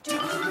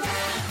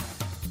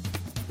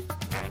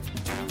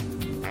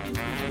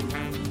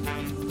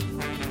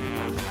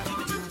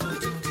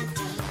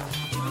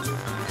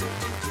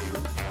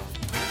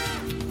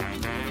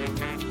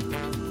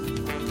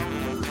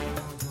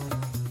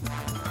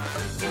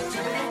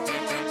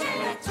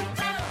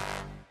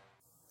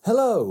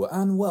Hello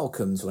and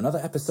welcome to another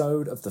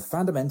episode of the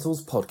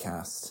Fundamentals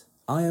Podcast.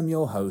 I am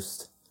your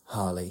host,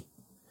 Harley.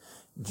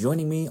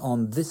 Joining me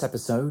on this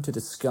episode to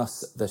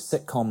discuss the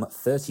sitcom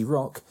 30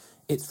 Rock,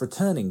 it's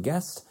returning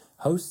guest,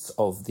 hosts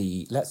of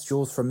the Let's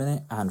Jaws for a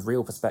Minute and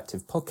Real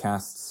Perspective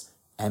podcasts,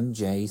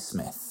 MJ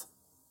Smith.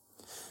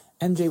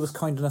 MJ was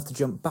kind enough to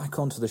jump back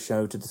onto the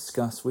show to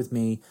discuss with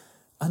me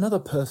another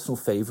personal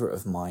favourite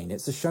of mine.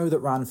 It's a show that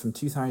ran from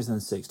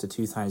 2006 to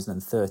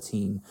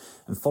 2013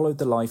 and followed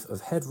the life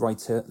of head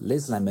writer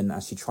Liz Lemon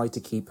as she tried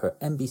to keep her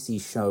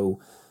NBC show,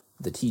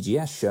 the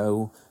TGS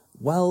show,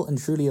 well and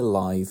truly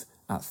alive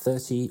at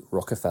 30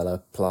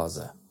 Rockefeller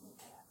Plaza.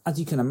 As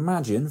you can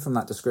imagine from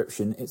that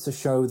description, it's a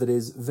show that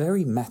is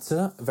very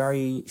meta,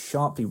 very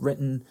sharply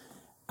written,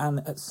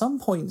 and at some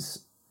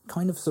points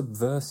kind of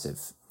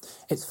subversive.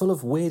 It's full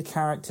of weird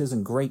characters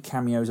and great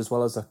cameos, as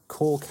well as a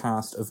core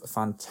cast of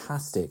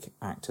fantastic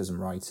actors and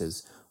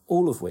writers,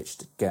 all of which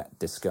get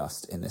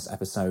discussed in this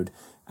episode.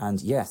 And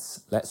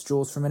yes, Let's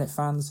Jaws for a Minute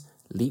fans,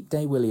 Leap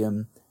Day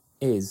William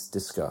is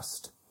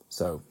discussed,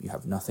 so you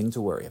have nothing to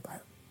worry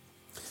about.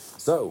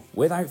 So,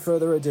 without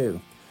further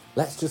ado,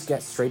 let's just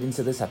get straight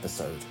into this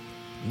episode.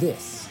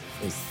 This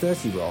is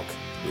 30 Rock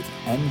with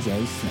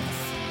MJ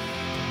Smith.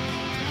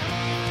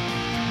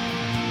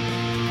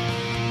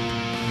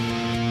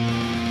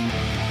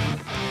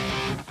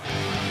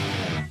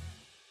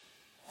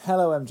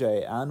 Hello,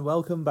 MJ, and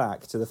welcome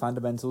back to the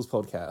Fundamentals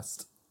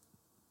Podcast.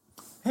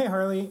 Hey,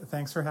 Harley.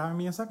 Thanks for having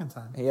me a second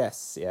time.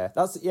 Yes, yeah.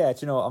 Do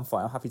you know what? I'm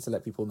fine. I'm happy to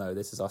let people know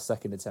this is our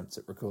second attempt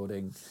at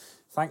recording.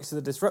 Thanks to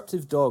the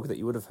disruptive dog that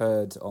you would have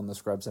heard on the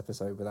Scrubs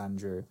episode with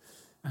Andrew,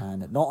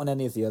 and not on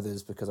any of the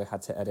others because I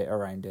had to edit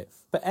around it.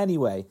 But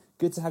anyway,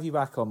 good to have you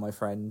back on, my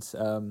friend.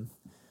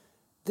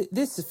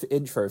 This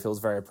intro feels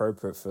very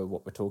appropriate for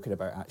what we're talking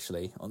about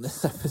actually on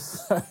this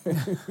episode,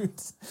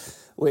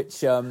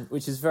 which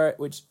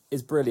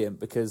is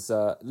brilliant because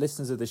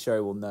listeners of the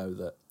show will know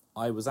that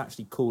I was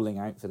actually calling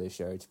out for this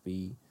show to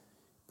be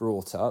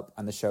brought up,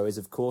 and the show is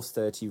of course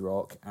 30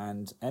 Rock,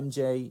 and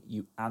MJ,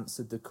 you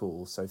answered the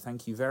call, so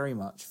thank you very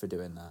much for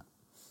doing that.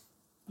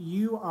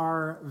 You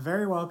are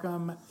very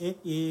welcome. It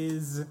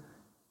is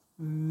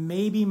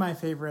maybe my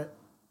favorite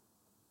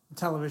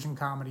television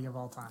comedy of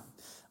all time.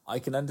 I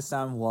can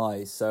understand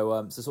why.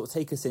 So sort of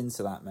take us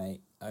into that,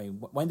 mate. I mean,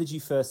 when did you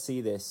first see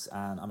this?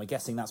 And I'm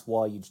guessing that's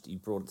why you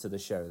brought it to the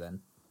show then.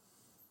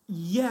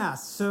 Yeah,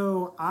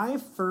 so I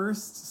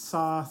first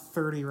saw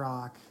 30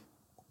 Rock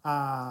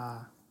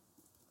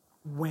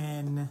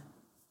when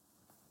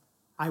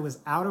I was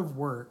out of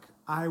work.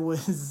 I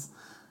was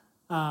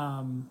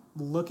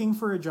looking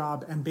for a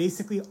job, and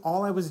basically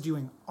all I was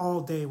doing all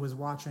day was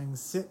watching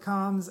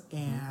sitcoms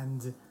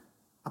and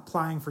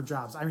applying for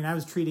jobs. I mean, I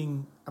was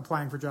treating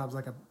applying for jobs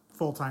like a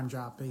full-time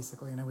job,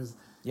 basically, and it was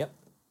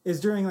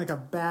during like a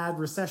bad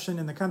recession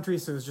in the country,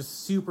 so it was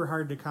just super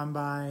hard to come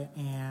by,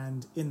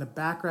 and in the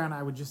background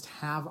I would just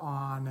have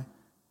on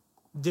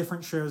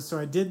different shows. So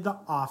I did The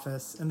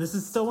Office, and this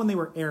is still when they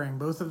were airing.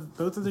 Both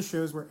of the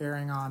shows were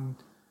airing on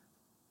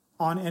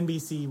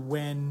NBC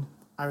when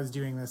I was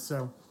doing this.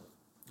 So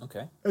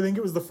okay, I think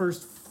it was the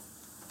first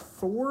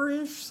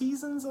 4-ish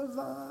seasons of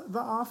The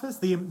Office,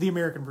 the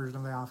American version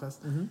of The Office.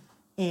 Mm-hmm.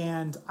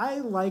 And I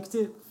liked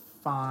it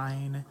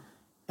fine.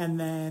 And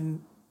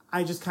then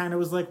I just kind of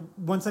was like,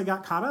 once I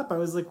got caught up, I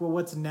was like, well,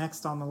 what's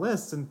next on the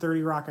list? And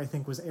 30 Rock, I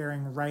think, was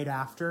airing right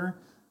after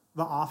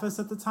The Office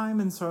at the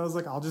time. And so I was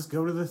like, I'll just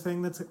go to the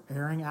thing that's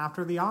airing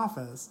after The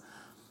Office.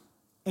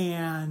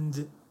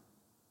 And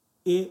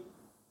it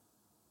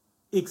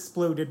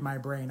exploded my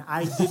brain.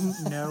 I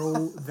didn't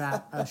know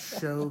that a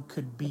show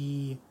could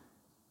be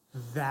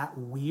that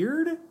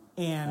weird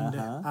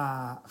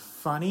and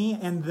funny.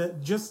 And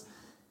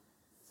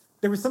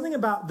there was something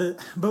about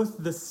both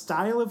the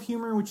style of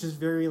humor, which is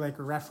very like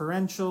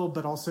referential,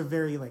 but also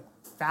very like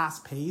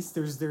fast paced.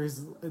 There's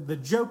the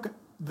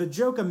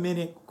joke a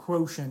minute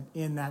quotient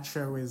in that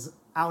show is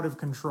out of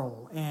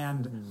control,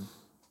 and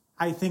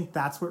I think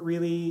that's what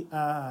really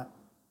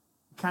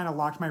kind of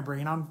locked my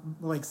brain on,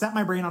 like set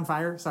my brain on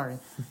fire. Sorry,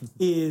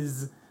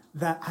 is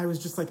that I was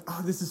just like,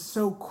 oh, this is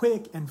so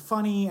quick and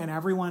funny, and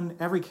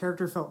every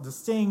character felt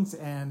distinct,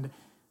 and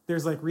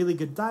there's like really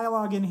good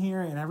dialogue in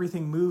here, and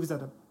everything moves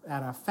at a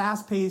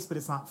fast pace, but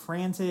it's not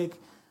frantic.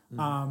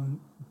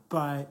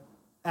 But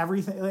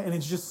everything, and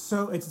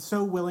it's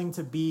so willing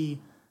to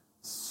be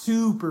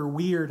super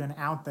weird and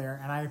out there.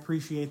 And I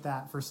appreciate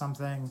that for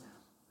something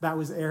that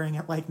was airing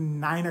at like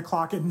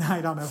 9:00 at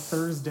night on a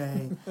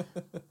Thursday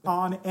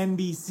on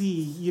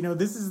NBC. You know,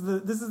 this is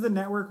the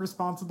network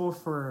responsible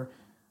for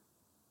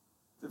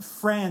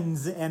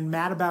Friends and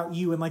Mad About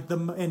You and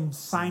and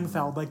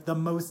Seinfeld, like the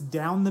most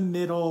down the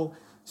middle,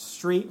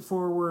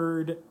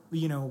 straightforward,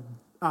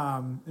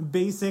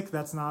 basic,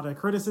 that's not a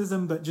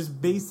criticism, but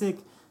just basic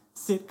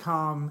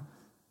sitcom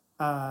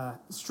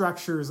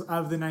structures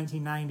of the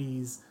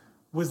 1990s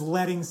was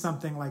letting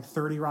something like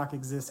 30 Rock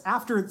exist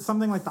after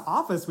something like The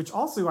Office, which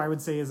also I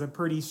would say is a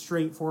pretty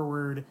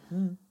straightforward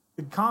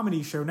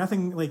comedy show.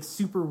 Nothing like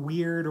super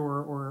weird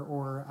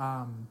or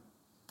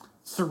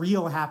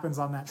surreal happens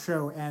on that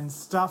show, and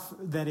stuff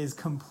that is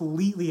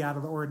completely out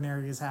of the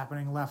ordinary is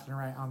happening left and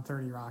right on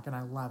 30 Rock, and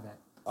I love it.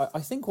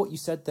 I think what you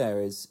said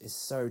there is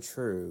so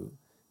true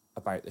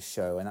about the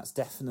show, and that's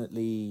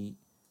definitely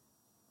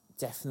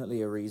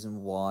a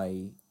reason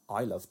why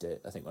I loved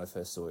it, I think, when I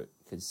first saw it,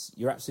 because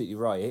you're absolutely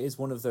right. It is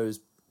one of those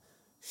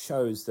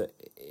shows that,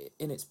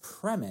 in its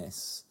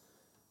premise,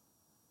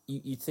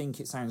 you think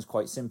it sounds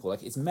quite simple.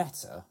 Like, it's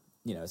meta,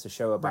 you know, it's a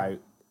show about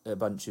a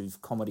bunch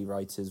of comedy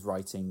writers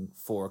writing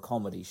for a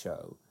comedy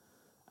show.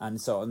 And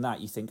so on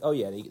that, you think, oh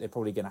yeah, they're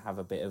probably going to have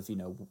a bit of, you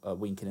know, a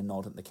wink and a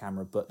nod at the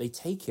camera, but they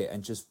take it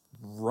and just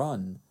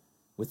run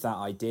with that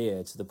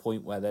idea to the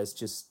point where there's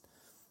just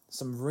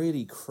some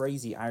really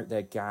crazy out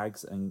there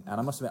gags. And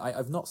I must admit,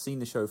 I've not seen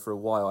the show for a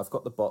while. I've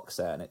got the box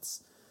set, and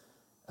it's,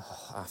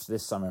 after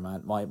this summer,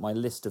 man, my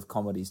list of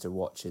comedies to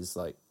watch is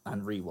like,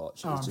 and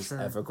rewatch is just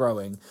ever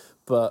growing.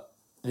 But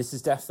this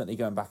is definitely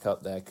going back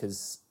up there,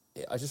 because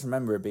I just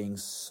remember it being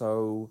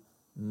so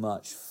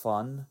much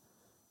fun.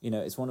 You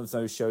know, it's one of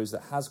those shows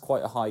that has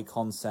quite a high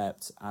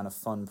concept and a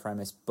fun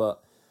premise,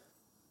 but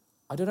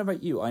I don't know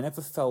about you, I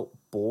never felt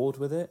bored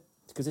with it,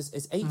 because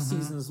it's 8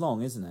 seasons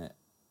long, isn't it,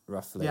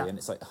 roughly? Yeah. And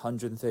it's like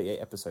 138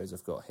 episodes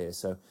I've got here,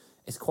 so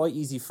it's quite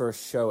easy for a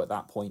show at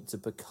that point to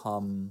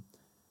become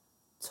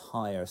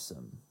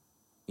tiresome,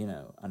 you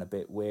know, and a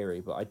bit weary.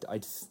 But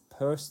I'd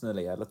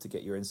personally, I'd love to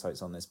get your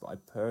insights on this, but I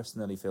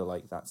personally feel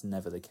like that's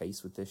never the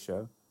case with this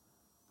show.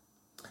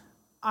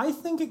 I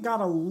think it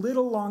got a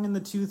little long in the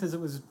tooth as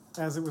it was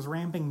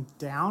ramping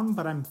down,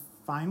 but I'm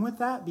fine with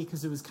that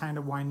because it was kind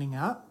of winding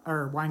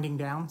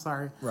down.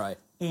 Sorry. Right.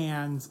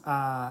 And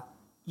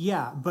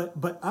yeah,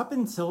 but up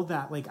until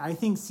that, like, I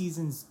think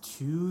seasons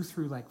 2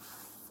 through like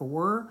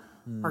 4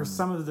 are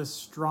some of the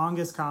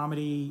strongest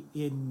comedy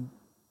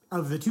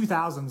of the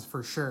 2000s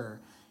for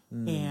sure.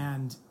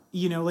 And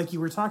you know, like you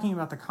were talking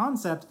about the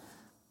concept's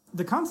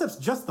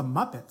just the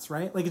Muppets,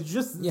 right? Like, it's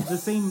just the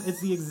same.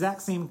 It's the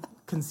exact same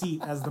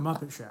conceit as the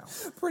Muppet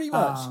Show, pretty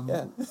much.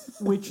 Yeah,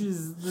 which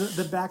is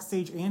the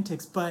backstage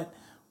antics. But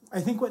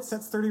I think what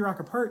sets 30 Rock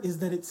apart is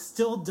that it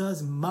still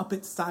does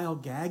Muppet style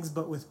gags,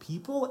 but with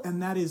people,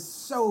 and that is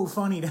so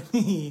funny to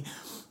me,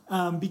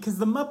 because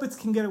the Muppets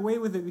can get away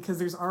with it because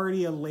there's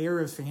already a layer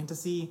of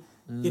fantasy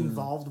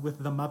involved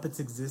with the Muppets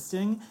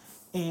existing,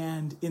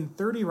 and in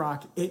 30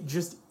 Rock, it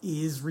just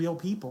is real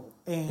people.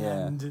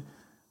 And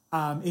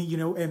you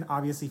know, and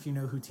obviously if you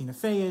know who Tina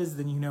Fey is,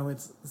 then you know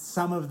it's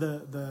some of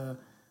the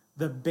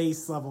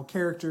base level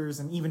characters,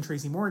 and even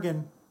Tracy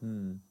Morgan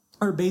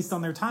are based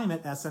on their time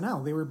at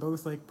SNL. They were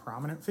both like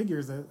prominent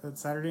figures at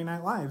Saturday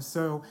Night Live.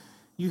 So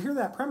you hear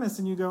that premise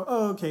and you go,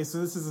 oh, okay, so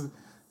this is a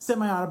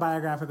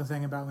semi-autobiographical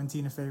thing about when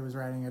Tina Fey was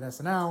writing at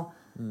SNL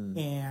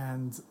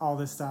and all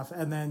this stuff.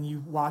 And then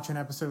you watch an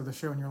episode of the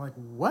show and you're like,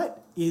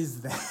 what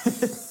is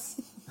this?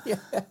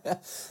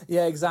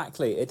 Yeah,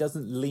 exactly. It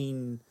doesn't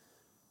lean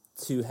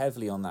too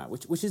heavily on that,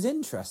 which is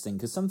interesting,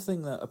 because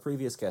something that a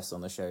previous guest on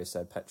the show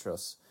said,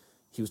 Petros,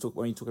 he was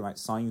talking about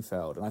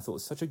Seinfeld, and I thought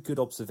it was such a good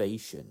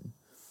observation.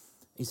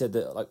 He said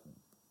that, like,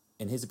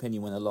 in his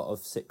opinion, when a lot of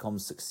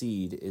sitcoms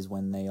succeed is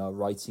when they are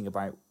writing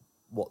about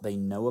what they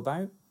know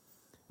about.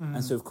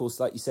 And so, of course,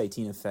 like you say,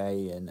 Tina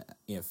Fey, and,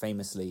 you know,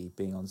 famously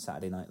being on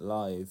Saturday Night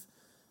Live,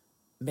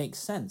 makes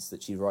sense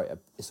that she'd write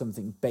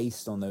something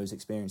based on those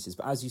experiences.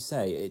 But as you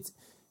say,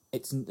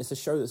 it's a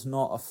show that's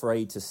not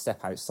afraid to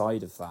step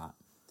outside of that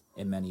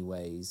in many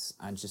ways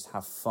and just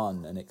have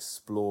fun and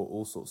explore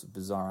all sorts of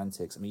bizarre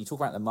antics. I mean, you talk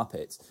about the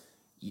Muppets,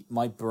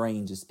 my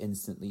brain just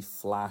instantly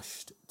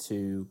flashed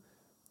to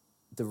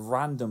the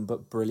random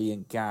but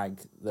brilliant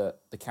gag that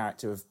the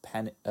character of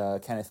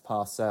Kenneth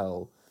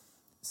Parcell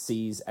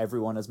sees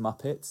everyone as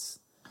Muppets.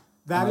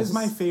 That is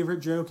my favorite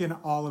joke in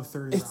all of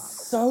 30 Rock.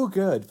 It's so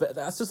good, but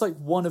that's just like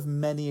one of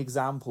many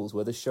examples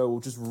where the show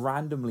will just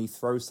randomly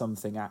throw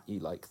something at you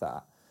like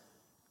that.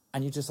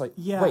 And you're just like,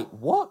 wait,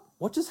 what?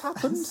 What just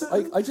happened?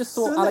 I just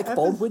saw Alec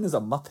Baldwin as a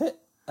Muppet,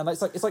 and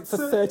it's like for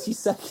 30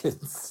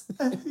 seconds.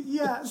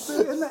 Yeah. So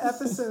in the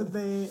episode,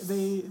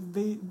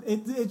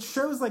 it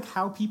shows like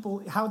how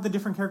the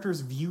different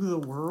characters view the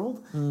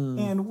world,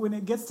 and when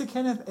it gets to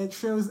Kenneth, it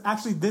shows.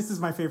 Actually, this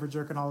is my favorite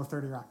joke in all of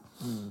 30 Rock.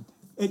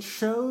 It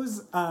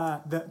shows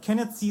that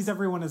Kenneth sees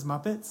everyone as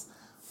Muppets,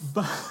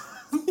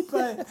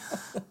 but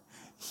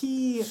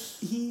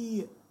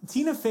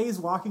Tina Fey's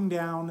walking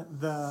down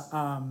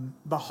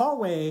the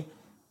hallway,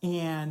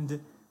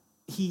 and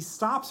he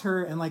stops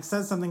her and like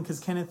says something because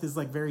Kenneth is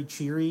like very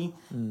cheery,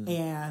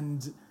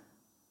 and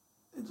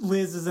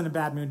Liz is in a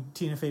bad mood.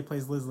 Tina Fey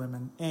plays Liz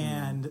Lemon,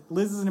 and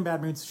Liz is in a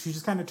bad mood, so she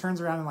just kind of turns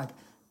around and like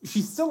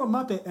she's still a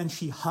Muppet, and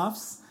she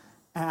huffs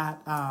at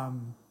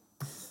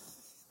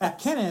at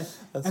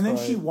Kenneth, That's and then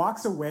right. she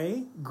walks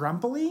away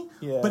grumpily,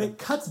 Yeah. but it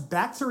cuts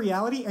back to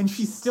reality, and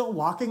she's still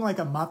walking like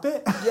a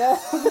Muppet. Yeah.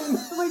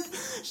 Like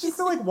she's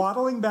still like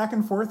waddling back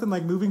and forth and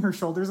like moving her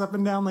shoulders up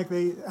and down, like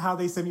how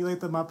they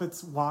simulate the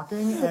Muppets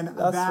walking. And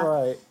That's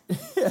right.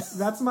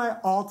 that's my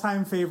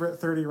all-time favorite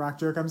 30 Rock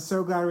joke. I'm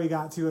so glad we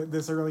got to it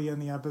this early in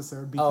the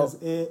episode because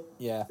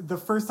Yeah. the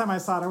first time I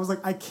saw it, I was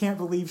like, I can't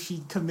believe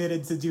she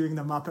committed to doing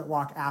the Muppet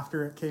walk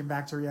after it came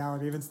back to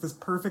reality. And it's this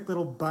perfect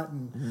little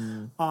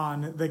button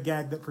on the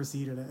gag that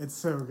preceded it. It's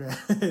so good.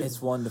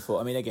 It's wonderful.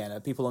 I mean, again,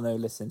 people will know,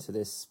 listen to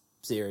this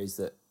series,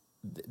 that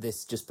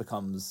this just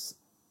becomes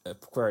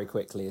very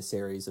quickly a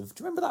series of,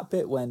 do you remember that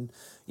bit when,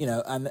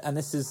 and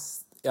this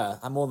is,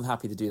 I'm more than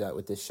happy to do that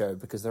with this show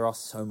because there are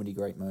so many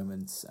great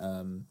moments.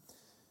 And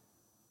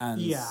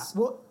yeah.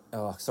 Well,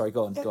 oh, sorry,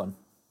 go on.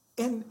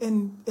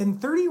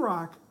 And 30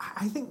 Rock,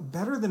 I think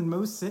better than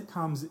most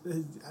sitcoms,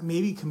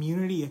 maybe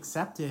Community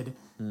accepted,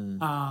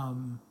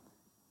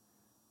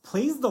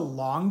 plays the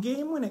long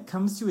game when it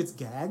comes to its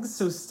gags.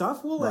 So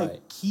stuff will Right.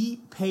 like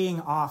keep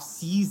paying off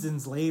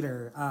seasons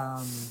later.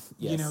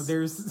 Yes.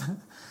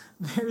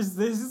 There's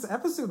this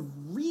episode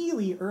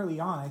really early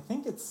on. I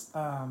think it's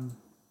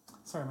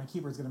sorry, my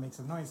keyboard's gonna make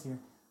some noise here.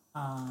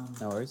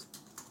 No worries.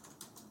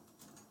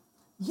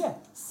 Yeah,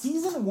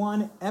 season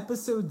 1,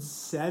 episode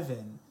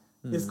 7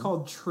 is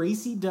called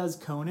Tracy Does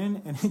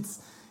Conan, and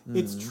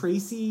it's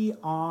Tracy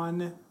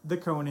on the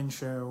Conan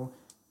show,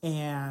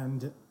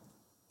 and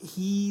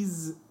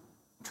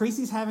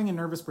Tracy's having a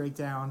nervous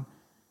breakdown,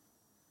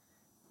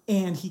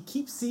 and he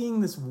keeps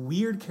seeing this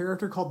weird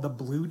character called the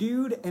Blue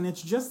Dude, and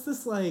it's just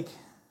this like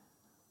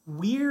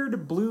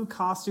weird blue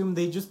costume.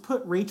 They just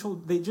put Rachel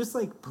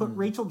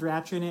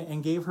Dratch in it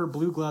and gave her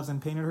blue gloves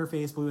and painted her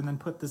face blue, and then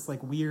put this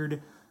like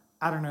weird,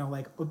 I don't know,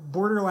 like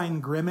borderline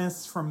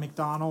Grimace from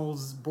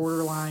McDonald's,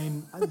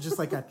 borderline just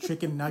like a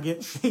chicken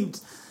nugget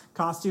shaped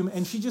costume.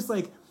 And she just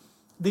like,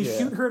 they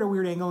shoot her at a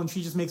weird angle and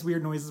she just makes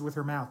weird noises with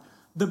her mouth.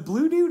 The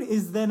Blue Dude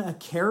is then a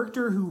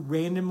character who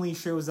randomly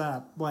shows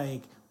up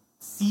like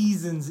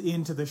seasons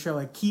into the show,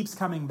 like keeps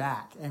coming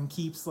back and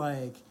keeps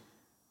like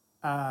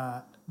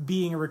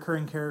being a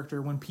recurring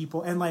character when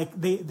people, and like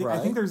they Right.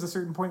 I think there's a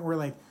certain point where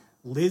like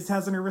Liz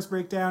has a nervous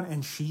breakdown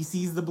and she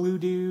sees the Blue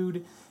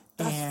Dude.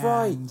 That's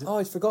right. Oh,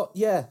 I forgot.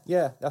 Yeah.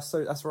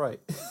 That's right.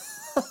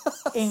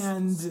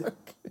 And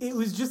it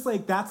was just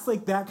like, that's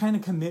like that kind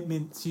of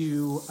commitment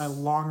to a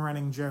long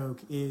running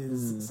joke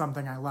is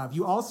something I love.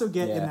 You also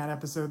get in that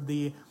episode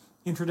the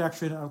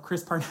introduction of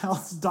Chris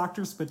Parnell's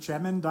Dr.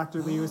 Spaceman,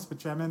 Dr. Leo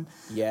Spaceman.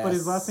 Yes. But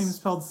his last name is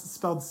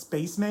spelled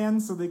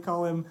Spaceman, so they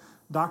call him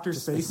Dr.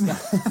 Spaceman.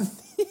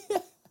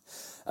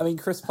 I mean,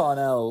 Chris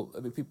Parnell,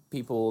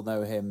 people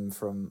know him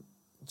from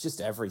just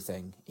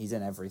everything. He's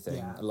in everything.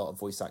 Yeah. A lot of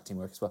voice acting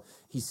work as well.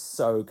 He's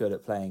so good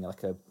at playing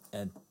like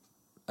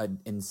an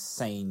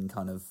insane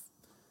kind of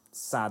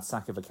sad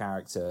sack of a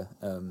character.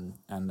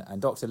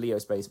 And Dr. Leo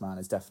Spaceman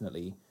is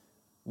definitely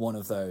one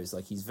of those.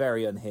 Like, he's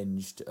very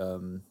unhinged.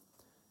 And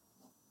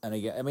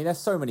again, I mean, there's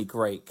so many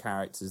great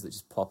characters that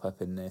just pop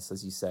up in this,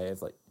 as you say,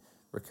 of like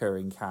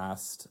recurring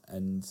cast.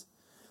 And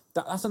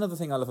that's another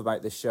thing I love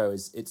about this show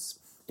is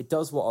it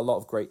does what a lot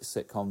of great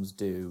sitcoms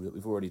do that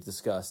we've already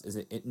discussed, is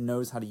it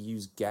knows how to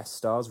use guest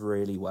stars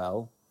really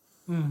well.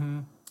 Mm-hmm.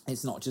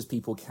 It's not just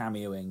people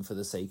cameoing for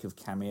the sake of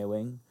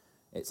cameoing.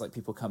 It's like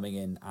people coming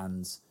in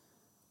and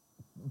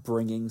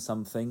bringing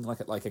something,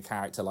 like a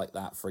character like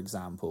that, for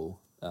example,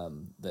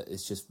 that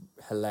is just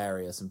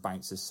hilarious and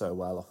bounces so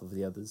well off of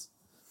the others.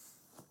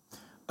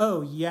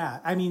 Oh,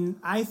 yeah. I mean,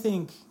 I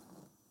think,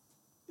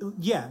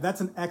 yeah,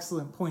 that's an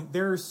excellent point.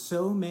 There are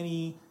so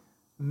many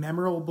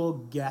memorable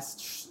guest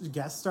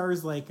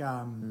stars, like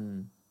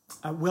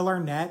Will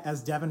Arnett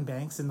as Devin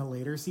Banks in the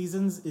later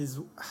seasons is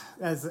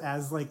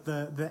as like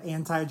the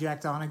anti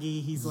Jack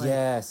Donaghy. He's like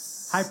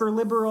hyper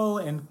liberal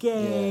and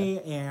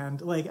gay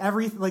and like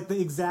the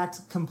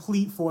exact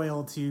complete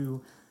foil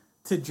to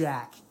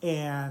Jack.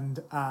 And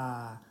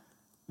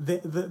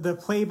the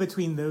play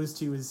between those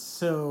two is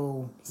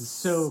so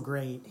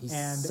great,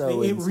 and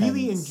so it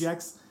really intense.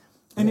 injects.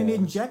 And it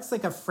injects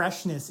like a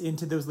freshness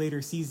into those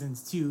later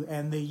seasons too,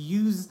 and they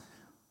use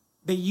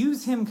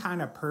him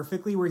kind of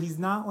perfectly, where he's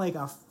not like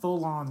a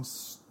full on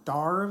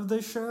star of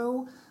the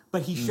show,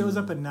 but he shows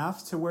up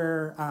enough to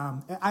where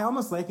I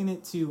almost liken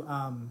it to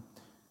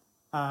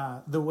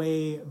the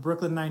way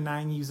Brooklyn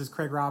Nine-Nine uses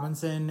Craig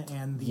Robinson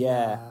and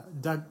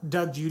the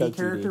Doug Judy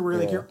character, where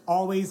like you're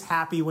always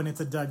happy when it's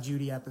a Doug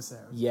Judy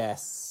episode.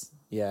 Yes.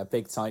 Yeah,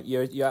 big time.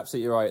 You're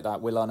absolutely right.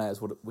 That Will Arnett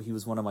he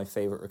was one of my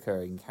favorite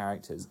recurring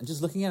characters. And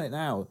just looking at it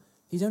now,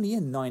 he's only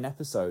in 9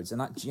 episodes, and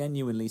that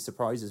genuinely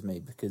surprises me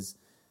because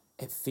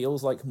it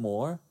feels like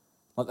more.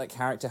 Like, that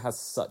character has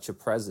such a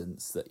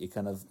presence that you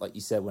kind of, like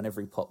you said, whenever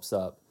he pops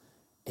up,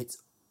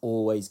 it's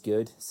always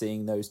good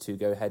seeing those two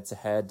go head to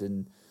head.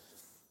 And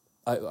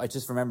I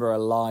just remember a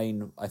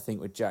line, I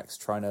think, with Jack's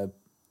trying to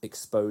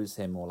expose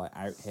him or like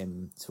out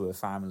him to a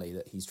family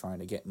that he's trying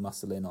to get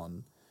muscle in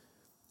on.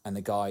 And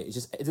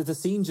the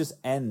scene just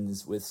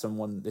ends with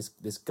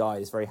this guy,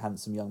 this very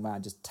handsome young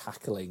man, just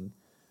tackling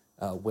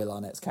Will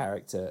Arnett's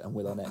character, and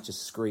Will Arnett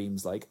just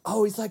screams like,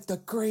 "Oh, he's like the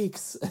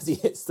Greeks!" as he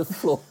hits the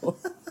floor.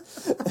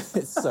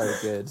 It's so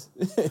good.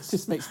 It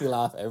just makes me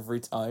laugh every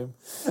time.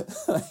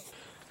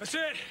 That's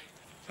it.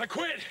 I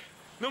quit.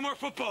 No more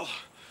football.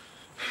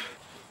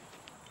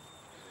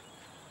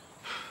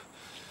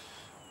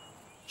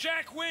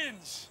 Jack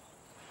wins.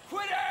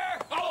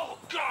 Quitter! Oh,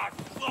 God!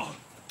 Oh,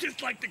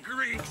 just like the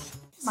Greeks.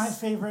 My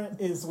favorite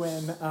is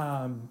when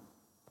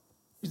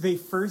they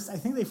first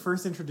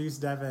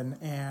introduced Devin,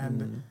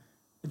 and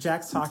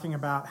Jack's talking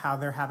about how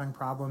they're having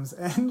problems,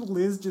 and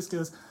Liz just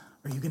goes,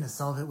 "Are you going to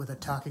solve it with a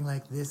talking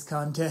like this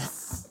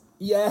contest?"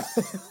 Yeah.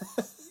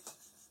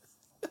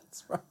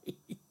 That's right.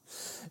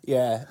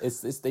 Yeah,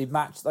 it's they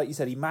match, like you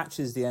said, he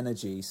matches the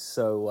energy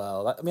so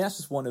well. I mean, that's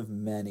just one of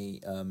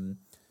many.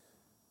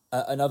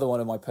 Another one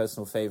of my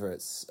personal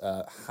favourites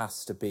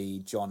has to be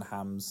John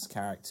Hamm's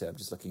character. I'm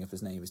just looking up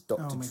his name. Is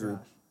Dr. Drew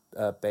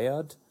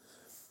Bayard.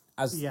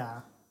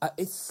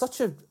 It's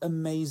such an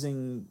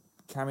amazing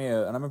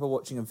cameo, and I remember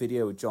watching a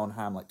video with John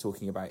Hamm, like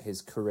talking about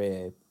his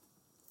career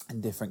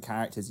and different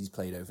characters he's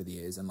played over the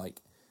years, and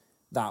like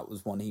that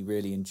was one he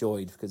really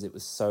enjoyed because it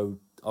was so,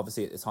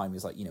 obviously at the time he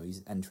was like, you know,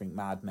 he's entering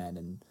Mad Men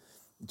and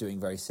doing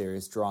very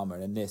serious drama,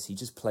 and in this he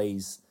just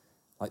plays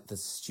like the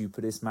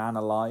stupidest man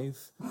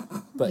alive,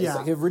 but it's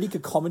like a really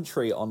good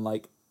commentary on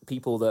like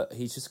people that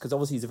he's just, because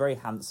obviously he's a very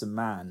handsome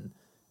man,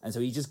 and so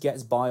he just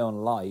gets by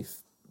on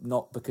life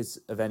not because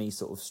of any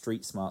sort of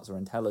street smarts or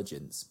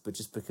intelligence, but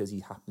just because he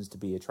happens to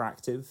be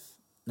attractive,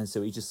 and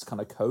so he just kind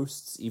of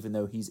coasts even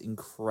though he's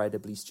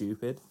incredibly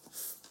stupid.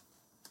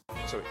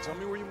 So tell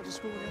me where you went to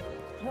school again?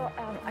 Well,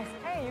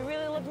 hey, you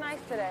really look nice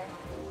today.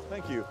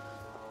 Thank you.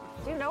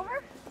 Do you know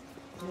her?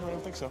 No, I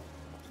don't think so.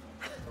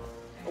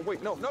 Oh,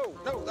 wait, no,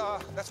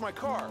 that's my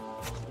car.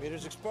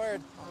 Meter's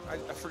expired. I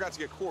forgot to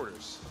get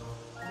quarters.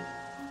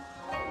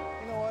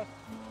 You know what?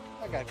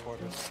 I got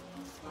quarters.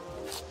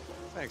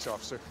 Thanks,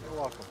 officer. You're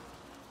welcome.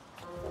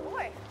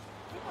 Boy,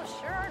 people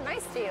sure are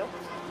nice to you.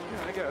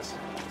 Yeah, I guess.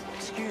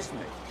 Excuse me,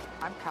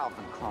 I'm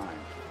Calvin Klein,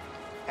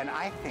 and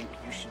I think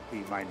you should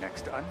be my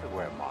next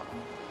underwear model.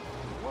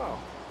 Wow,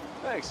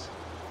 thanks.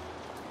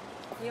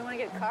 You want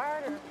to get a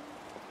card or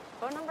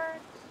phone number?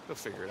 They'll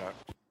figure it out.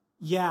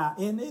 Yeah,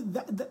 and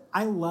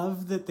I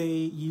love that they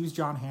use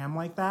John Hamm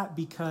like that,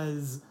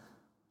 because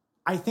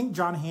I think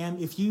John Hamm,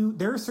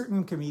 there are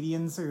certain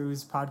comedians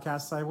whose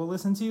podcasts I will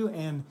listen to,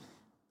 and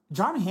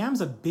John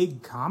Hamm's a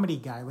big comedy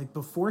guy. Like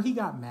before he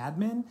got Mad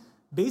Men,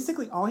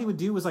 basically all he would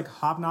do was like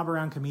hobnob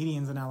around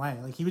comedians in LA.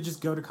 Like he would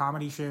just go to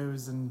comedy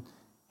shows and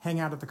hang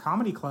out at the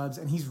comedy clubs,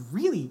 and he's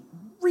really,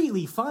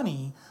 really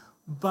funny,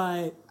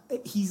 but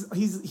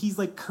he's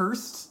like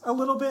cursed a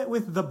little bit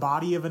with the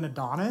body of an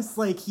Adonis.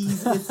 Like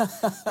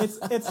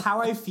it's how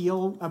I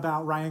feel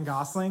about Ryan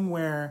Gosling,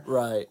 where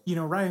Right. you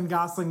know, Ryan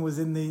Gosling was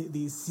in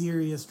these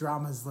serious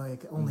dramas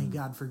like Only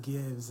God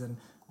Forgives and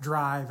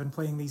Drive, and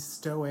playing these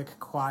stoic,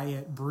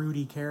 quiet,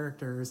 broody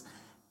characters,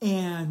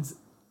 and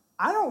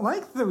I don't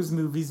like those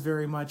movies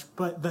very much,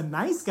 but The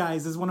Nice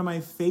Guys is one of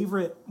my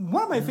favorite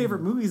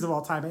movies of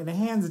all time, and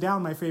hands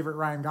down my favorite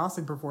Ryan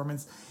Gosling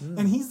performance.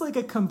 And he's like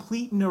a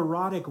complete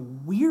neurotic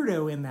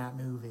weirdo in that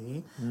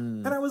movie.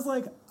 And I was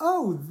like,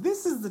 oh,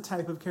 this is the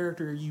type of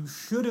character you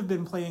should have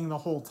been playing the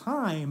whole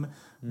time,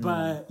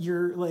 but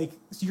you're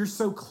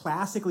so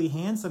classically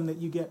handsome that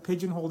you get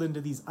pigeonholed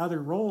into these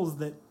other roles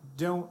that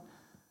don't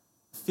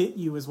fit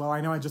you as well.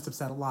 I know I just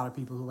upset a lot of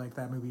people who like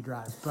that movie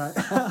Drive,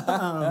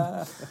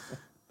 but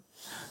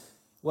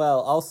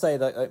Well, I'll say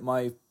that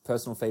my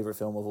personal favourite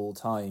film of all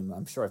time,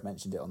 I'm sure I've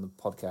mentioned it on the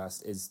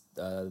podcast, is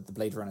the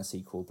Blade Runner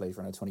sequel, Blade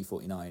Runner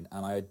 2049,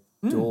 and I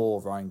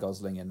adore Ryan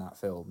Gosling in that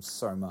film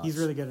so much. he's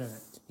really good at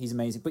it. He's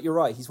amazing. But you're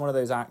right, he's one of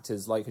those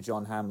actors like a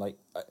John Hamm. Like,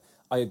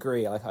 I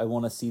agree, I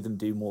want to see them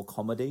do more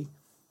comedy,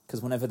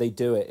 because whenever they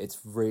do it, it's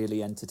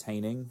really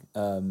entertaining.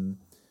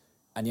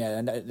 And yeah,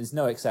 and there's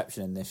no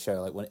exception in this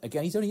show. Like,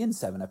 again, he's only in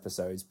 7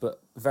 episodes,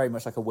 but very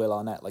much like a Will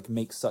Arnett, like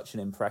makes such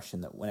an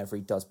impression that whenever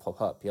he does pop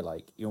up, you're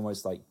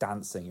almost like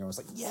dancing. You're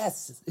almost like,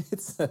 yes,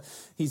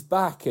 he's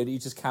back, and you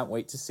just can't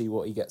wait to see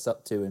what he gets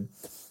up to. And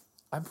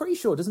I'm pretty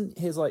sure, doesn't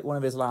one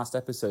of his last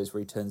episodes where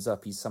he turns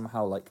up, he's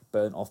somehow like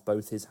burnt off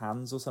both his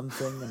hands or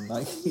something, and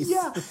like he's...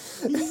 Yeah,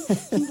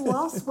 he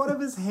lost one of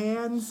his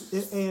hands,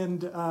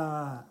 and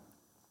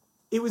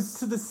it was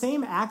to the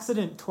same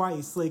accident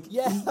twice. Like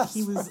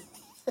he was.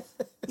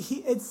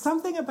 It's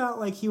something about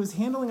like he was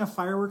handling a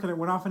firework and it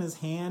went off in his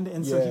hand,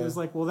 and so he was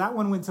like, well, that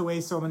one went away,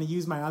 so I'm going to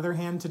use my other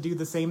hand to do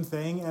the same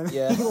thing, and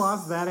he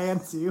lost that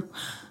hand too.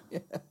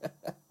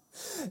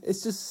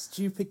 It's just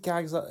stupid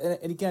gags,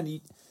 and again,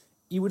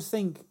 you would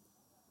think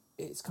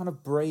it's kind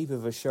of brave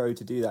of a show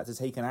to do that, to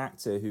take an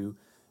actor who,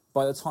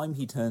 by the time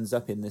he turns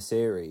up in the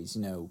series,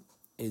 you know,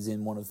 is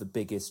in one of the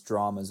biggest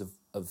dramas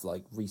of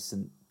like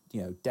recent,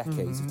 you know,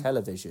 decades of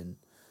television.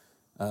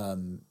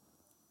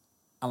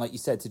 And like you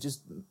said, to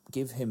just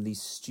give him these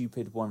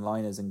stupid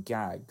one-liners and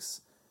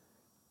gags,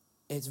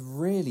 it's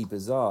really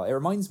bizarre. It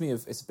reminds me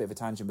of, it's a bit of a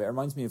tangent, but it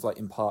reminds me of like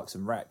in Parks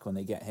and Rec when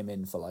they get him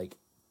in for like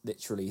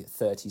literally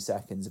 30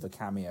 seconds of a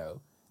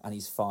cameo, and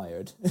he's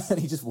fired, and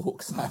he just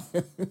walks out.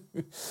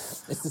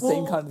 It's the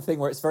same kind of thing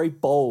where it's very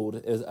bold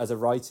as a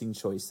writing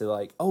choice. They're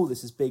like, oh,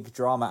 this is big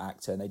drama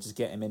actor, and they just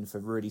get him in for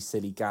really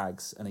silly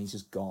gags, and he's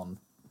just gone.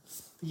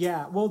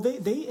 Yeah, well,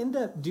 they end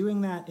up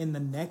doing that in the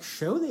next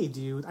show they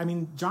do. I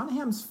mean, Jon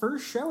Hamm's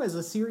first show as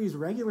a series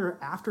regular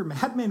after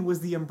Mad Men was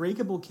The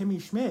Unbreakable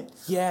Kimmy Schmidt.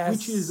 Yes.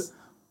 Which is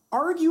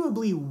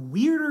arguably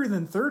weirder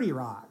than 30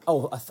 Rock.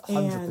 Oh,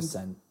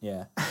 100%,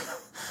 yeah.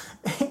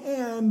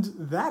 And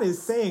that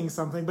is saying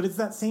something, but it's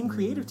that same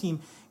creative team.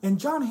 And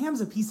Jon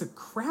Hamm's a piece of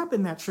crap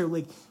in that show.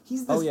 Like,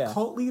 he's this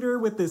cult leader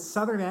with this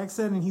southern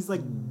accent, and he's,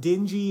 like,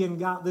 dingy and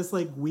got this,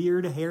 like,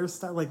 weird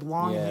hairstyle, like,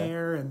 long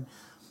hair, and...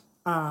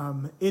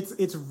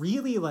 it's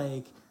really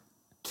like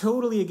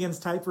totally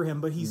against type for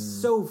him, but he's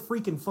so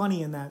freaking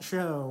funny in that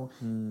show,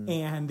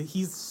 and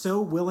he's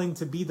so willing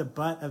to be the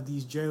butt of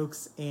these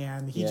jokes,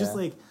 and he just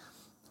like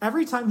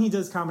every time he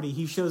does comedy,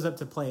 he shows up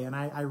to play, and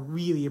I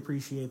really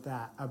appreciate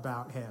that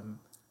about him.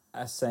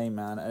 Same,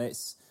 man, and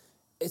it's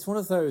one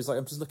of those, like,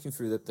 I'm just looking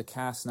through the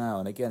cast now,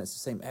 and again, it's the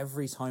same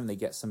every time they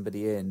get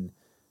somebody in.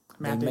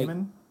 Matt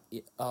Damon.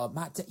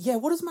 What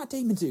does Matt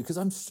Damon do? Because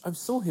I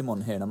saw him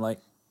on here, and I'm like.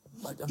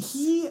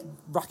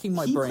 Racking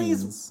my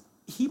brains.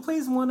 He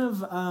plays one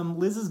of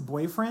Liz's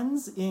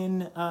boyfriends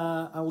in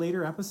a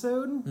later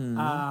episode,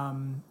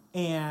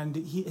 and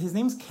his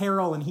name's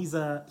Carol, and he's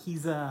a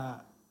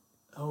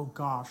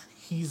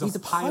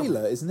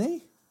pilot, isn't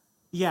he?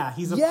 Yeah,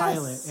 he's a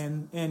pilot,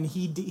 and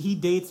he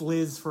dates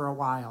Liz for a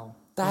while.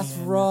 That's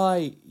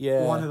right.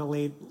 Yeah, one of the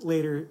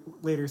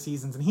later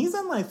seasons, and he's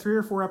on like 3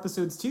 or 4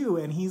 episodes too,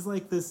 and he's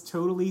like this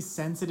totally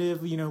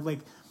sensitive. You know, like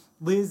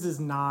Liz is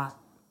not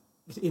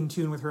in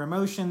tune with her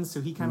emotions,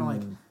 so he kind of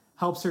like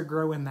helps her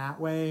grow in that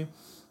way,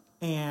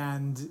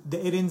 and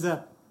it ends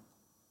up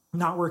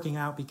not working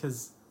out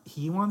because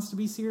he wants to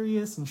be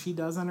serious and she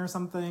doesn't or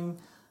something.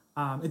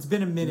 It's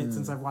been a minute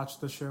since I've watched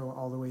the show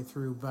all the way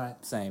through,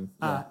 but same.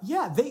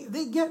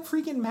 They get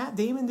freaking Matt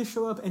Damon to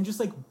show up and just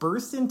like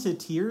burst into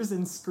tears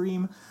and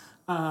scream,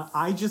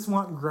 I just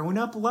want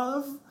grown-up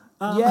love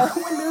when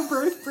they're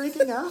both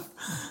breaking up.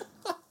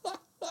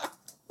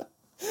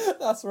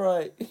 That's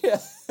right. Yeah.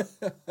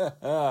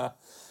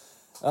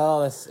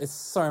 It's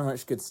so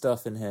much good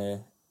stuff in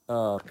here.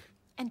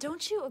 And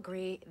don't you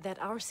agree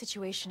that our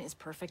situation is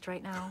perfect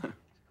right now?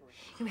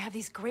 We have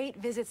these great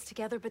visits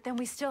together, but then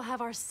we still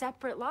have our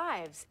separate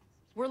lives.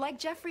 We're like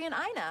Jeffrey and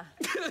Ina.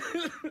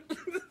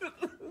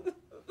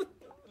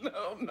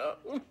 No.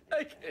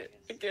 I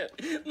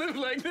can't live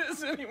like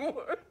this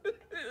anymore.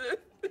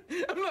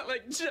 I'm not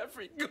like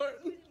Jeffrey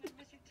Gordon.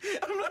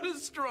 I'm not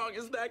as strong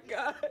as that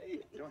guy.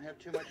 You don't have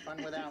too much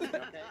fun without me,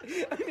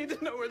 okay? I need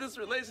to know where this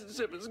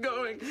relationship is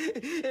going,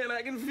 and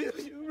I can feel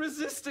you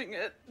resisting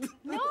it.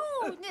 No,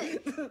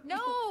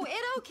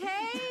 it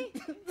okay.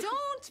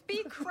 Don't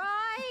be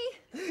cry.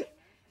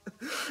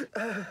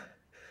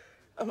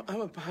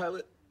 I'm a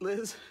pilot,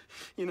 Liz.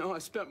 You know, I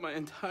spent my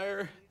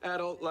entire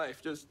adult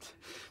life just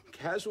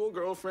casual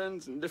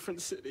girlfriends in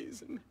different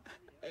cities, and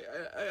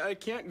I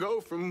can't go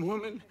from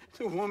woman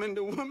to woman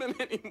to woman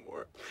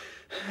anymore.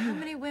 How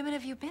many women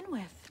have you been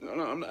with?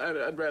 No,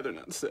 I'd rather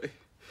not say.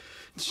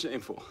 It's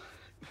shameful.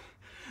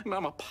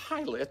 I'm a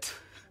pilot.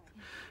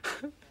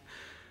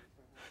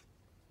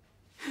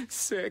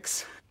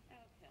 6.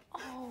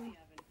 Oh,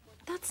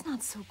 that's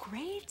not so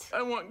great.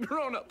 I want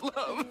grown-up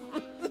love.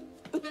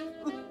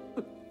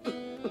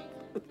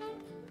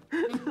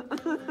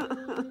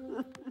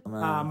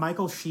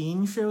 Michael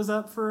Sheen shows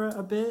up for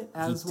a bit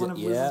as one of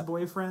Liz's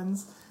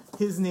boyfriends.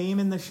 His name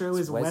in the show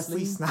is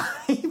Wesley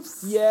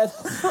Snipes. Yeah,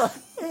 that's right.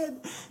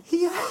 And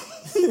he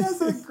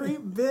has a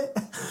great bit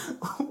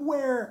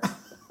where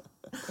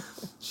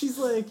she's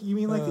like, you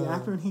mean like the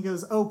actor? And he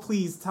goes, oh,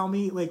 please tell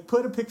me, like,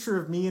 put a picture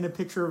of me and a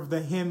picture of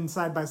him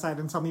side by side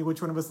and tell me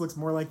which one of us looks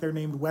more like they're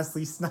named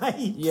Wesley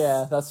Snipes.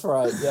 Yeah, that's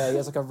right. Yeah, he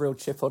has like a real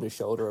chip on his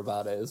shoulder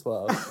about it as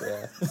well.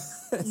 Yeah.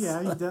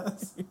 Yeah, he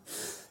does.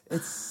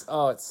 It's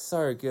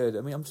so good.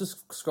 I mean, I'm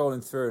just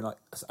scrolling through, and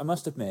I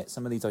must admit,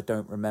 some of these I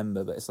don't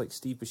remember, but it's like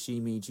Steve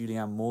Buscemi,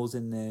 Julianne Moore's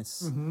in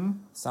this. Mm-hmm.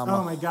 Salma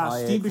oh my gosh,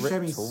 Hayek, Steve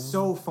Buscemi's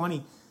so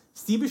funny.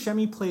 Steve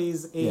Buscemi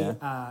plays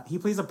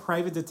a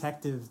private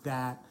detective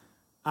that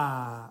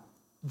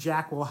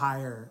Jack will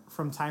hire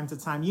from time to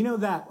time. You know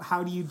that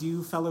 "How do you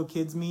do, fellow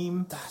kids"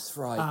 meme? That's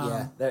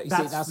right. Yeah,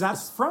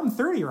 that's from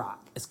 30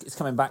 Rock. It's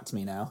coming back to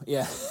me now.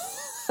 Yeah,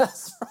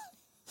 that's right.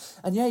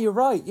 And yeah, you're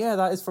right. Yeah,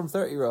 that is from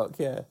 30 Rock.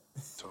 Yeah.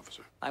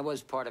 Officer. I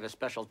was part of a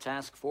special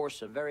task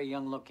force of very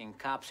young-looking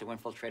cops who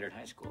infiltrated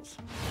high schools.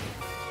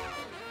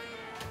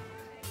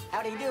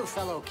 How do you do,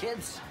 fellow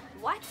kids?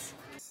 What?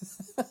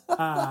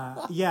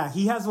 Yeah,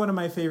 he has one of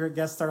my favorite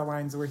guest star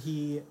lines where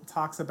he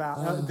talks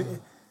about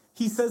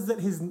he says that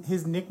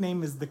his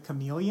nickname is the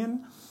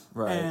Chameleon,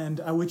 right?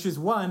 And which is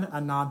one, a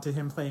nod to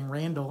him playing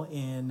Randall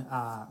in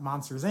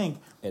Monsters Inc.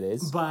 It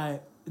is,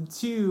 but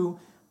 2,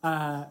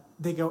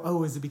 they go,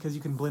 oh, is it because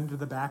you can blend into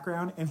the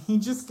background? And he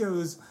just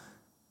goes,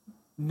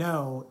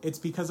 no, it's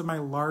because of my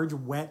large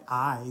wet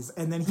eyes.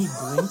 And then he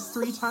blinks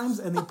 3 times,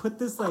 and they put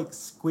this like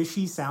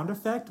squishy sound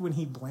effect when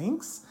he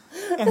blinks.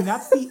 And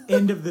that's the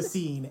end of the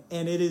scene.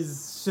 And it is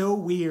so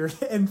weird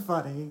and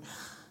funny.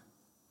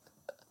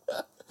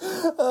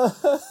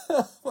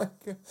 Oh my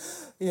God.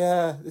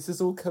 Yeah, this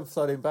is all come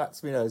flooding back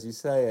to me now as you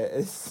say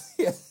it.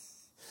 Yeah.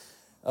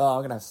 Oh,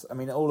 I'm gonna have. I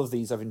mean, all of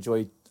these I've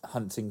enjoyed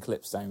hunting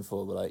clips down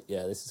for, but like,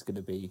 yeah, this is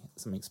gonna be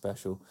something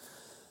special.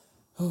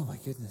 Oh my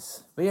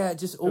goodness! But yeah,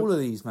 just all of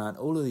these, man.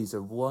 All of these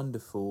are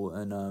wonderful,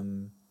 and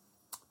I'm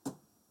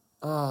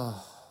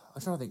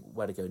trying to think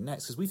where to go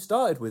next because we've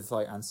started with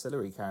like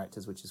ancillary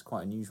characters, which is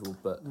quite unusual,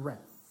 but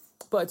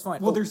it's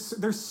fine. Well, they're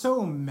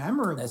so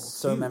memorable. They're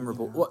so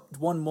memorable. You know? What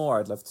one more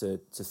I'd love to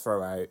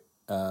throw out?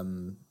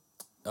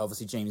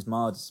 Obviously, James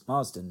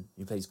Marsden,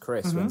 who plays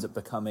Chris, who ends up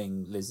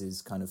becoming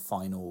Liz's kind of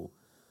final,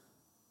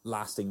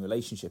 lasting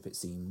relationship. It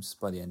seems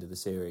by the end of the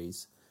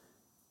series,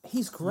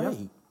 he's great.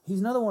 Yep. He's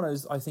another one of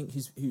those, I think,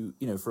 who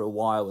you know, for a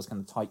while was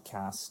kind of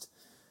typecast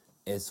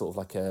as sort of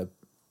like a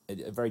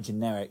very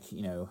generic,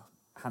 you know,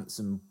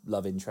 handsome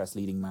love interest,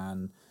 leading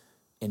man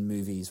in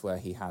movies where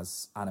he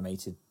has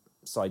animated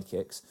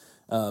sidekicks.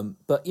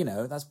 But you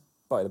know, that's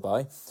by the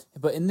by.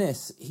 But in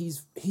this,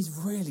 he's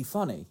really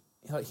funny.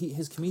 Like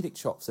his comedic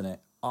chops in it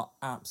are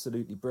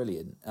absolutely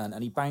brilliant,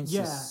 and he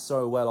bounces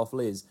so well off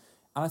Liz.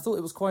 And I thought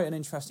it was quite an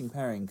interesting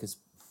pairing because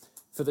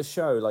for the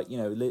show, like, you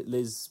know,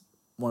 Liz,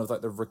 one of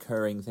like the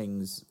recurring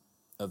things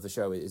of the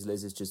show is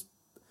Liz is just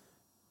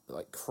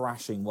like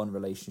crashing one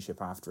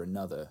relationship after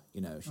another.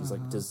 You know, she's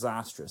like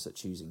disastrous at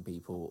choosing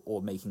people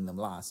or making them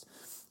last.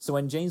 So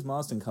when James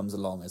Marsden comes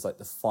along as like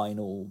the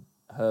final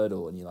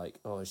hurdle, and you're like,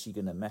 oh, is she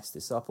gonna mess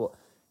this up, or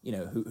you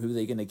know, who are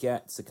they gonna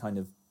get to kind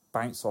of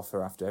bounce off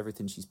her after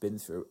everything she's been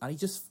through? And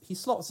he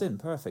slots in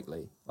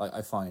perfectly. Like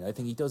I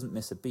think he doesn't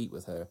miss a beat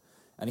with her.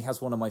 And he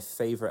has one of my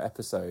favourite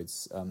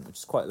episodes, which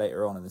is quite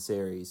later on in the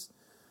series,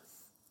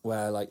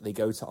 where like they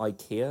go to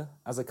IKEA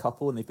as a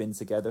couple and they've been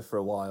together for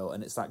a while,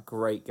 and it's that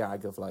great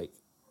gag of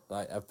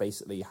of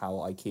basically how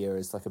IKEA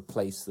is like a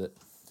place that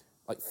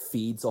like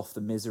feeds off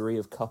the misery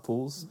of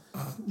couples.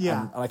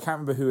 Yeah. And I can't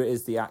remember who it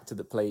is, the actor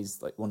that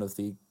plays like one of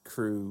the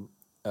crew,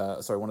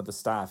 one of the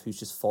staff, who's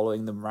just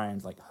following them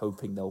around, like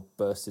hoping they'll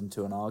burst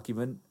into an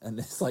argument, and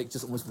it's like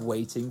just almost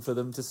waiting for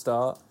them to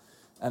start.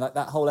 And like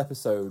that whole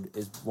episode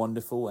is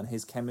wonderful, and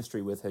his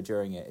chemistry with her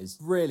during it is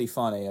really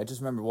funny. I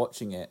just remember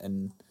watching it,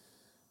 and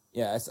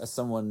yeah, as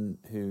someone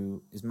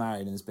who is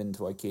married and has been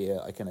to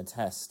IKEA, I can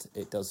attest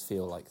it does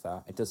feel like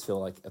that. It does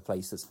feel like a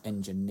place that's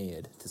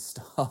engineered to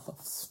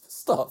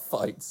start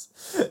fights.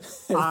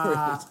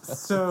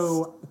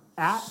 So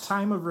at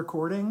time of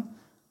recording,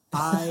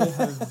 I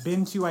have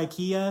been to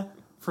IKEA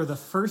for the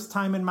first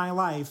time in my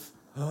life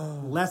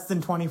less than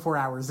 24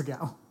 hours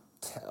ago.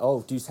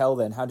 Oh, do tell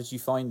then. How did you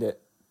find it?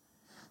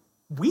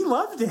 We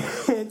loved it.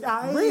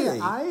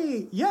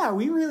 Really?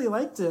 We really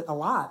liked it a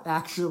lot,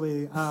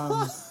 actually.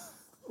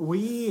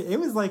 It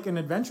was like an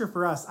adventure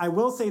for us. I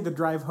will say the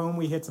drive home,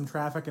 we hit some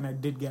traffic, and I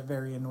did get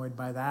very annoyed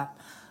by that.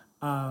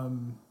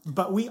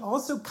 But we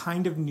also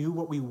kind of knew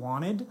what we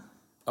wanted.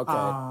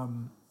 Okay.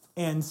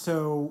 And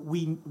so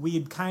we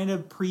had kind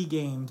of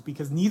pre-gamed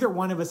because neither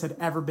one of us had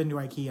ever been to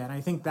IKEA, and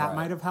I think that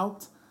might have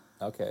helped.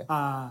 Okay.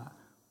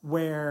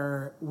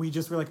 Where we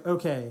just were like,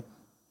 okay,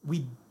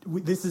 we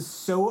this is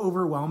so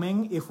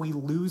overwhelming. If we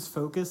lose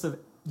focus of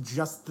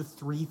just the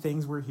 3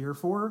 things we're here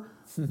for,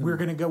 we're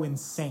going to go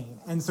insane.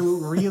 And so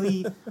it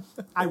really,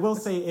 I will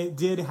say it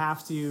did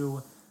have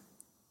to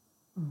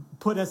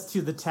put us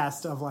to the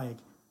test of like,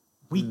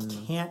 we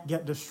can't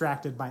get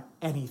distracted by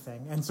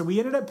anything. And so we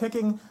ended up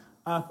picking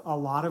up a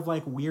lot of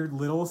like weird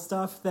little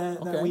stuff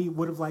that we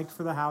would have liked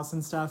for the house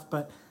and stuff,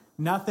 but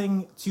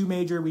nothing too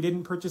major. We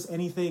didn't purchase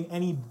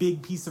any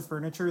big piece of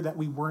furniture that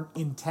we weren't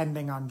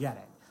intending on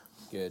getting.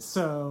 Good.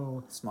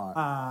 So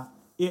smart.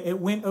 It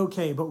went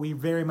okay, but we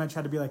very much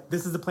had to be like,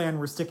 this is the plan.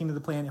 We're sticking to the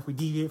plan. If we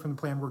deviate from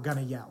the plan, we're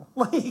gonna yell.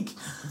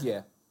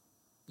 Yeah,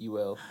 you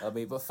will. I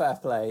mean, but fair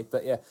play.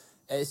 But yeah,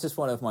 it's just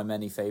one of my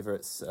many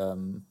favorites.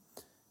 And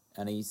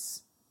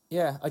he's,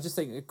 I just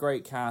think a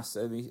great cast.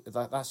 I mean,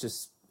 that's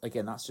just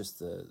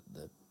the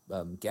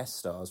guest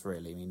stars,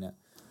 really. I mean,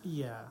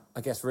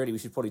 I guess really we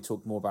should probably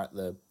talk more about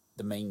the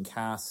main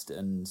cast.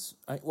 And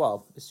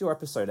it's your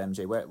episode,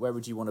 MJ. Where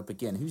would you want to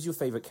begin? Who's your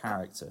favorite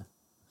character?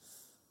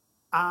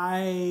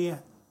 I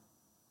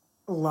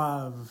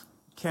love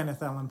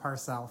Kenneth Ellen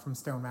Parcell from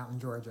Stone Mountain,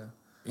 Georgia.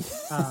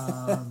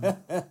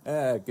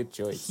 Good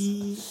choice.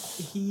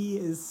 He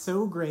is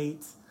so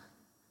great.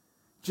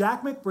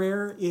 Jack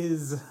McBrayer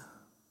is,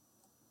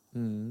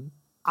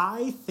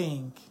 I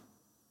think,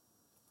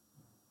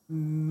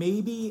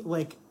 maybe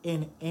like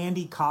an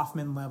Andy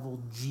Kaufman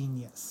level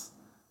genius.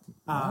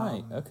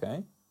 Right,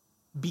 okay.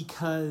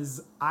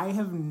 Because I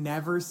have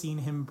never seen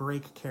him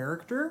break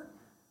character.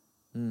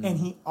 And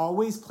he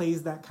always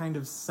plays that kind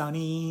of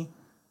sunny,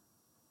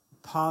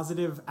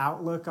 positive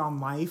outlook on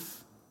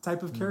life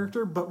type of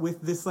character, but with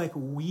this like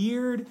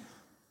weird,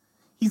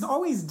 he's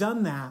always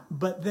done that,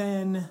 but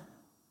then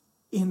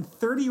in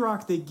 30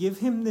 Rock, they give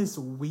him this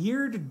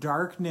weird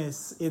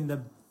darkness in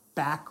the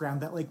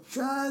background that like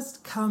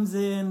just comes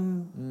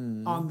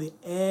in on the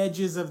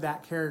edges of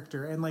that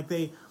character. And like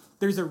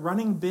there's a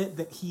running bit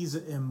that he's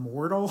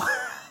immortal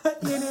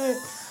in it.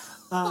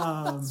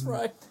 That's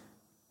right.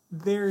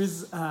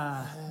 There's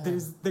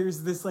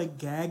this like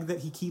gag that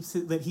he keeps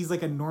that he's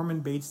like a Norman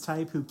Bates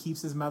type who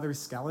keeps his mother's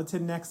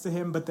skeleton next to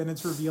him, but then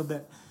it's revealed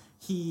that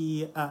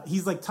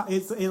he's like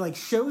it like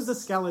shows the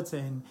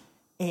skeleton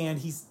and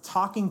he's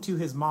talking to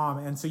his mom,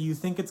 and so you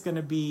think it's going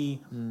to be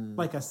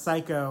like a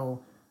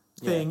Psycho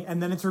thing,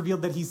 and then it's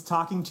revealed that he's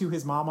talking to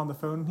his mom on the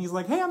phone. He's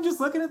like, "Hey, I'm just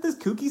looking at this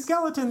kooky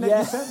skeleton that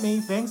you sent me.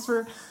 Thanks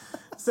for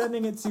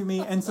sending it to me."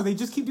 And so they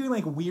just keep doing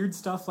like weird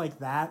stuff like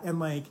that, and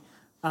like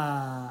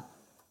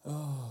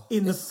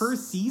in the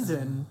first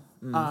season,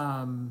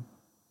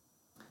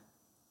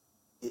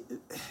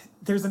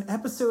 there's an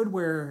episode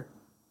where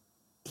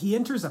he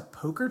enters a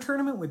poker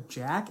tournament with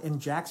Jack,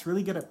 and Jack's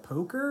really good at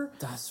poker.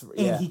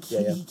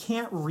 He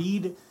can't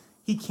read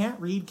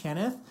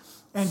Kenneth,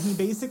 and he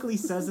basically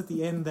says at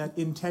the end that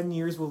in 10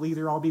 years we'll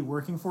either all be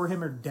working for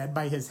him or dead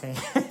by his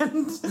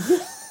hand.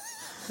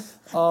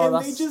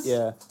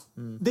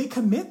 They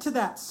commit to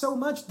that so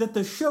much that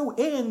the show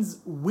ends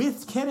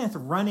with Kenneth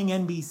running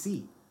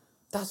NBC.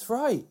 That's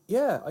right.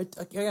 Yeah.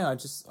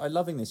 I'm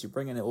loving this. You're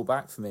bringing it all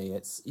back for me.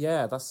 That's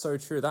so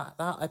true. That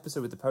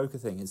episode with the poker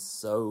thing is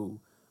so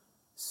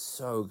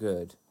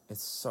good.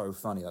 It's so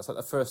funny. That's like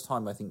the first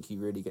time I think you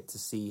really get to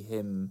see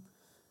him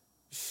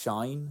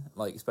shine,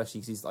 like especially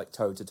because he's like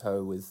toe to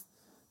toe with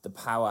the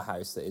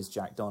powerhouse that is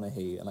Jack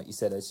Donaghy, and like you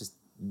said, there's just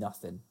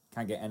nothing.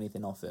 Can't get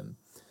anything off him.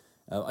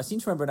 I seem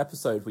to remember an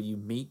episode where you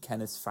meet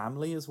Kenneth's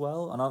family as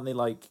well, and aren't they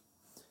like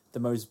the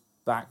most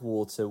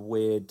backwater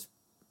weird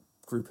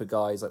group of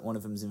guys? Like one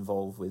of them's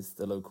involved with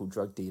the local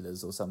drug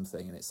dealers or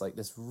something, and it's like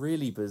this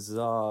really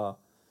bizarre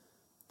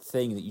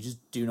thing that you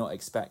just do not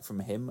expect from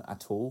him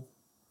at all.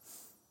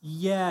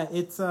 Yeah,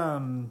 it's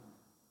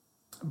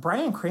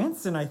Bryan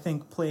Cranston, I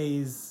think,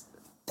 plays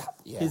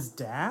his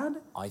dad.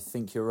 I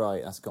think you're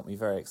right. That's got me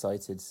very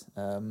excited.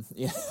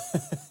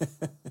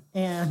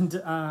 And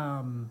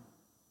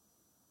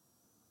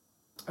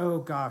oh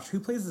gosh,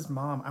 who plays his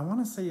mom? I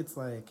want to say it's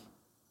like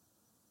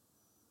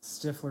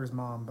Stifler's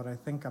mom, but I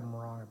think I'm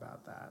wrong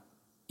about that.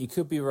 You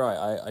could be right.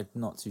 I'm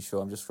not too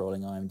sure. I'm just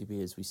scrolling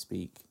IMDb as we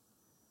speak.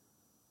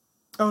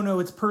 Oh no,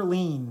 it's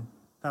Perlene.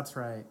 That's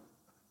right.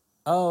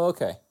 Oh,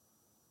 okay.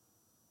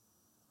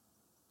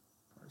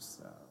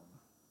 So,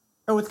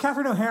 oh, it's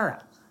Catherine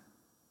O'Hara.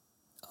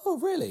 Oh,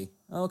 really?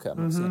 Okay,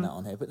 I'm not seeing that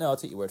on here, but no, I'll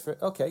take your word for it.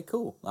 Okay,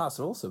 cool. That's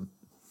awesome.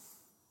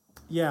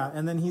 Yeah,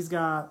 and then he's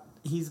got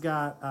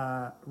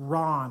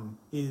Ron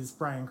is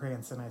Bryan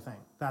Cranston, I think.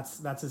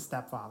 That's his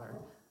stepfather.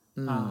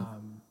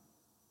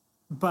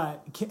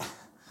 But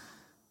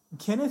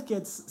Kenneth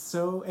gets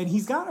so, and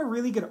he's got a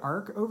really good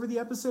arc over the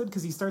episode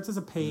because he starts as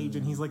a page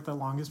and he's like the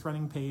longest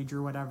running page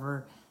or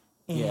whatever,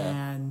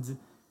 and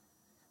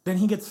then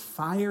he gets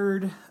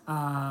fired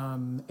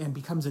and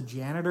becomes a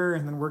janitor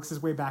and then works his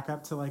way back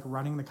up to like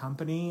running the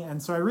company.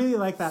 And so I really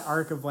like that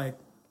arc of like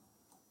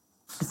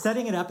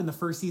setting it up in the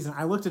first season.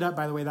 I looked it up,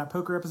 by the way. That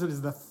poker episode is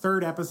the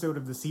third episode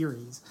of the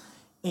series.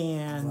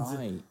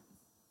 And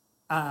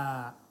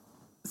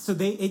so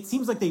it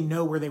seems like they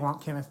know where they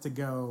want Kenneth to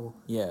go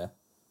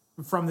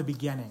from the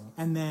beginning.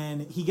 And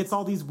then he gets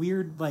all these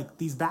weird, like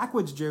these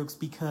backwoods jokes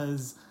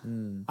because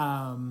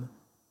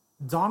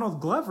Donald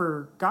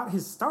Glover got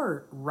his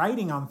start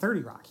writing on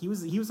 30 Rock. He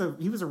was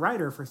a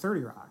writer for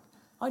 30 Rock.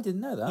 I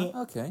didn't know that.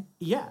 Okay.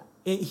 Yeah.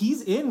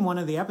 He's in one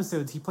of the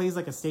episodes. He plays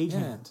like a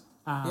stagehand.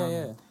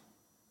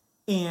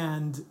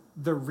 And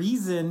the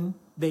reason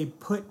they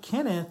put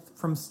Kenneth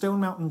from Stone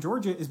Mountain,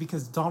 Georgia is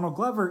because Donald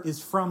Glover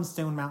is from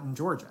Stone Mountain,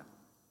 Georgia.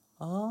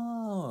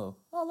 Oh,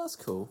 that's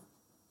cool.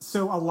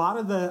 So a lot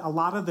of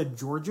the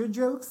Georgia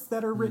jokes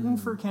that are written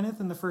for Kenneth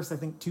in the first, I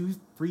think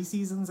 2-3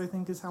 seasons, I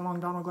think is how long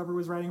Donald Glover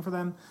was writing for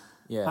them.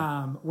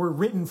 Were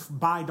written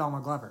by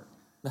Donald Glover.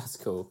 That's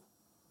cool.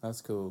 I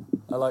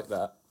like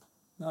that.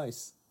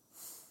 Nice.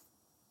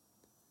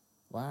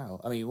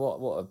 Wow. I mean,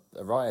 what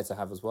a writer to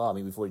have as well. I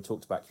mean, we've already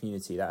talked about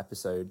Community. That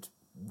episode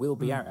will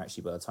be out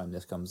actually by the time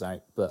this comes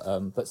out,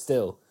 but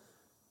still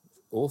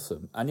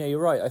awesome. And yeah, you're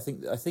right. I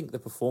think the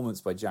performance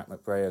by Jack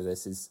McBrayer of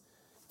this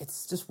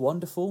it's just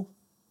wonderful.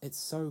 It's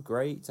so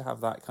great to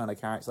have that kind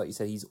of character. Like you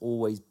said, he's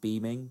always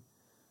beaming,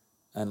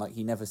 and like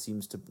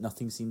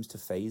nothing seems to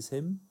faze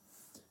him.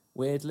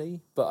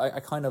 Weirdly, but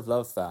I kind of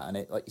love that, and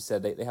it, like you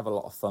said, they have a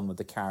lot of fun with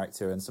the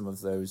character and some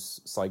of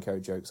those psycho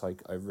jokes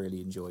I really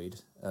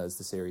enjoyed as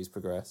the series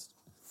progressed.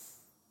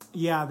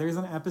 Yeah, there's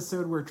an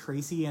episode where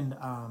Tracy and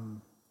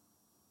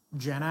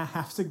Jenna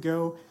have to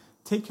go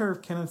take care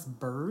of Kenneth's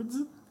birds.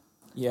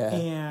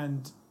 Yeah,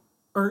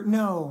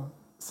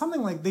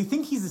 something like they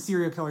think he's a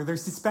serial killer. They're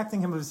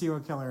suspecting him of a serial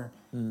killer,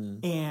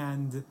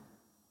 and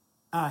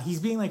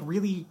he's being like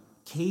really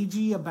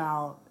cagey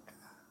about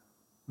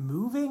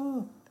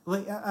moving.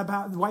 Like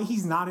about why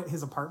he's not at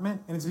his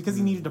apartment, and it's because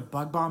he needed to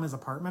bug bomb his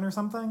apartment or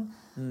something.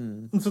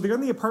 And so they're in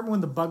the apartment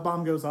when the bug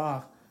bomb goes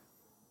off,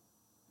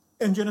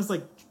 And Jenna's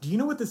like, do you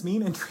know what this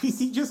means? And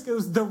Tracy just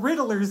goes, the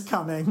Riddler's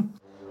coming.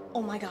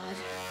 Oh my God.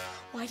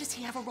 Why does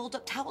he have a rolled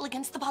up towel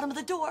against the bottom of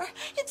the door?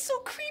 It's so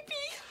creepy.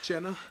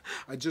 Jenna,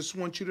 I just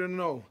want you to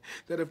know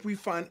that if we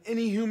find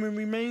any human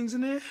remains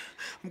in there,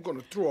 I'm gonna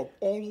throw up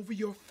all over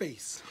your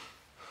face.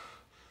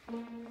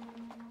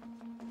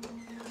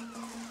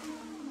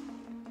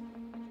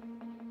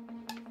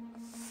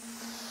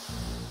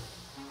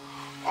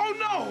 Oh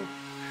no!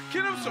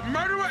 Kidup's a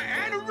murderer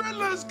and a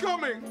Riddler's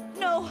coming!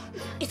 No,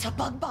 it's a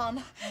bug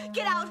bomb.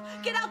 Get out,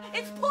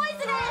 it's poisonous!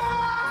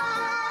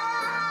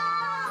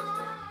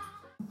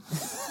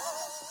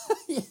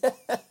 Yeah,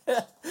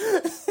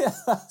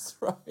 that's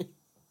right.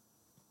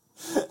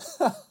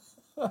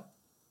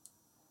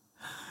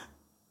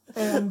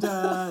 And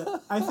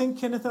I think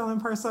Kenneth Allen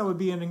Parcell would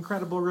be an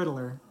incredible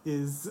Riddler,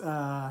 is what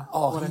I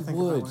think about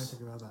when I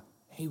think about that.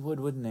 He would,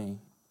 wouldn't he?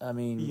 I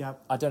mean,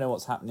 Yep. I don't know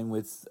what's happening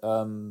with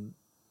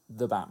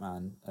the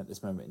Batman at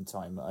this moment in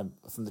time.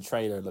 From the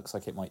trailer, it looks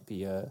like it might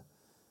be a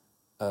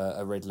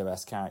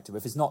Riddler-esque character. But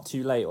if it's not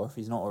too late, or if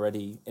he's not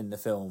already in the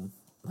film,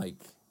 like,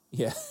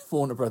 yeah,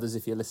 Warner Brothers,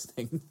 if you're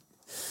listening.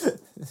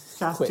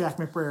 Cast Quick. Jack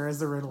McBrayer as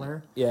the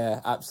Riddler. Yeah,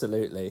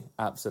 absolutely.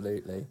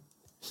 Absolutely.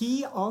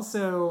 He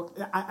also,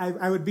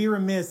 I would be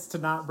remiss to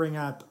not bring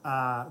up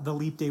the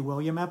Leap Day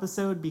William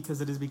episode, because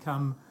it has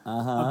become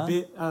a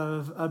bit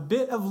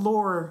of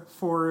lore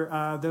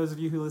for those of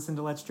you who listen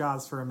to Let's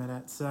Jaws for a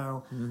minute.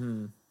 So,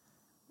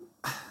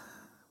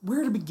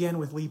 where to begin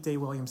with Leap Day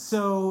William?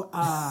 So,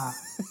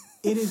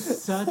 it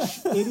is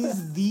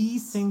the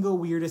single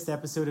weirdest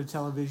episode of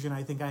television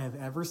I think I have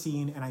ever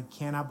seen, and I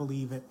cannot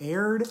believe it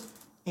aired,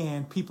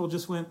 and people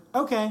just went,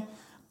 okay.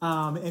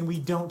 And we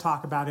don't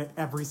talk about it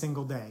every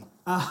single day.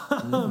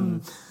 So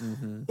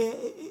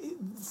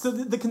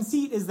the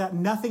conceit is that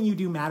nothing you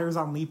do matters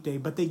on Leap Day,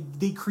 but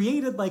they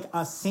created like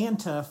a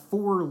Santa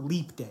for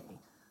Leap Day.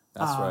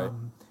 That's right.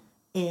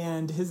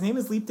 And his name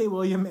is Leap Day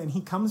William, and he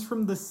comes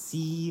from the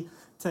sea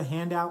to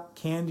hand out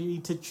candy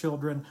to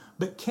children.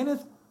 But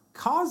Kenneth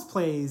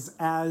cosplays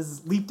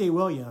as Leap Day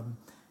William,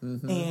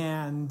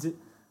 and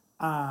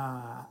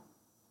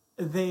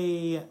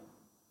they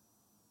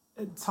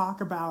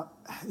talk about,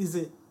 is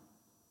it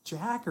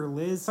Jack or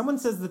Liz? Someone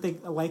says that they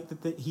like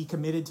that he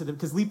committed to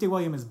because Leap Day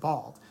William is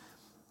bald.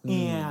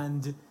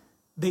 And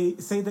they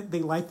say that they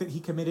like that he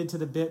committed to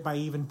the bit by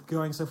even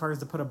going so far as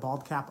to put a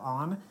bald cap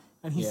on.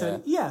 And he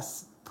said,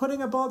 yes,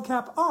 putting a bald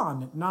cap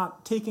on,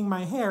 not taking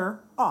my hair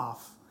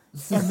off.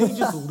 And they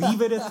just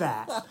leave it at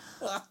that.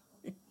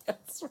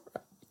 That's right.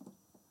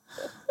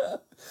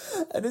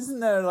 And isn't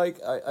there, like,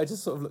 I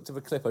just sort of looked up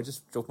a clip, I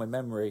just jogged my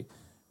memory.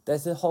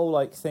 There's a whole,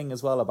 like, thing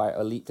as well about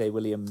a Leap Day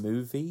William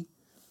movie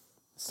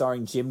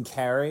starring Jim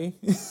Carrey.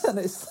 And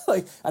it's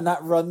like, and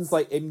that runs,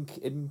 like,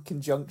 in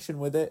conjunction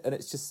with it. And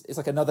it's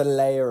like another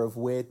layer of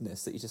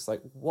weirdness that you're just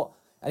like, what?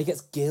 And he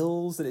gets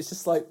gills, and it's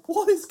just like,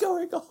 what is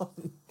going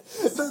on?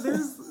 So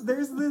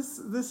there's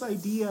this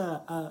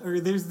idea, or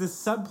there's this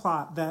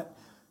subplot that,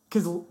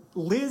 because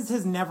Liz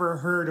has never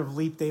heard of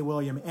Leap Day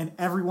William, and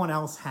everyone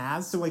else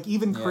has. So, like,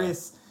 even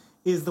Chris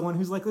is the one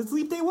who's like, let's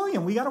Leap Day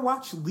William. We got to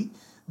watch Leap.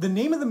 The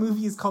name of the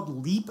movie is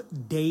called Leap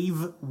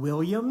Dave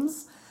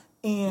Williams.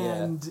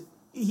 And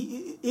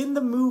in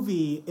the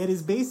movie, it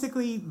is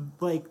basically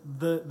like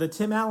the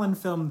Tim Allen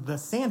film, The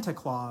Santa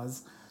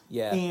Claus.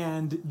 Yeah.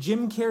 And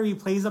Jim Carrey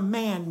plays a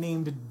man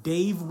named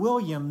Dave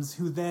Williams,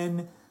 who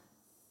then,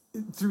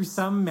 through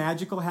some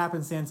magical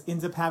happenstance,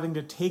 ends up having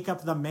to take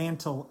up the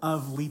mantle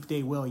of Leap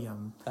Day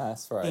William.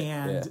 That's right.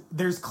 And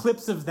there's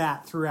clips of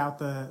that throughout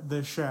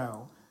the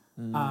show,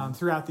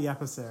 throughout the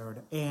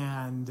episode.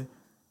 And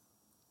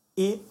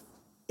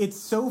it's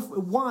so...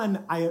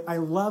 One, I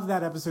love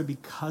that episode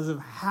because of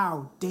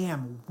how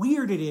damn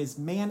weird it is,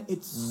 man.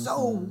 It's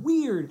so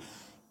weird.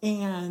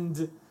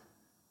 And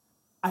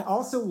I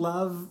also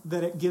love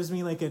that it gives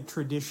me, like, a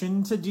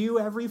tradition to do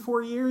every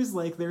 4 years.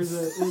 Like, there's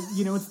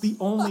it's the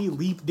only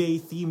Leap Day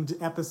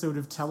themed episode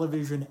of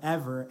television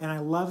ever. And I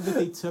love that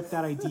they took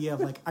that idea of,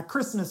 like, a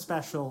Christmas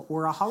special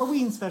or a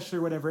Halloween special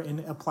or whatever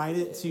and applied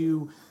it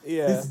to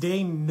this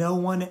day no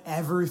one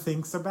ever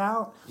thinks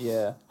about.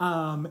 Yeah.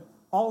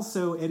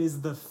 Also, it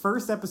is the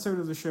first episode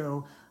of the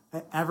show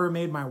I ever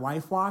made my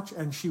wife watch,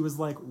 and she was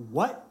like,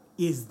 what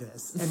is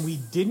this? And we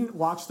didn't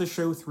watch the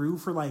show through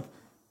for, like,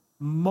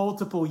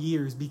 multiple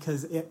years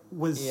because it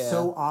was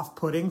so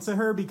off-putting to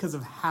her because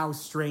of how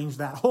strange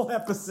that whole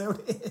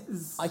episode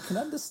is. I can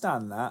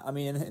understand that. I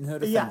mean, in her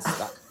defense,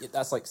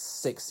 that's like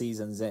 6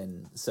 seasons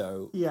in.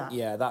 So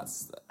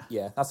that's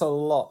a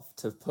lot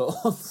to put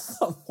on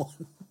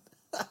someone.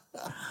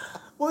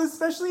 Well,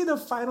 especially the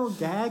final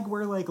gag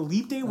where, like,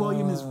 Leap Day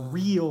William is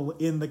real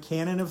in the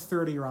canon of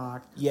 30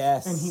 Rock.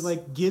 Yes. And he,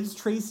 like, gives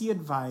Tracy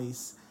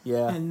advice.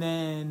 Yeah. And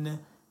then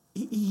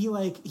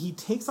he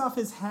takes off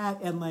his hat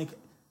and, like,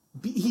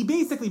 he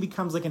basically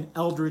becomes like an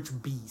eldritch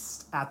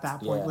beast at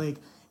that point. Like,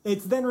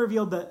 it's then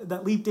revealed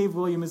that Leap Dave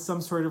William is some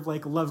sort of,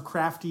 like,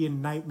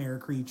 Lovecraftian nightmare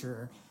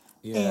creature.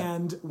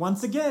 And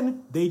once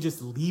again, they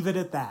just leave it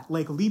at that.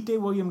 Like, Leap Day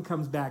William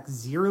comes back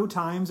 0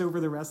 times over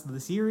the rest of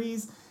the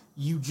series.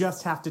 you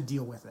just have to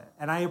deal with it.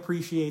 And I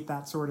appreciate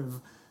that sort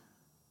of,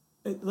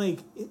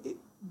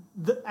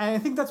 I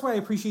think that's why I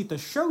appreciate the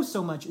show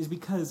so much, is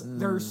because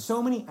there are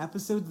so many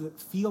episodes that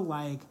feel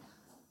like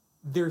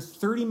they're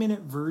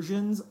 30-minute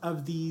versions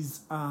of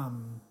these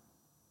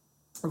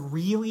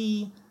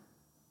really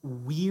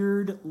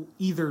weird,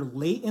 either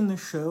late in the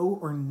show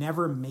or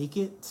never make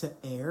it to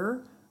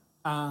air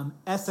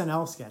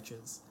SNL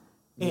sketches.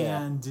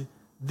 Yeah. And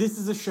this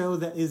is a show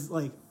that is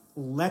like,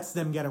 lets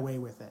them get away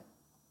with it.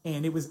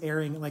 And it was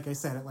airing, like I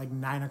said, at like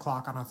 9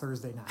 o'clock on a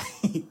Thursday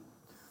night.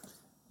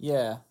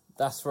 Yeah,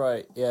 that's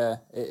right. Yeah,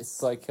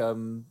 it's like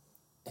again,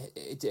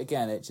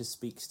 it just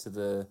speaks to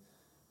the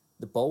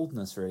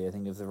boldness, really, I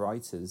think, of the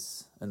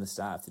writers and the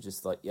staff to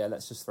just like, yeah,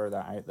 let's just throw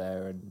that out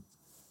there, and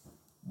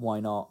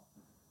why not?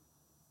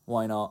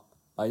 Why not?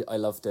 I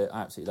loved it.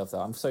 I absolutely loved that.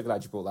 I'm so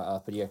glad you brought that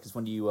up. And yeah, because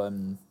when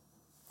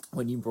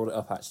you brought it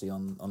up actually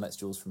on Let's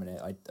Jules for a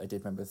minute, I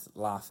did remember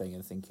laughing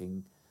and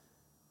thinking,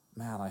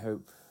 man, I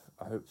hope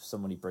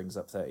somebody brings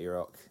up 30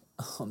 Rock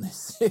on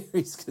this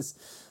series, because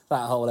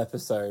that whole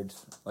episode,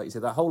 like you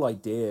said, that whole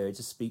idea, it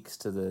just speaks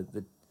to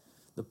the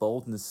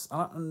boldness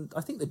and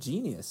I think the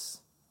genius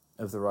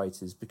of the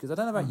writers, because I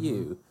don't know about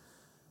you,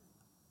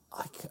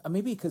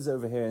 maybe because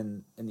over here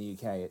in the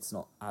UK it's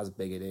not as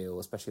big a deal,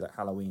 especially like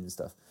Halloween and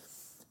stuff.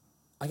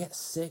 I get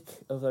sick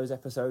of those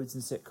episodes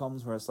in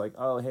sitcoms where it's like,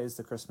 oh, here's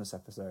the Christmas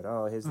episode,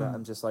 oh, here's that.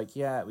 I'm just like,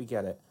 yeah, we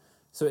get it.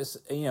 So it's,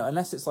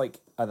 unless it's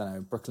like, I don't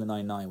know, Brooklyn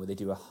Nine-Nine, where they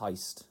do a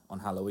heist on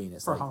Halloween,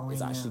 it's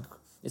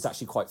it's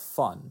actually quite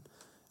fun.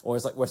 Or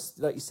it's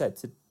like you said,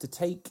 to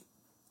take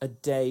a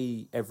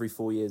day every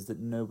 4 years that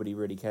nobody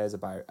really cares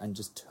about and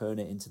just turn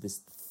it into this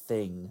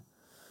thing,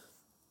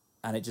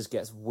 and it just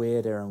gets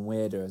weirder and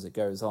weirder as it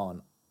goes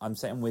on. I'm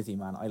sitting with you,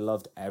 man. I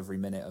loved every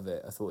minute of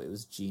it. I thought it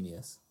was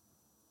genius.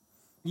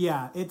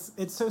 Yeah,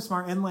 it's so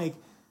smart. And like,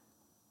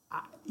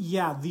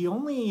 the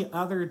only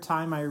other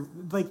time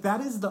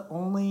that is the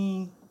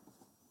only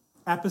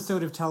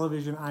episode of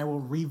television I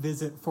will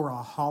revisit for a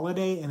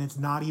holiday, and it's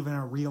not even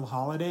a real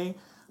holiday.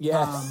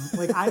 Yeah.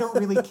 I don't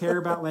really care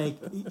about,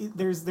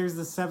 there's the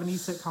 70s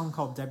sitcom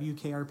called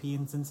WKRP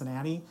in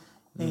Cincinnati,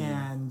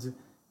 and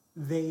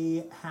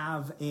they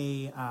have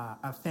a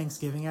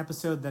Thanksgiving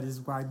episode that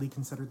is widely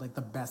considered like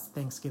the best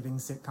Thanksgiving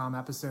sitcom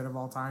episode of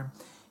all time.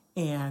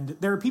 And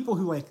there are people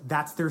who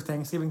that's their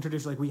Thanksgiving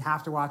tradition. Like, we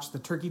have to watch the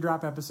turkey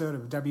drop episode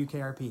of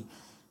WKRP.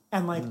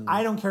 And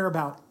I don't care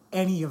about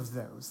any of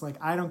those. Like,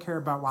 I don't care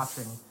about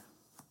watching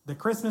the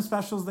Christmas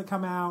specials that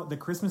come out, the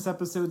Christmas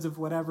episodes of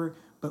whatever.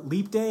 But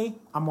Leap Day,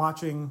 I'm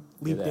watching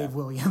Leap Dave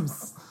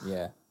Williams.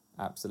 Yeah,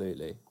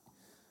 absolutely.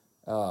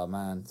 Oh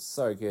man,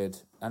 so good.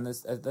 And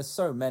there's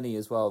so many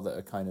as well that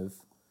are kind of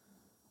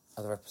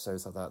other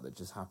episodes like that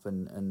just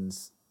happen, and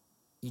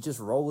you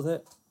just roll with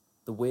it.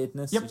 The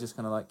weirdness, You're just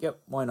kind of like,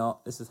 yep, why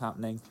not? This is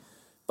happening.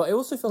 But I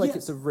also feel like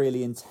it's a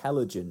really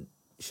intelligent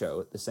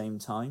show at the same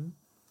time.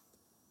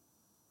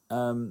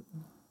 I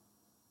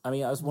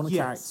was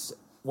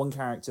one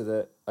character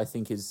that I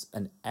think is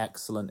an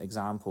excellent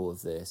example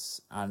of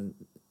this, and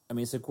I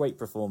mean, it's a great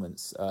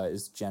performance,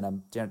 is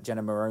Jenna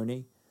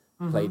Maroney,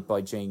 played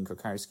by Jane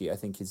Krakowski. I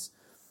think is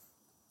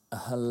a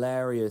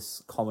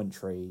hilarious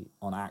commentary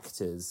on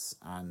actors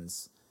and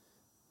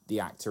the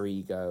actor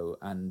ego,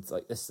 and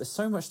there's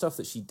so much stuff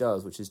that she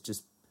does which is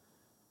just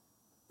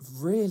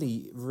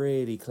really,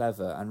 really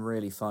clever and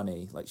really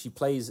funny. Like, she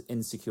plays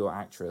insecure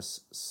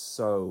actress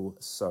so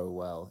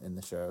well in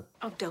the show.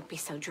 Oh, don't be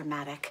so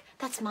dramatic.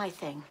 That's my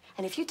thing.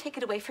 And if you take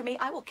it away from me,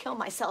 I will kill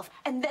myself,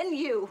 and then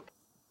you.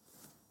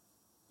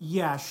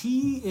 Yeah,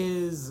 she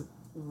is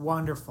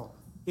wonderful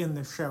in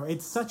the show.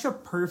 It's such a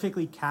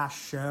perfectly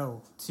cast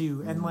show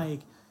too.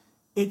 And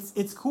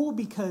it's cool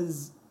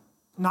because,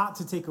 not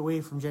to take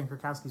away from Jen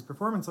Krakowski's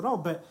performance at all,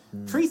 but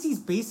Tracy's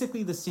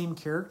basically the same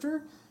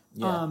character.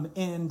 Yeah.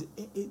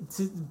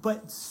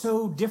 But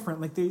so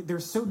different. Like, they're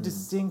so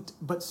distinct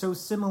but so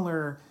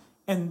similar,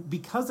 and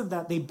because of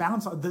that they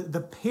bounce off.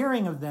 The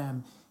pairing of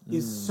them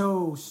is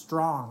so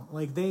strong.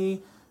 Like,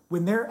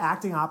 when they're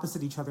acting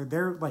opposite each other,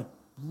 they're like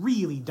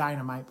really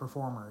dynamite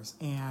performers.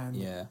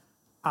 And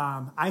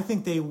I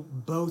think they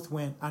both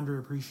went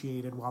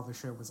underappreciated while the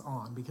show was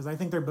on, because I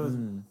think they're both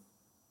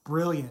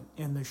brilliant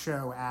in the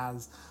show.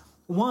 As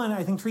one,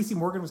 I think Tracy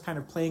Morgan was kind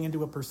of playing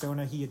into a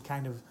persona he had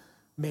kind of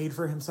made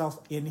for himself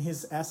in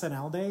his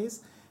SNL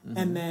days.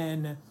 And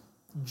then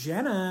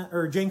Jane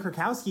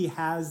Krakowski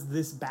has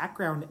this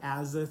background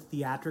as a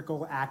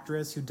theatrical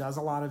actress who does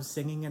a lot of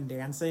singing and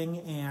dancing,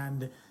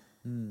 and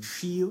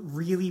she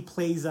really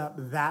plays up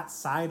that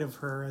side of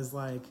her as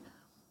like,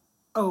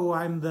 oh,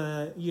 I'm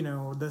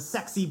the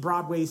sexy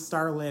Broadway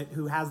starlet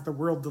who has the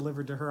world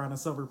delivered to her on a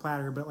silver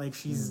platter, but like,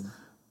 she's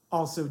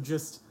also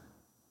just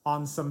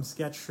on some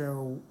sketch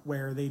show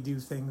where they do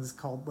things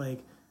called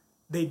like,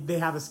 they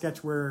have a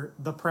sketch where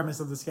the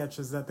premise of the sketch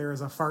is that there is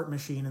a fart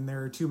machine and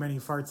there are too many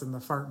farts in the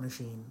fart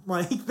machine.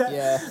 Like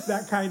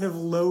that kind of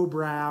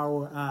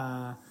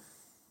lowbrow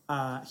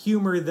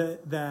humor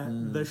that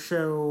the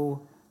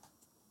show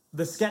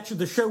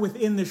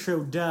within the show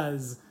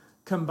does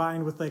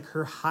combined with like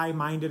her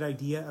high-minded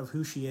idea of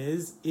who she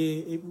is,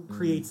 it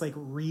creates like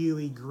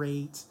really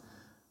great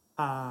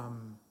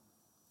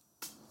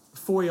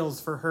foils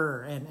for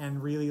her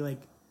and really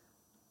like,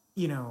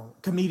 you know,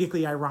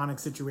 comedically ironic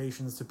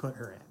situations to put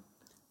her in.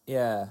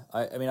 Yeah,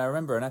 I mean, I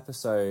remember an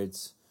episode,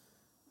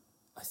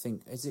 I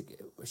think,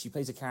 she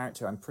plays a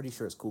character, I'm pretty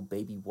sure it's called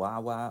Baby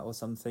Wawa or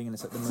something, and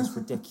it's like the most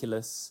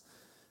ridiculous,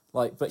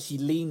 like, but she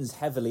leans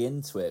heavily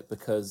into it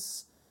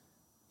because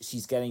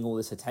she's getting all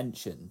this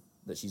attention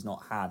that she's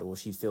not had, or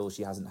she feels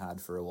she hasn't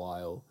had for a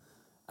while.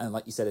 And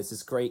like you said, it's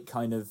this great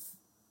kind of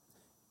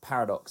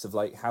paradox of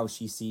like how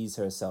she sees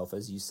herself,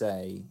 as you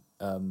say,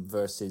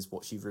 versus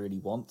what she really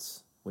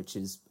wants, which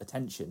is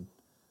attention,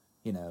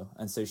 you know.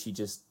 And so she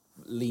just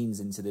leans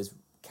into this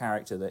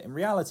character that in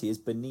reality is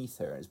beneath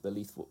her, is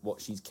beneath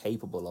what she's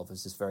capable of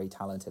as this very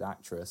talented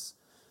actress.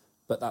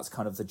 But that's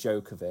kind of the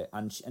joke of it,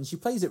 and she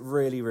plays it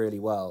really, really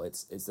well.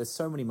 It's there's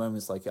so many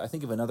moments like it. I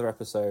think of another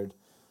episode,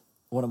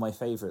 one of my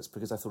favorites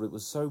because I thought it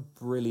was so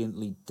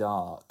brilliantly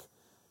dark,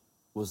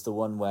 was the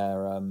one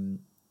where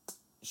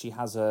she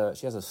has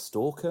a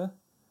stalker,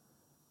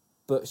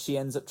 but she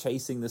ends up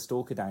chasing the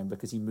stalker down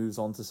because he moves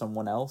on to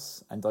someone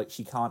else, and like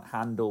she can't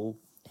handle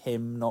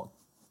him not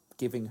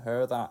giving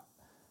her that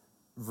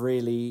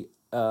really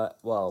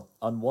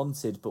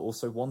unwanted but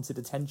also wanted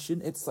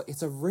attention. It's like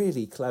it's a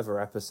really clever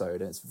episode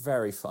and it's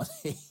very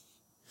funny.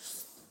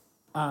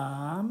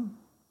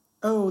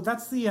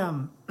 That's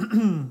the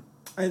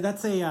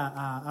that's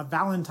a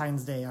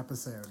Valentine's Day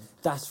episode.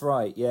 That's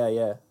right.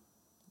 Yeah.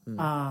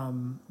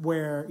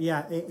 Where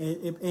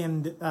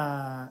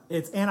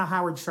it's Anna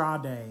Howard Shaw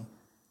Day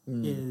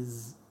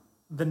is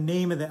the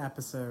name of the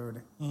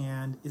episode,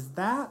 and is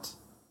that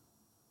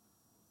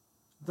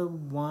the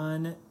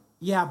one?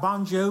 Yeah,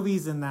 Bon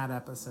Jovi's in that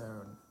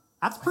episode.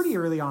 That's pretty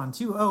early on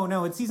too. Oh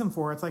no, it's season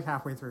 4. It's like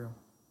halfway through.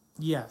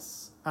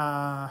 Yes.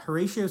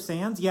 Horatio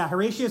Sands. Yeah,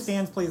 Horatio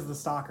Sands plays the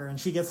stalker, and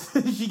she gets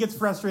she gets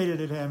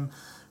frustrated at him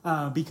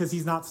because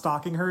he's not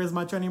stalking her as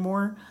much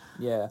anymore.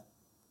 Yeah,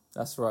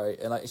 that's right.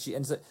 And like she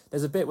ends up,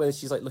 there's a bit where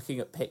she's like looking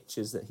at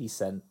pictures that he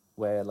sent,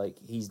 where like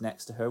he's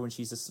next to her when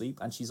she's asleep,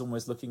 and she's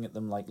almost looking at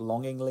them like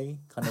longingly,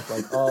 kind of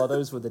like, oh,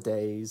 those were the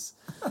days.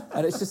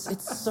 And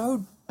it's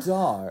so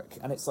dark,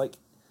 and it's like.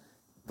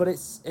 But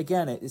it's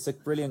a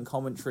brilliant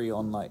commentary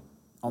on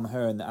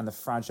her and the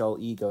fragile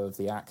ego of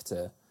the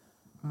actor,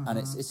 and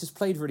it's just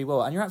played really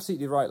well. And you're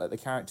absolutely right. Like the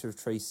character of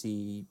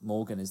Tracy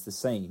Morgan is the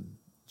same,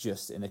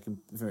 just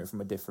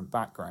from a different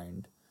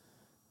background.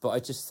 But I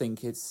just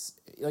think it's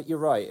like you're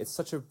right. It's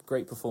such a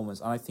great performance,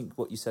 and I think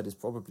what you said is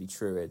probably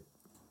true. It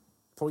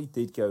probably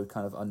did go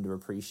kind of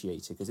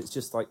underappreciated because it's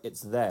just like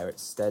it's there,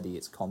 it's steady,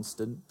 it's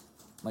constant.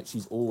 Like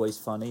she's always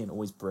funny and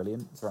always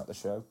brilliant throughout the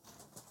show.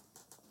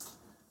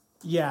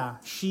 Yeah,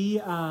 she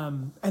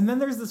and then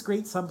there's this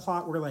great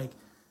subplot where like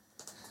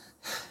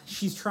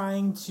she's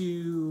trying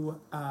to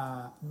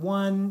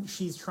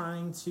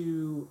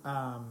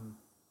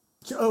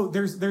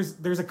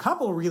there's a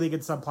couple really good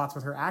subplots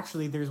with her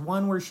actually. There's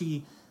one where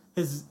she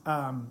has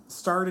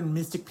starred in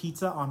Mystic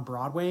Pizza on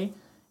Broadway,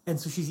 and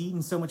so she's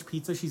eaten so much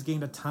pizza she's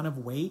gained a ton of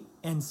weight,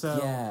 and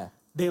so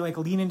they like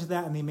lean into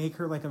that and they make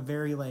her like a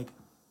very like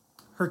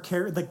her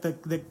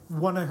the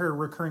one of her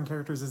recurring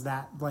characters is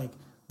that like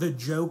the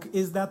joke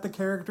is that the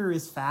character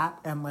is fat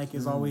and like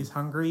is always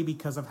hungry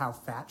because of how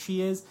fat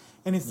she is,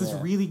 and it's this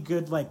really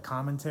good like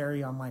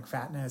commentary on like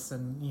fatness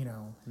and you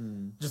know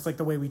just like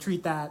the way we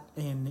treat that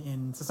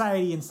in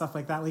society and stuff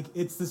like that. Like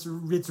it's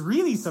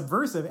really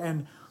subversive,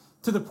 and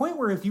to the point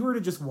where if you were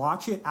to just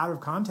watch it out of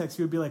context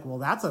you would be like, well,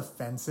 that's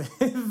offensive.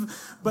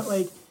 But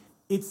like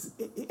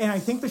and I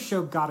think the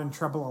show got in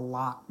trouble a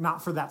lot,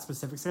 not for that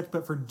specific sketch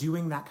but for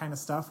doing that kind of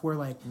stuff where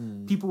like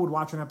people would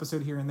watch an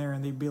episode here and there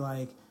and they'd be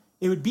like,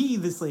 it would be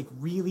this like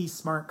really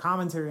smart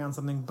commentary on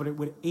something, but it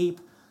would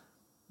ape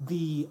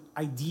the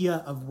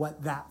idea of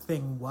what that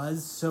thing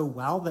was so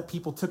well that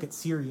people took it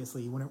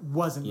seriously when it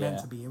wasn't meant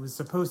to be. It was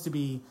supposed to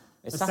be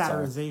a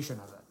satirization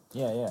of it.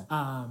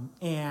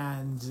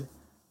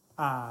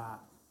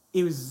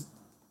 It was.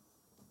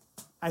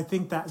 I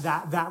think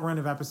that run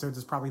of episodes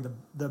is probably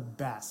the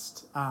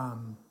best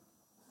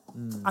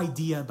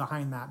idea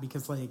behind that,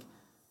 because like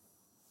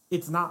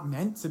it's not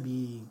meant to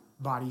be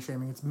body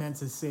shaming. It's meant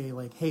to say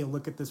like, hey,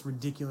 look at this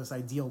ridiculous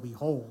ideal we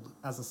hold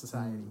as a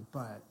society.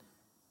 But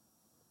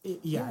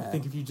I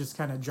think if you just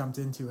kind of jumped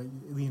into it,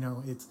 you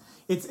know,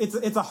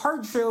 it's a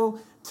hard show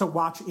to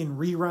watch in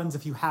reruns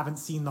if you haven't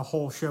seen the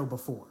whole show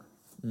before.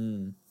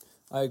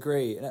 I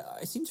agree. And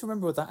I seem to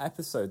remember with that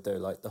episode though,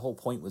 like the whole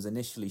point was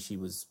initially she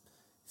was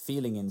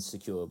feeling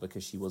insecure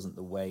because she wasn't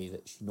the way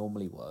that she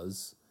normally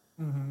was,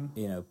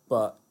 you know,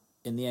 but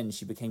in the end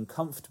she became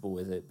comfortable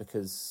with it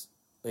because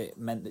it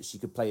meant that she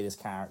could play this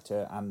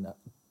character, and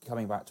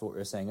coming back to what we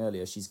were saying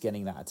earlier, she's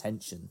getting that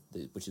attention,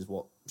 which is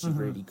what she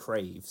really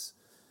craves.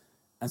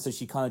 And so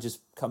she kind of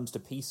just comes to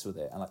peace with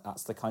it. And like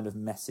that's the kind of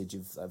message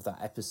of that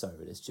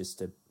episode, is just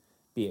to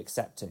be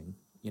accepting,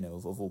 you know,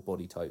 of all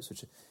body types,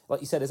 which,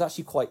 like you said, is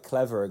actually quite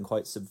clever and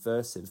quite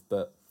subversive.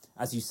 But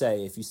as you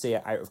say, if you see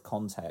it out of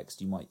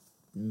context, you might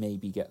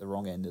maybe get the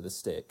wrong end of the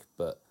stick.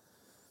 But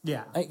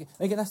Yeah.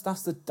 again,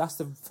 that's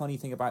the funny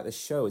thing about this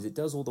show is it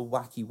does all the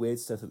wacky, weird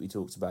stuff that we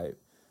talked about,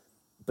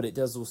 but it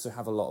does also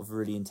have a lot of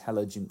really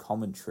intelligent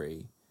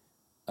commentary,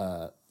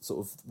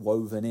 sort of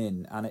woven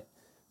in, and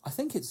I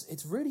think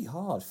it's really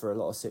hard for a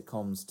lot of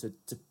sitcoms to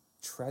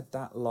tread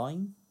that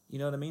line. You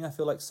know what I mean? I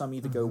feel like some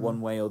either go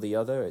one way or the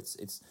other.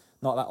 It's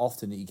not that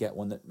often that you get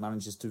one that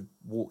manages to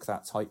walk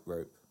that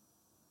tightrope.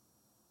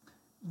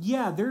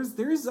 Yeah,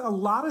 there's a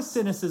lot of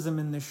cynicism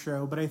in this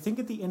show, but I think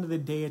at the end of the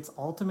day, it's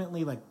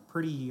ultimately like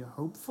pretty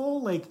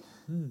hopeful. Like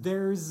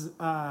there's,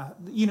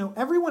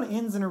 everyone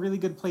ends in a really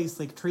good place.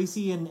 Like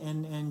Tracy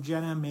and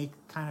Jenna make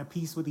kind of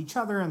peace with each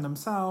other and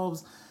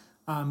themselves.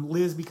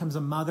 Liz becomes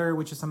a mother,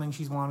 which is something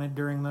she's wanted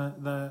during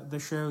the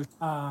show.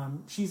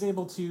 She's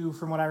able to,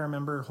 from what I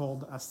remember,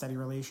 hold a steady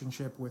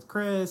relationship with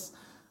Chris.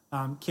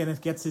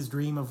 Kenneth gets his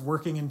dream of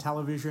working in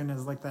television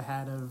as like the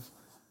head of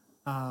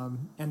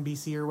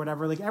NBC or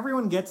whatever. Like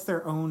everyone gets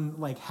their own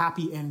like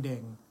happy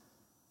ending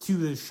to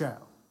the show,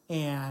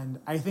 and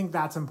I think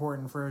that's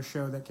important for a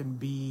show that can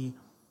be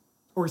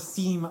or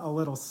seem a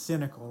little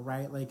cynical,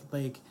 right? Like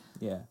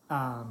Yeah.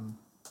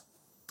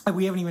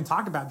 We haven't even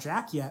talked about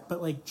Jack yet,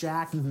 but like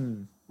Jack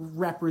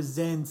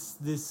represents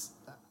this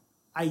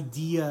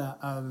idea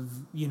of,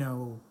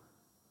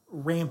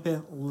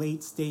 rampant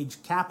late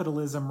stage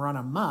capitalism run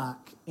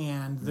amok,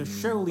 and the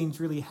show leans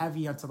really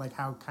heavy onto like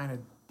how kind of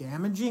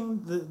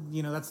damaging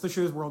that's the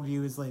show's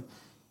worldview is like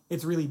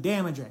it's really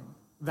damaging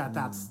that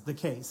that's the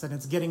case, and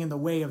it's getting in the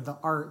way of the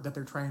art that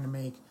they're trying to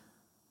make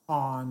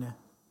on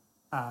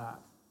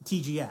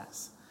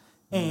TGS.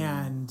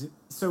 And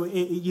so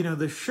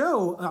the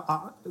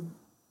show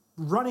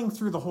running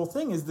through the whole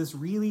thing is this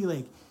really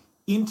like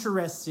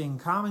interesting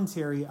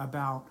commentary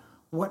about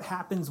what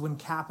happens when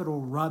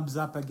capital rubs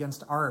up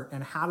against art,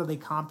 and how do they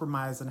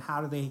compromise, and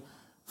how do they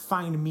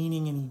find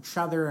meaning in each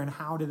other, and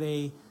how do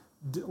they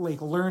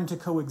learn to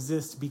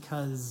coexist,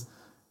 because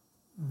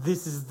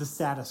this is the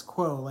status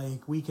quo.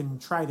 Like we can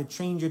try to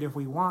change it if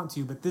we want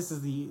to, but these are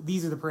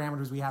the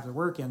parameters we have to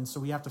work in, so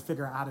we have to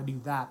figure out how to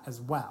do that as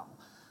well.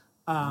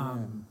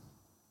 And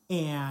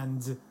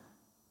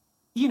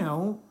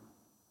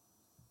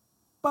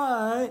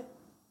but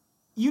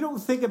you don't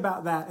think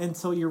about that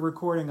until you're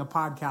recording a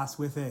podcast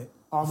with it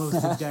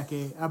almost a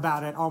decade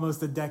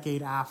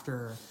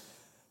after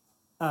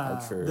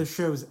the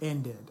show's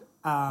ended.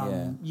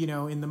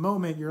 In the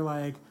moment you're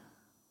like,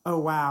 oh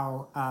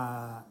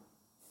wow,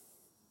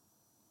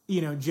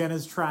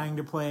 Jenna's trying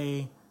to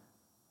play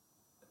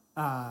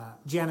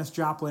Janis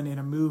Joplin in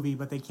a movie,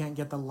 but they can't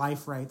get the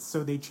life rights,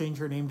 so they change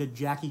her name to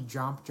Jackie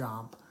Jomp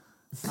Jomp.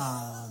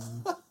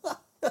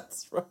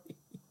 That's right.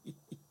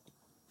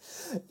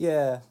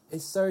 Yeah,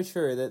 it's so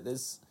true that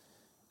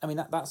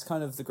that's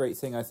kind of the great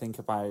thing I think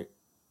about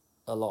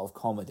a lot of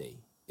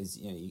comedy is,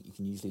 you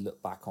can usually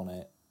look back on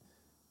it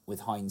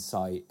with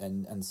hindsight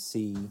and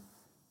see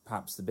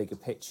perhaps the bigger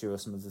picture or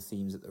some of the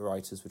themes that the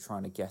writers were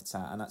trying to get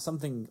at. And that's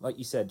something, like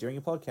you said, during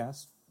your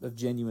podcast, I've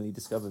genuinely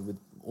discovered with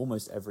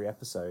almost every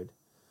episode,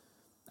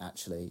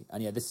 actually.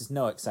 And yeah, this is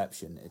no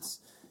exception.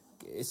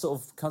 It sort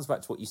of comes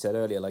back to what you said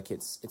earlier, like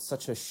it's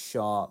such a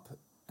sharp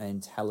and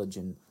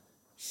intelligent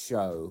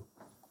show,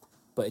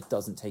 but it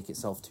doesn't take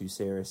itself too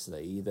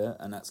seriously either.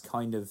 And that's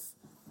kind of,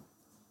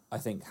 I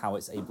think, how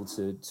it's able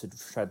to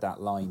tread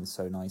that line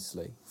so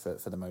nicely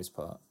for the most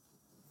part.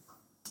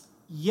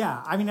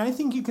 Yeah, I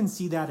think you can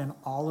see that in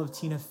all of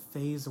Tina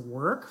Fey's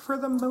work for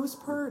the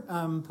most part.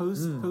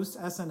 Post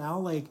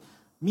SNL, like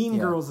Mean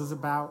Girls is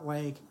about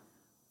like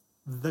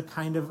the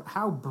kind of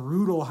how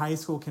brutal high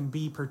school can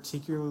be,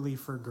 particularly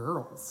for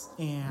girls,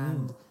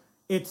 and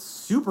it's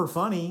super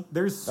funny.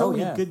 There's so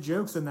many good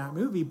jokes in that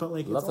movie, but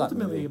like it's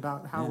ultimately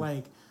about how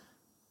like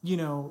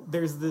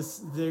there's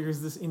this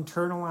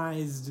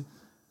internalized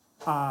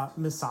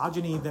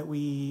misogyny that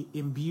we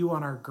imbue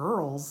on our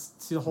girls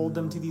to hold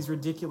them to these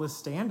ridiculous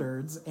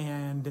standards,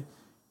 and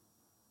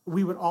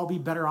we would all be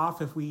better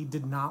off if we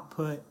did not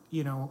put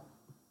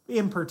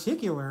in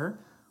particular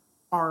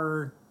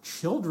our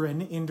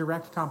children in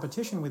direct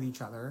competition with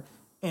each other,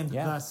 and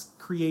thus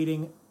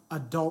creating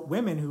adult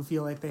women who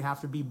feel like they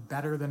have to be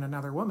better than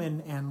another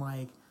woman, and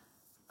like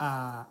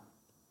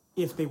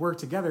if they work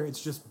together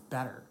it's just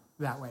better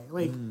that way.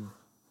 Like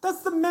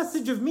that's the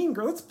message of Mean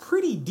Girl. It's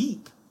pretty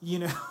deep,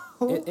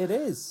 It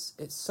is.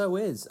 It so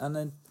is. And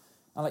then,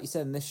 and like you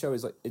said, and this show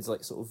is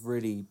like sort of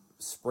really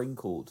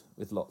sprinkled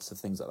with lots of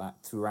things like that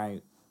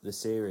throughout the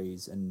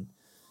series. And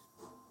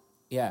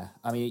yeah,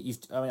 I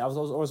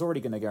was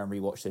already going to go and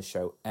rewatch this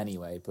show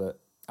anyway, but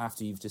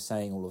after you've just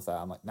saying all of that,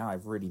 I'm like, now I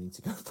really need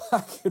to go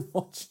back and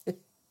watch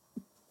it.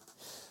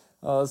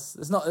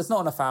 It's not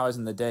enough hours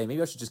in the day.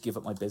 Maybe I should just give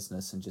up my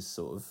business and just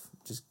sort of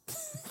just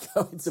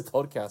go into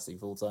podcasting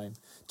full time,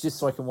 just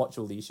so I can watch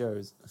all these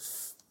shows.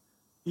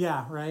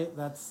 Yeah, right.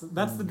 That's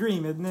the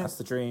dream, isn't it? That's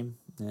the dream.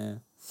 Yeah.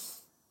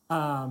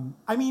 And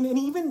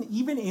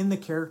even in the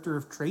character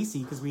of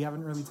Tracy, because we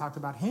haven't really talked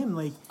about him,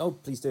 like, oh,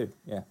 please do.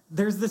 Yeah.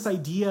 There's this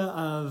idea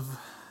of,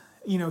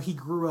 he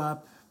grew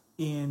up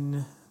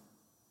in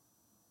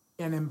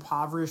an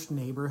impoverished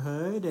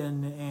neighborhood,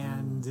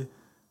 and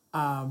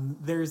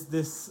there's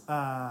this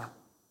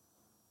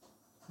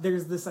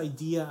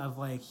idea of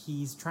like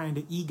he's trying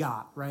to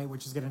EGOT, right,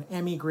 which is get an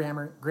Emmy,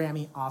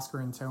 Grammy, Oscar,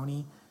 and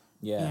Tony.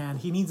 Yeah. And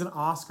he needs an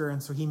Oscar,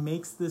 and so he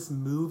makes this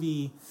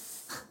movie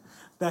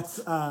that's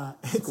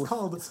it's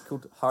called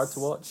Hard to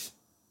Watch.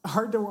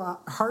 Hard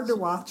to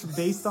watch,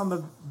 based on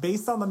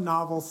the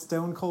novel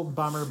Stone Cold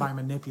Bummer by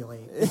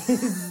Manipulate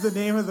is the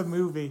name of the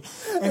movie,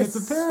 and it's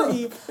a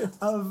parody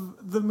of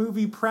the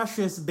movie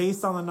Precious,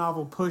 based on the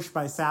novel Push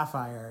by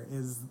Sapphire.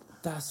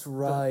 That's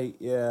right,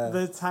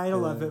 the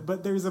title of it.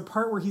 But there's a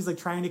part where he's like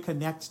trying to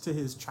connect to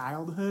his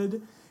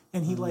childhood,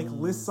 and he like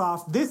lists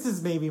off. This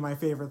is maybe my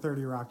favorite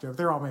 30 Rock joke.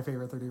 They're all my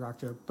favorite 30 Rock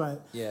joke,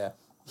 but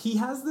he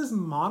has this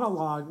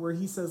monologue where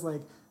he says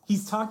like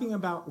he's talking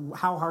about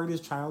how hard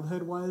his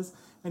childhood was.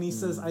 And he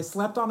says, I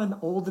slept on an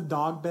old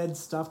dog bed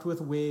stuffed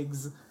with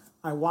wigs.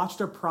 I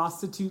watched a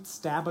prostitute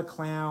stab a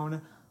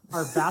clown.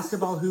 Our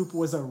basketball hoop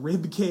was a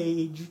rib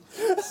cage.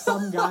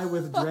 Some guy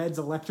with dreads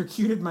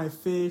electrocuted my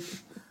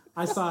fish.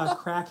 I saw a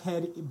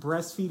crackhead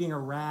breastfeeding a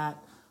rat.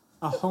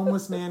 A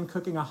homeless man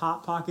cooking a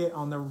Hot Pocket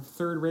on the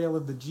third rail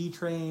of the G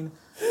train.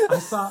 I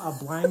saw a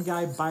blind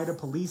guy bite a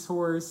police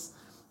horse.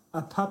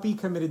 A puppy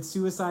committed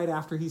suicide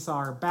after he saw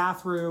our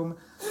bathroom.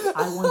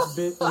 I once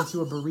bit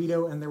into a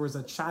burrito and there was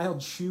a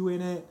child's shoe in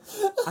it.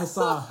 I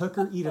saw a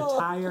hooker eat a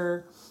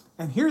tire.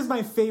 And here's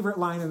my favorite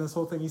line in this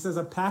whole thing. He says,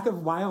 a pack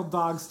of wild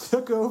dogs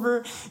took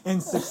over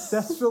and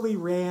successfully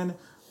ran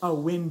a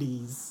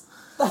Wendy's.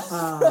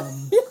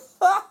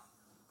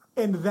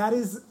 And that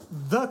is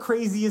the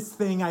craziest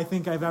thing I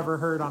think I've ever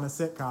heard on a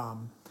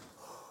sitcom.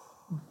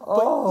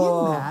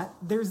 But in that,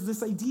 there's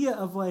this idea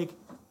of like,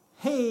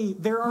 hey,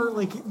 there are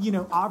like, you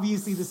know,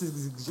 obviously this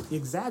is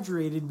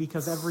exaggerated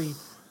because every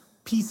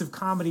piece of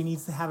comedy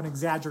needs to have an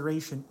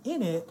exaggeration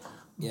in it.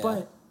 Yeah.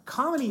 But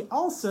comedy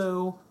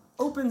also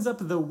opens up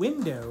the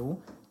window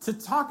to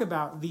talk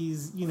about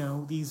these, you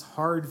know, these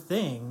hard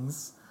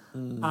things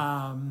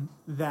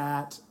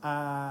that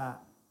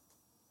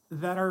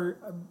are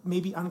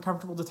maybe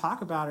uncomfortable to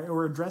talk about,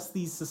 or address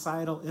these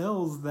societal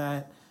ills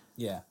that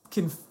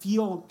can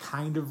feel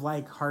kind of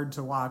like hard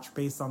to watch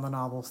based on the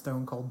novel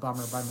Stone Cold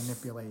Bummer by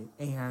Manipulate.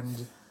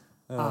 And,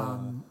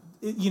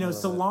 you know,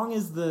 so long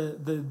as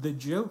the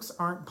jokes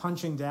aren't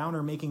punching down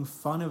or making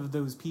fun of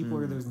those people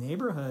or those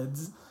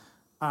neighborhoods,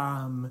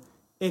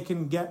 it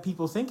can get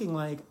people thinking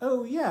like,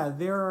 oh yeah,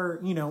 there are,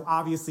 you know,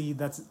 obviously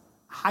that's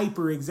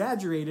hyper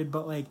exaggerated,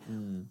 but like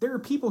there are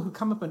people who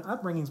come up in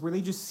upbringings where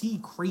they just see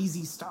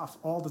crazy stuff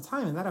all the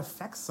time, and that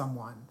affects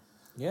someone.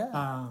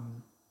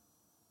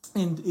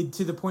 And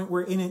to the point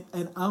where it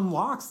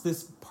unlocks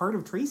this part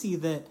of Tracy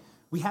that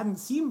we hadn't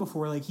seen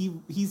before. Like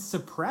he's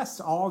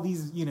suppressed all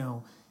these, you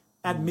know,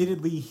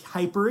 admittedly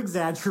hyper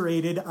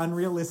exaggerated,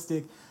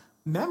 unrealistic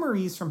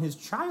memories from his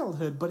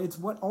childhood, but it's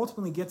what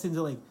ultimately gets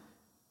into like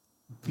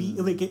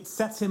like it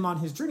sets him on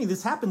his journey.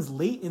 This happens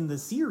late in the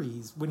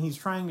series when he's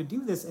trying to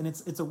do this, and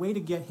it's a way to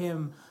get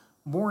him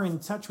more in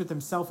touch with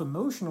himself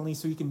emotionally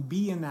so he can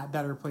be in that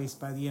better place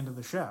by the end of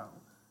the show.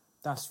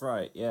 That's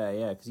right.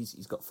 Yeah, because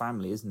he's got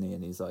family, isn't he?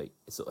 And he's like,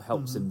 it sort of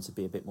helps him to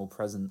be a bit more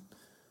present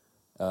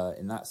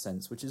in that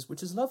sense, which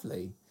is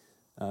lovely.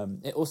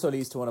 It also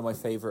leads to one of my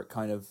favorite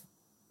kind of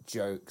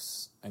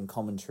jokes and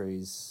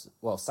commentaries,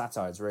 well,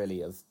 satires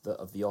really, of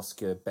the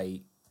Oscar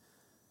bait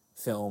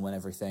film and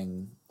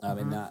everything.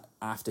 In that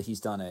after he's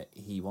done it,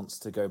 he wants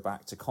to go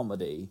back to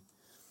comedy,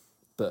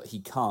 but he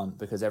can't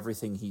because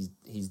everything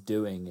he's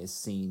doing is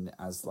seen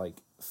as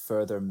like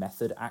further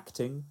method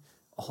acting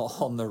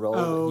on the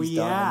role that he's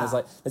done.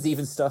 And there's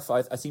even stuff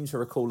I seem to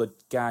recall a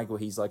gag where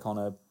he's like on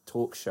a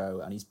talk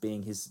show and he's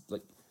being his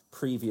like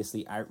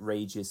previously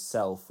outrageous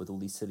self with all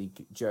these silly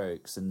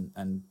jokes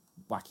and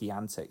wacky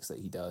antics that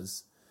he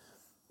does,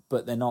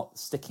 but they're not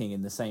sticking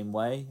in the same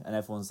way, and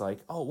everyone's like,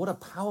 oh, what a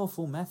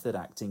powerful method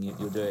acting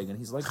you're doing, and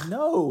he's like,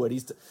 no, and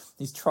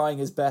he's trying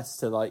his best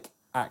to like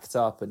act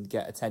up and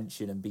get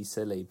attention and be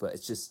silly, but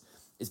it's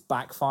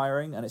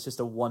backfiring, and it's just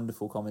a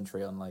wonderful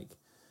commentary on like,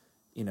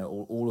 you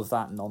know, all of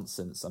that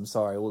nonsense. I'm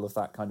sorry, all of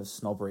that kind of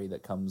snobbery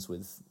that comes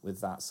with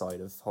that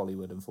side of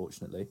Hollywood,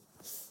 unfortunately.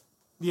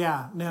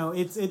 Yeah, no,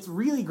 it's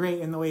really great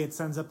in the way it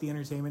sends up the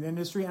entertainment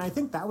industry. And I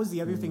think that was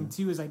the other thing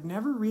too, is I'd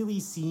never really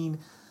seen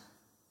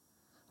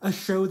a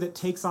show that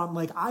takes on,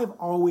 like, I've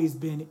always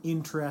been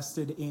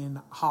interested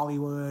in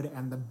Hollywood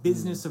and the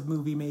business of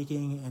movie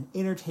making and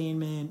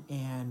entertainment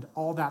and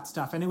all that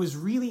stuff. And it was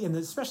really,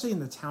 especially in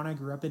the town I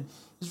grew up in, it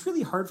was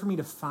really hard for me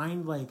to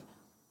find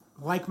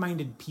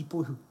like-minded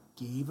people who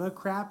gave a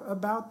crap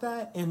about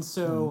that. And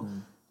so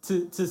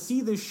to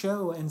see this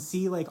show and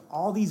see like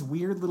all these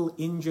weird little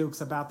in-jokes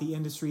about the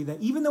industry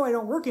that even though I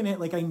don't work in it,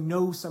 like I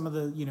know some of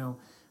the, you know,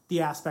 the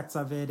aspects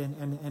of it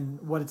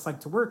and what it's like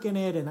to work in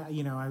it. And,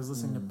 you know, I was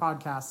listening to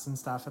podcasts and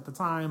stuff at the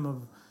time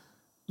of,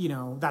 you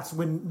know, that's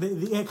when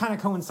it kind of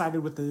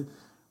coincided with the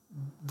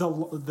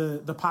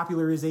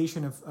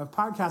popularization of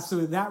podcasts.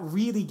 So that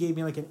really gave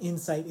me like an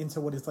insight into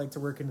what it's like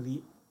to work into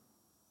the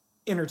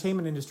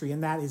entertainment industry.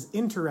 And that is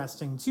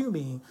interesting to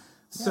me.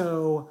 Yeah.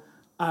 So,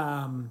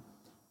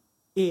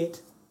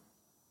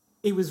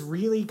 It was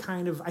really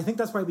kind of, I think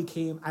that's why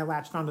I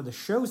latched onto the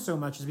show so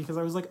much, is because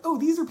I was like, oh,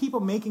 these are people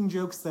making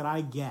jokes that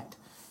I get.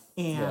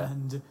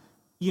 And,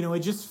 it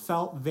just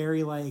felt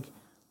very like,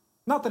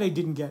 not that I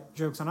didn't get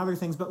jokes on other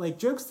things, but like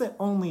jokes that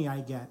only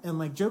I get, and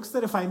like jokes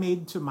that if I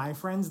made to my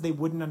friends, they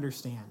wouldn't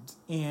understand.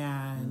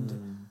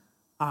 And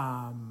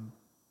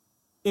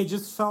it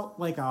just felt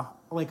like a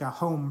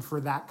home for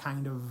that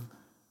kind of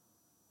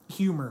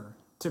humor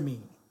to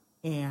me.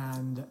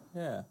 And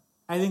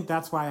I think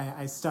that's why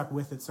I stuck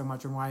with it so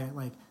much, and why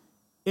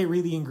it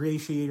really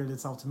ingratiated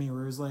itself to me,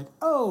 where it was like,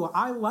 oh,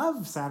 I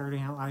love Saturday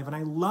Night Live, and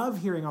I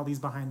love hearing all these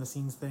behind the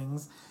scenes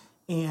things,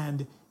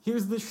 and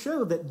here's this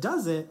show that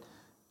does it,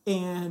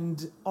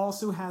 and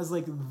also has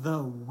like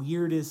the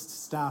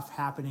weirdest stuff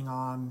happening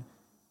on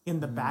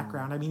in the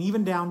background. I mean,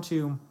 even down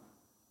to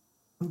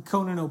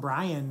Conan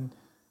O'Brien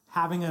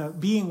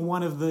being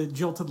one of the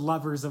jilted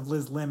lovers of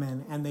Liz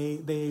Lemon, and they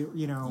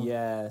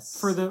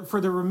for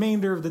the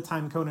remainder of the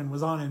time Conan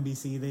was on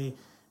NBC,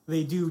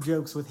 they do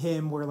jokes with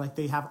him where like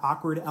they have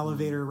awkward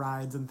elevator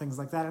rides and things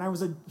like that. And I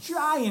was a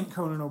giant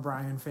Conan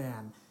O'Brien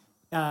fan,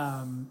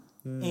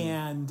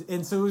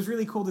 and so it was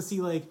really cool to see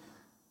like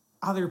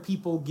other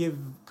people give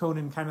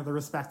Conan kind of the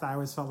respect I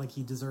always felt like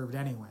he deserved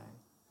anyway.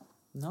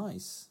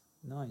 Nice.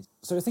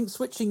 So I think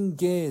switching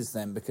gears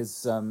then,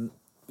 because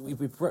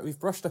we've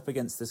brushed up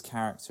against this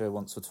character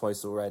once or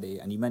twice already,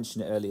 and you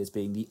mentioned it earlier as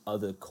being the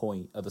other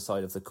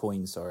side of the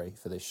coin,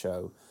 for this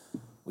show,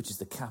 which is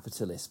the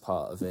capitalist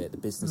part of it, the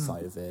business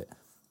side of it,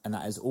 and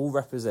that is all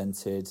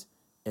represented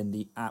in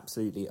the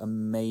absolutely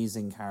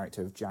amazing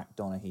character of Jack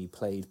Donaghy,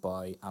 played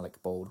by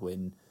Alec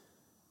Baldwin.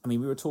 I mean,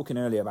 we were talking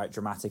earlier about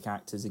dramatic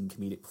actors in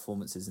comedic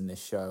performances in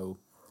this show.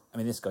 I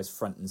mean, this guy's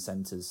front and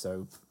centre,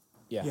 so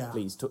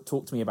please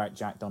talk to me about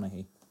Jack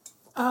Donaghy.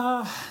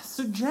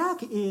 So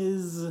Jack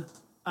is...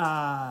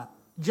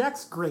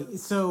 Jack's great.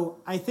 So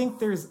I think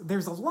there's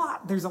a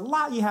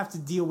lot you have to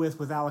deal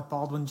with Alec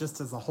Baldwin just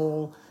as a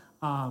whole.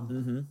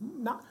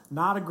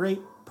 Not a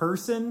great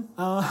person.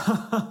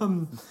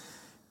 And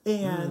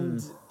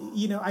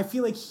I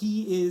feel like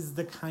he is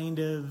the kind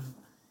of,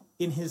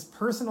 in his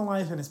personal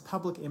life and his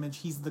public image,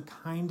 he's the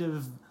kind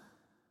of,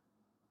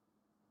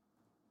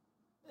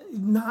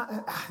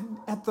 not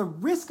at the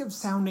risk of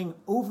sounding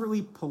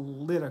overly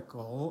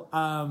political,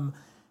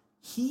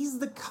 he's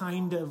the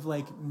kind of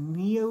like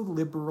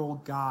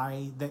neoliberal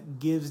guy that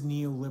gives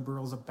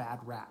neoliberals a bad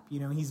rap.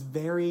 He's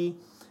very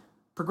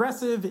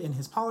progressive in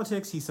his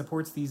politics. He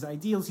supports these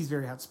ideals. He's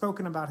very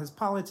outspoken about his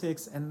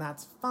politics, and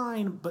that's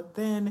fine. But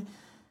then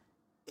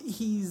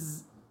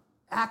he's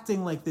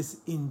acting like this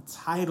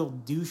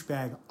entitled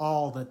douchebag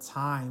all the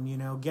time,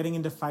 getting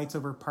into fights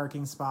over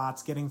parking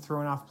spots, getting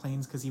thrown off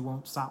planes because he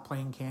won't stop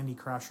playing Candy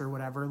Crush or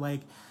whatever.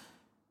 Like,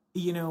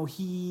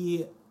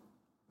 he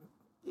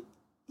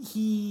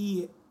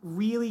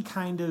really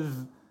kind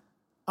of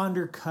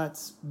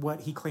undercuts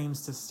what he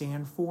claims to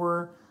stand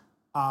for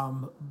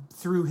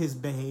through his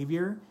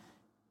behavior.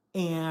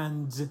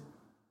 And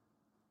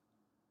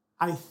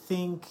I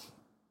think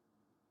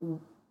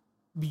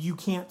you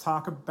can't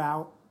talk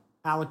about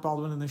Alec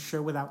Baldwin in the show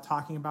without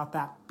talking about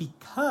that,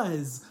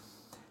 because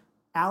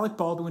Alec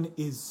Baldwin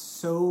is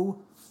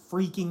so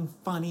freaking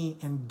funny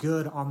and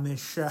good on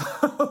this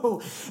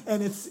show.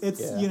 And it's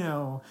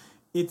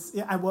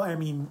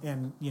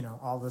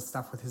all the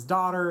stuff with his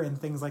daughter and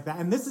things like that.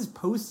 And this is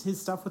post his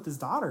stuff with his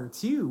daughter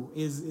too,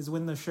 is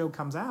when the show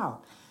comes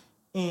out.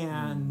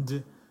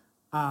 And,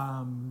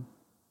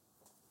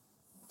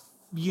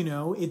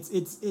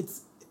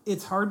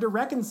 it's hard to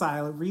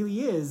reconcile. It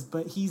really is,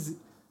 but he's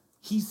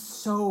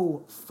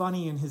so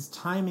funny, and his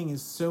timing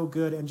is so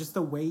good. And just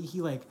the way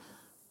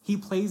he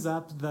plays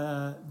up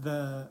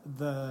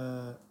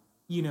the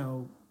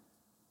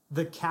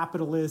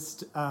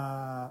capitalist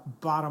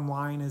bottom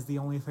line is the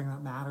only thing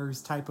that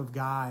matters type of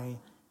guy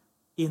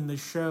in the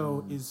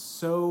show is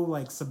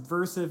so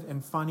subversive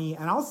and funny.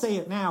 And I'll say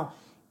it now,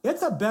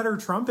 it's a better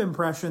Trump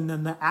impression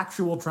than the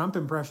actual Trump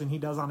impression he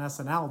does on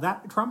SNL.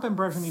 That Trump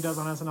impression he does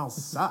on SNL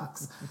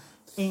sucks.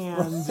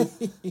 And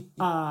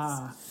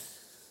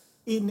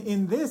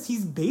in this,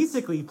 he's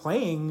basically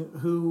playing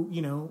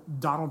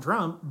Donald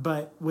Trump,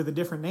 but with a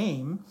different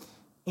name.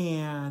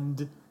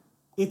 And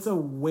it's a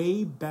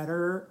way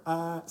better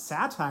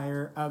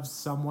satire of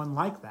someone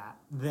like that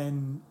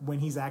than when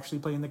he's actually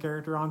playing the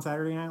character on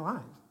Saturday Night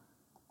Live.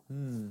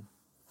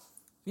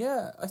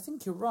 Yeah, I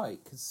think you're right,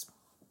 because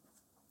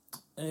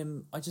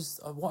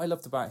what I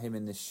loved about him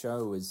in this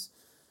show is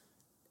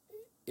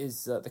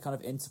the kind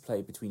of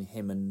interplay between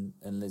him and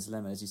Liz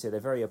Lemon. As you say, they're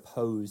very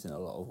opposed in a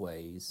lot of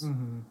ways,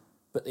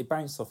 but they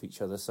bounce off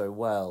each other so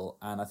well.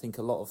 And I think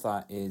a lot of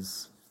that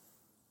is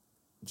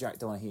Jack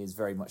Donaghy is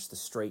very much the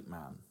straight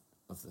man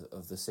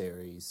of the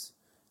series,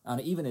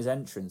 and even his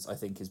entrance I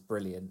think is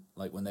brilliant.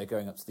 Like when they're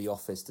going up to the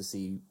office to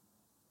see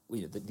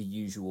the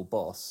usual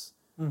boss,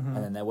 and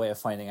then their way of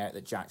finding out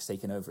that Jack's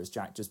taken over is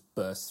Jack just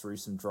bursts through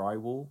some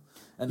drywall,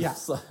 and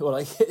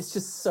it's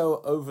just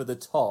so over the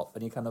top,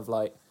 and you're kind of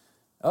like,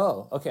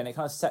 oh, okay, and it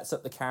kind of sets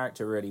up the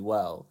character really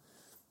well.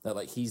 that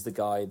like he's the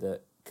guy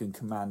that can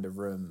command a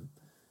room,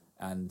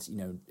 and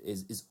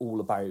is all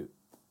about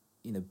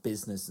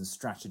business and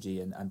strategy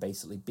and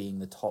basically being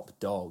the top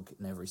dog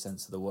in every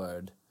sense of the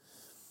word.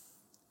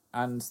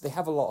 And they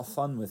have a lot of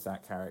fun with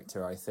that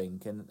character, I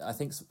think. And I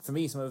think for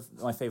me, some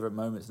of my favorite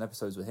moments and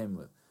episodes with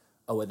him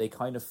where they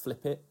kind of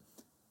flip it,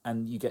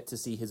 and you get to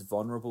see his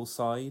vulnerable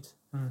side.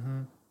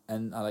 Mm-hmm.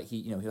 And like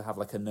he'll have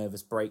like a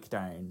nervous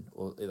breakdown,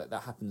 or like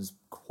that happens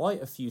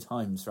quite a few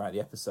times throughout the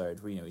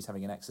episode where he's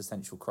having an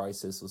existential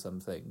crisis or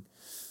something.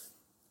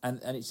 And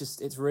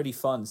it's really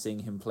fun seeing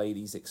him play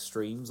these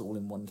extremes all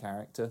in one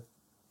character.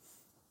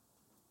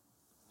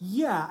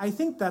 Yeah, I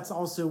think that's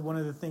also one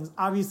of the things.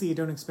 Obviously, you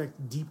don't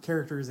expect deep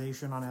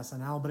characterization on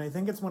SNL, but I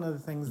think it's one of the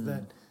things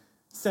that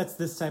sets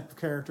this type of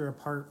character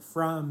apart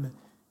from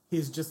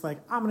his just like,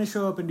 I'm going to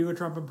show up and do a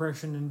Trump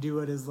impression and do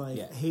it as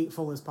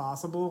hateful as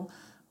possible.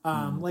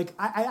 Like,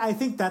 I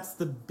think that's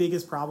the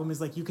biggest problem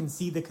is like you can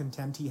see the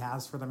contempt he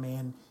has for the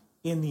man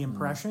in the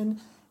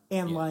impression.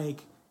 And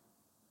like,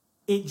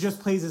 it just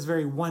plays as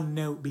very one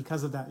note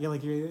because of that.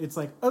 It's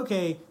like,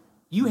 okay,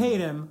 you hate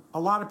him. A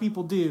lot of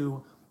people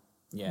do.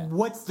 Yeah.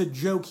 What's the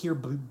joke here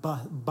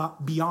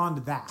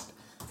beyond that?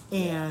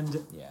 And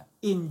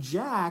in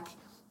Jack,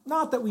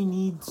 not that we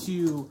need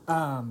to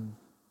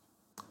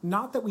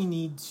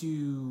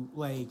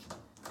like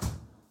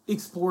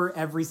explore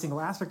every single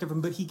aspect of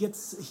him, but he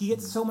gets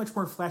so much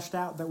more fleshed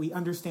out that we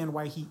understand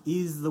why he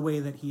is the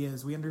way that he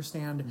is. We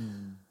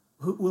understand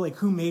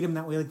who made him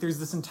that way. Like there's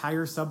this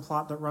entire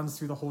subplot that runs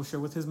through the whole show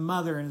with his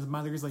mother, and his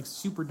mother's like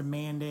super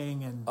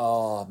demanding and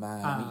oh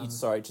man,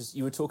 sorry, just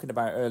you were talking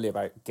about earlier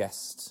about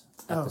guest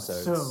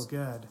episodes. Oh, so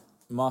good.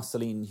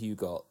 Marceline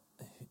Hugot.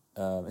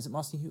 Is it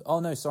Marceline Hugot? Oh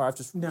no, sorry, I've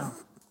just no.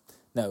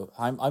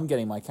 I'm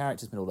getting my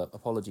characters muddled up.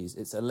 Apologies.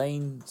 It's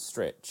Elaine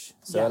Stritch.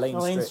 So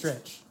Elaine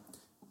Stritch.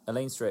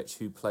 Elaine Stritch,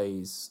 who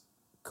plays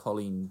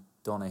Colleen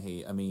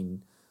Donaghy. I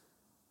mean,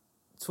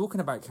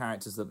 talking about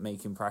characters that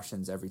make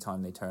impressions every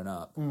time they turn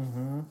up.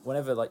 Mm-hmm.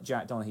 Whenever like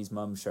Jack Donaghy's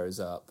mum shows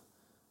up,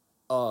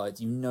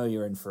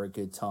 you're in for a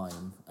good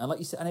time. And like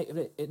you said, and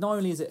it not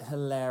only is it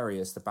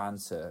hilarious, the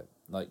banter,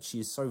 like she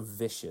is so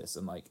vicious,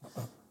 and like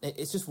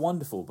it's just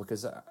wonderful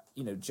because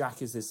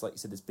Jack is this, like you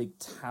said, this big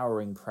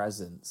towering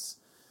presence,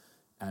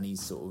 and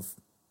he's so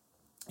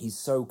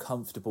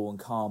comfortable and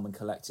calm and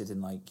collected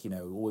and like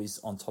always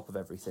on top of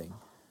everything.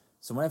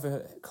 So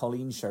whenever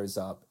Colleen shows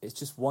up, it's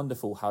just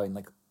wonderful how in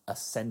like a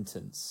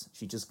sentence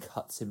she just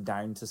cuts him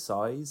down to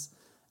size,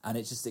 and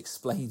it just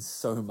explains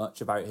so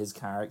much about his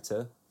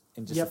character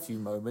in just a few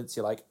moments.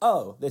 You're like,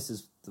 oh, this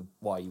is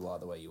why you are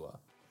the way you are.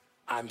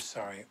 I'm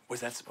sorry, was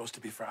that supposed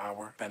to be for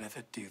our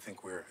benefit? Do you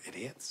think we're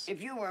idiots?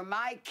 If you were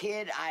my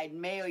kid, I'd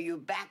mail you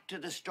back to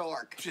the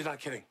stork. She's not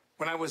kidding.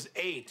 When I was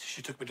 8,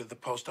 she took me to the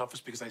post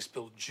office because I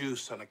spilled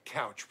juice on a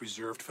couch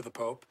reserved for the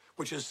Pope,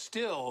 which has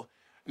still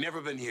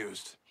never been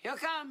used. You'll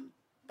come,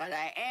 but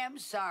I am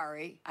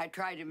sorry I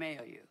tried to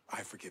mail you.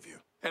 I forgive you.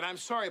 And I'm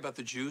sorry about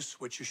the juice,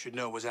 which you should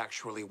know was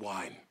actually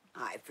wine.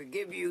 I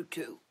forgive you,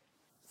 too.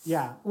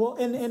 Yeah, well,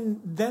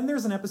 and then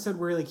there's an episode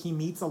where like he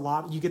meets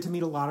you get to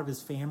meet a lot of his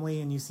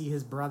family, and you see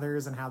his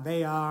brothers and how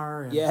they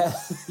are. And,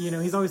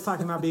 he's always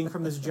talking about being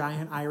from this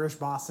giant Irish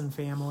Boston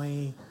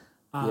family,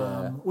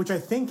 which I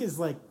think is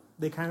like,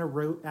 they kind of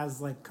wrote as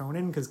like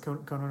Conan, because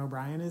Conan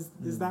O'Brien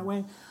is that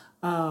way.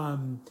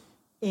 And,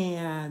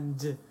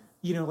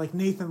 like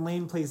Nathan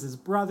Lane plays his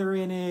brother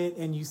in it,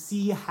 and you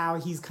see how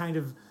he's kind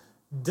of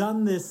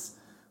done this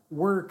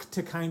work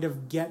to kind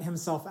of get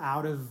himself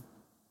out of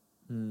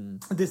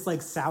this like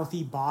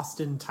Southie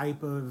Boston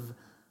type of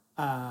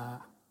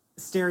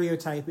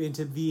stereotype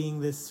into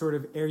being this sort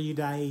of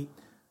erudite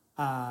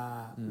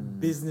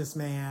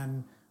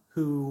businessman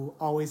who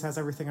always has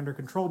everything under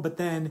control. But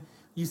then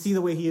you see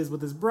the way he is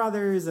with his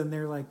brothers, and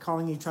they're like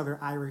calling each other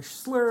Irish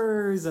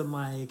slurs and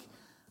like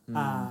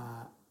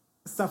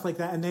stuff like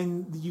that. And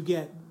then you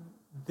get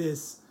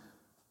his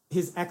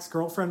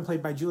ex-girlfriend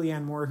played by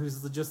Julianne Moore,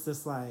 who's just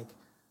this like,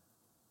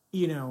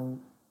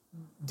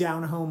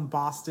 down home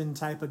Boston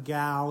type of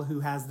gal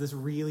who has this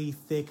really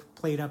thick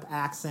played up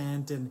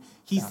accent, and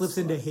he slips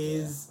into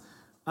his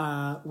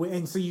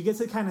and so you get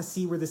to kind of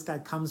see where this guy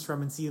comes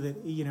from and see that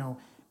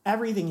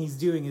everything he's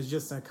doing is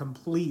just a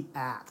complete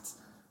act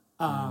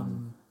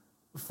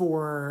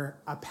for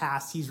a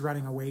past he's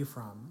running away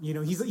from.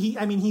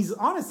 He's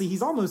honestly,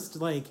 he's almost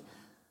like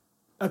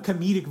a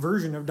comedic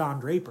version of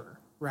Don Draper,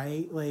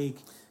 right? Like,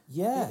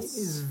 yes,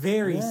 is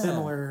very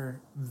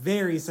similar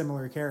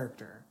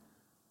character.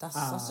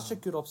 That's such a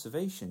good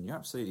observation. You're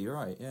absolutely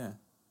right. Yeah.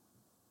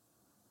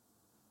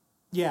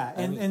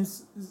 Yeah,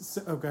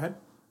 so, go ahead.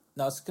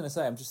 No, I was going to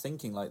say, I'm just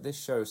thinking, like, this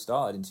show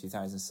started in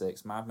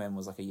 2006. Mad Men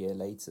was like a year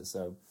later,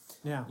 so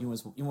yeah, you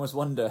almost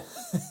wonder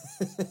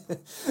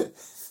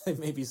they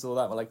maybe saw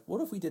that, but like,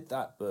 what if we did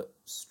that but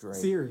straight?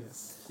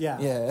 Serious. Yeah.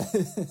 Yeah.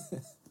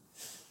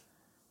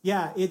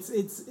 Yeah, it's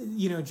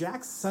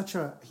Jack's such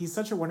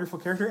a wonderful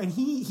character, and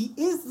he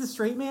is the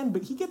straight man,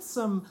 but he gets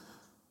some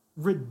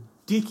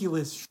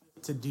ridiculous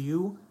shit to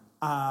do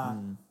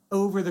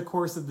over the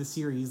course of the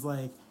series.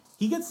 Like,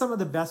 he gets some of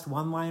the best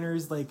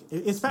one-liners, like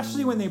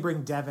especially when they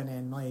bring Devin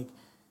in. Like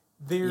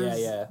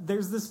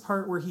there's this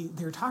part where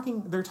they're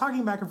talking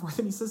back and forth,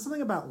 and he says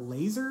something about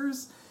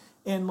lasers,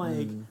 and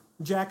like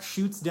Jack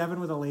shoots Devin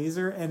with a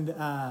laser, and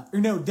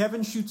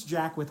Devin shoots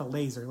Jack with a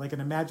laser, like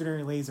an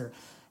imaginary laser,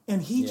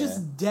 and he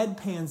just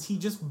deadpans. He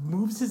just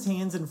moves his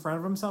hands in front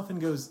of himself and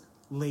goes,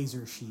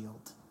 "Laser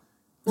shield."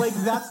 Like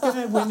that's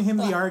gonna win him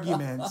the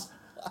argument.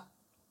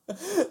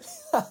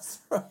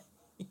 That's right.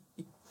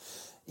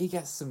 He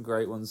gets some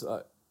great ones.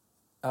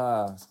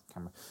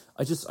 Camera.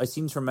 I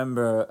seem to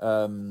remember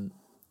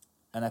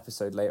an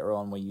episode later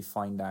on where you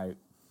find out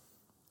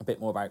a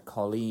bit more about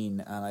Colleen,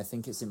 and I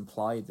think it's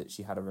implied that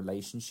she had a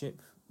relationship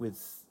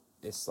with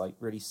this like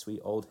really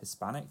sweet old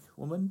Hispanic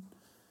woman,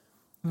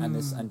 and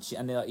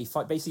he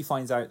basically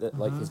finds out that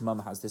like his mum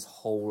has this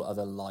whole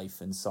other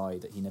life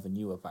inside that he never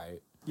knew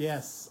about.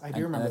 Yes, I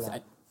do remember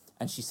that.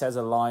 And she says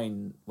a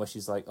line where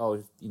she's like,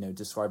 oh,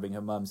 describing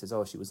her mum, says,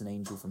 oh, she was an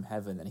angel from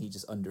heaven. And he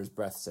just under his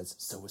breath says,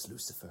 so was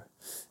Lucifer.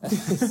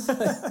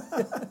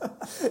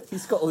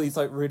 He's got all these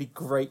like really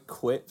great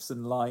quips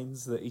and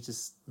lines that he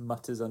just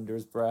mutters under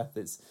his breath.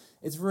 It's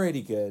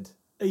really good.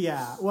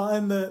 Yeah. Well,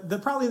 and the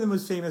probably the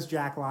most famous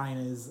Jack line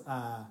is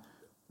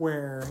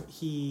where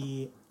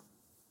he's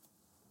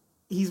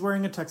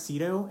wearing a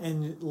tuxedo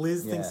and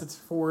Liz thinks it's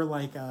for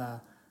like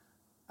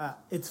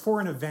it's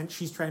for an event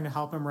she's trying to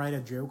help him write a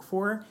joke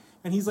for.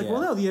 And he's like, well,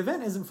 no, the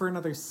event isn't for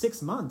another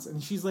 6 months.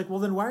 And she's like, well,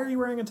 then why are you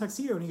wearing a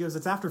tuxedo? And he goes,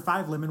 it's after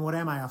 5, Lemon. What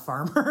am I, a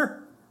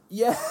farmer?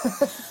 Yeah.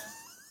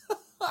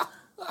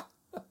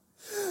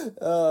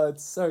 Oh,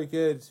 it's so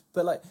good.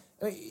 But like,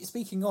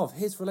 speaking of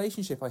his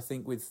relationship, I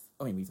think we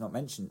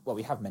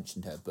have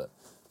mentioned her, but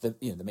the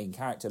main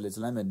character, Liz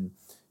Lemon,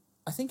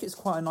 I think it's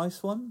quite a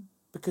nice one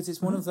because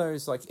it's one of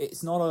those, like,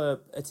 it's not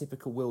a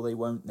typical will they,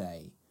 won't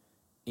they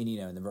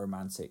in the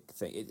romantic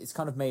thing. It's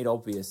kind of made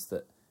obvious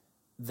that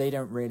they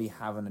don't really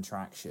have an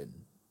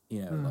attraction,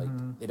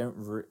 like they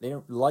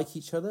don't like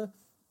each other,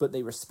 but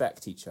they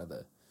respect each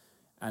other.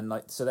 And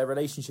like, so their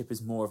relationship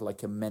is more of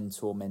like a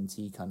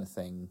mentor-mentee kind of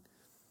thing,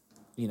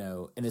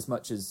 in as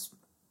much as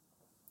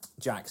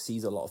Jack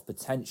sees a lot of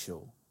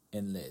potential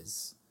in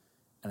Liz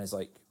and is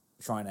like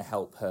trying to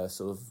help her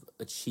sort of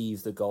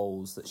achieve the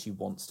goals that she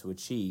wants to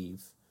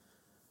achieve.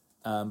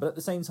 But at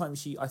the same time,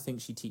 I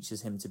think she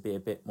teaches him to be a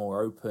bit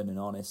more open and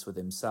honest with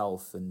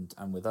himself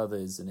and with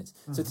others. And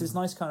so it's this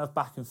nice kind of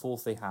back and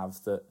forth they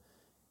have that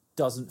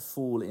doesn't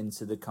fall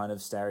into the kind of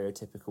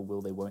stereotypical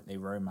will they, won't they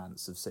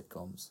romance of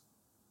sitcoms.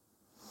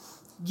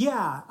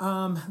 Yeah,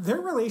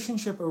 their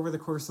relationship over the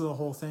course of the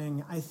whole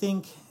thing, I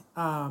think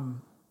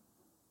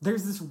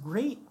there's this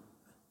great...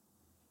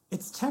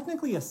 It's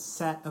technically a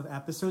set of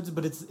episodes,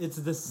 but it's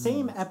the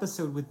same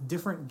episode with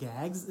different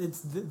gags.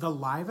 It's the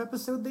live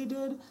episode they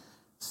did.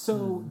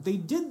 So they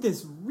did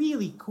this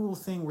really cool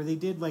thing where they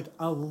did like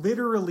a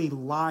literally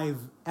live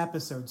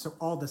episode. So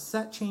all the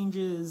set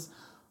changes,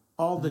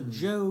 all the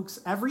jokes,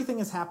 everything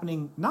is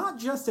happening not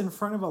just in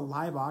front of a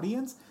live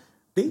audience.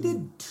 They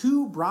did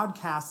 2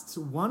 broadcasts,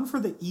 one for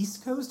the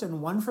East Coast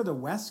and one for the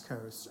West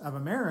Coast of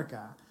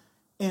America.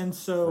 And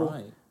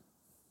so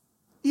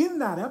in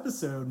that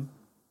episode,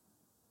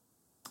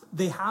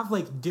 they have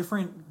like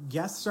different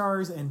guest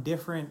stars and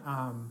different...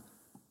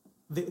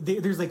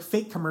 there's like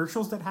fake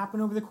commercials that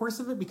happen over the course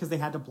of it because they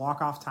had to block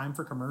off time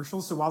for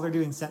commercials. So while they're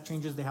doing set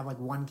changes, they have like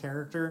one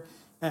character.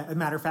 As a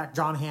matter of fact,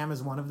 John Hamm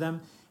is one of them.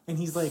 And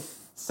he's like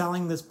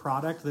selling this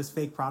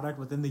fake product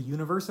within the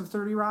universe of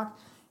 30 Rock.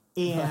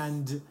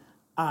 And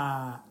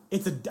I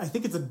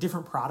think it's a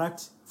different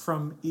product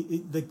from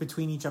like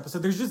between each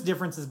episode. There's just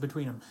differences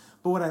between them.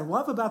 But what I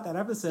love about that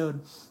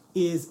episode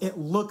is it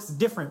looks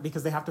different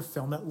because they have to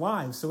film it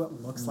live. So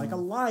it looks like a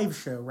live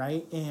show,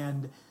 right?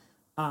 And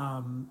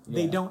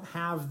they don't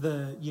have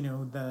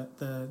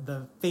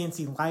the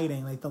fancy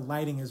lighting. Like the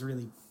lighting is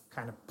really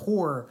kind of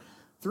poor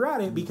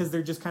throughout it because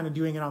they're just kind of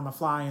doing it on the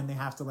fly and they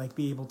have to like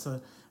be able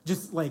to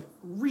just like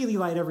really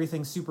light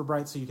everything super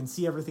bright so you can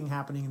see everything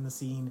happening in the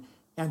scene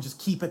and just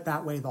keep it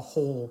that way the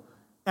whole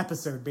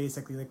episode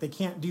basically. Like they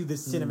can't do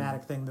this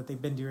cinematic thing that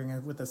they've been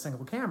doing with a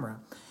single camera.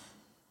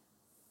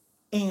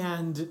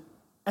 And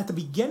at the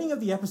beginning of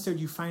the episode,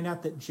 you find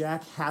out that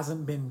Jack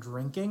hasn't been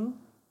drinking.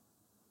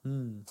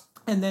 And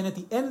then at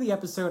the end of the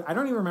episode, I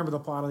don't even remember the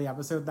plot of the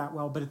episode that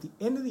well, but at the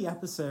end of the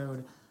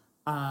episode,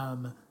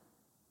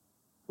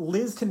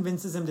 Liz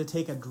convinces him to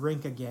take a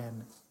drink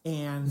again.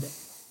 And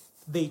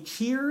they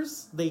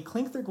cheers, they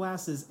clink their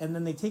glasses, and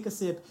then they take a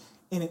sip,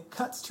 and it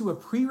cuts to a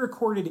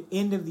pre-recorded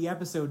end of the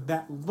episode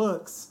that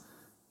looks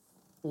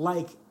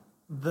like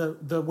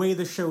the way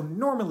the show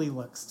normally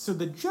looks. So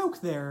the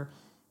joke there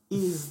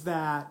is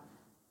that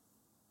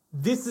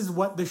this is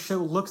what the show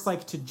looks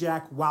like to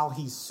Jack while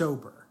he's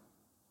sober.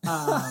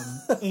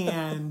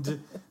 And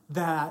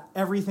that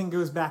everything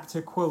goes back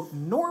to, quote,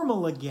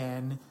 normal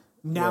again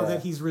now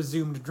that he's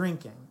resumed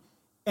drinking.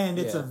 And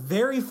it's a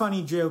very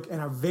funny joke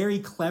and a very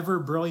clever,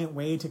 brilliant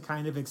way to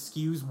kind of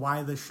excuse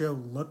why the show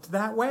looked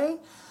that way.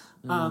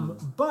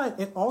 But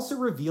it also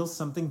reveals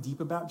something deep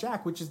about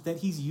Jack, which is that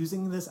he's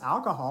using this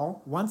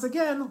alcohol, once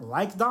again,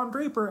 like Don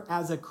Draper,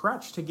 as a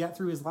crutch to get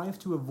through his life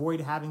to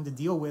avoid having to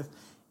deal with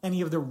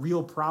any of the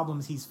real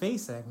problems he's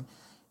facing.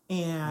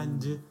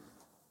 And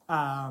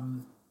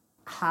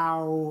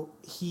how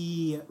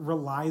he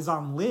relies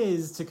on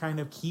Liz to kind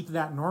of keep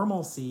that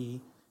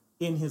normalcy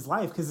in his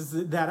life, because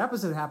that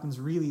episode happens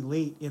really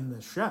late in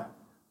the show.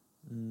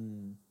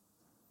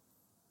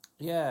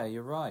 Yeah,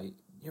 you're right.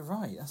 You're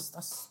right.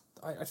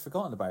 I'd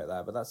forgotten about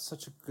that, but that's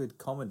such a good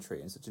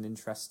commentary and such an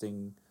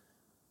interesting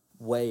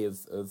way of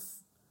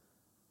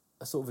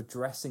sort of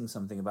addressing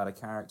something about a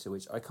character,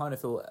 which I kind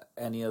of feel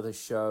any other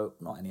show,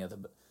 not any other,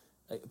 but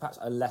perhaps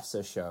a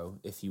lesser show,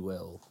 if you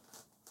will,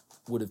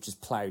 would have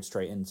just ploughed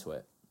straight into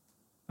it,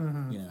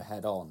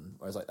 head on.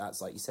 Whereas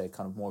that's, like you said,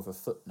 kind of more of a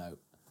footnote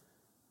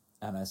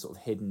and a sort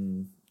of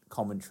hidden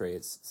commentary.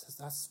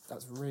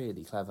 That's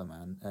really clever,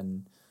 man.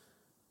 And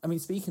I mean,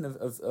 speaking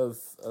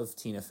of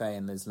Tina Fey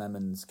and Liz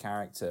Lemon's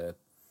character,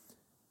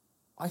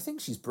 I think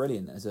she's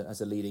brilliant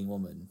as a leading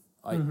woman.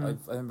 I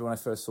remember when I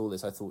first saw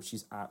this, I thought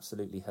she's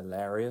absolutely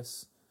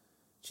hilarious.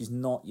 She's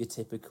not your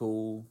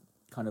typical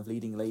kind of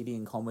leading lady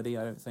in comedy,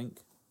 I don't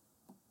think.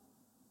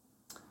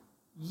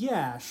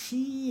 Yeah,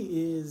 she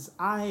is.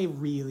 I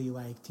really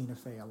like Tina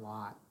Fey a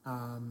lot.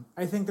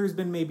 I think there's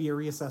been maybe a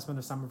reassessment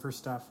of some of her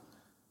stuff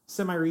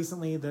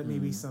semi-recently, that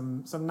maybe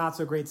some not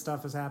so great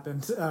stuff has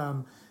happened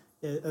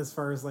as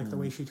far as like the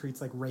way she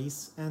treats like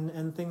race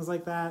and things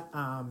like that.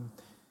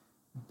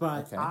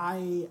 But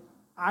okay.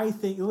 I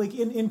think, like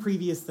in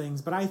previous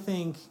things, but I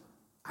think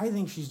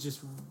she's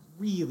just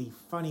really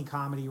funny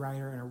comedy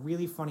writer and a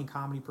really funny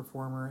comedy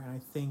performer, and I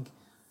think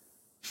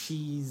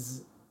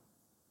she's,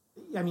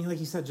 I mean, like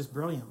you said, just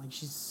brilliant. Like,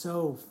 she's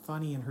so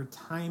funny, and her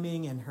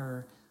timing and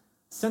her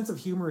sense of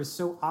humor is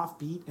so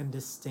offbeat and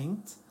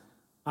distinct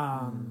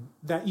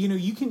that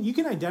you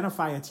can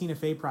identify a Tina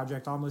Fey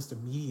project almost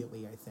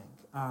immediately, I think.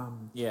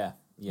 Yeah.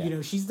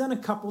 She's done a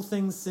couple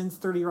things since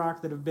 30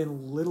 Rock that have been a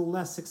little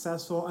less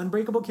successful.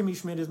 Unbreakable Kimmy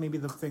Schmidt is maybe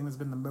the thing that's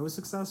been the most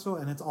successful,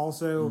 and it's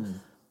also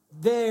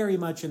very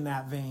much in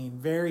that vein.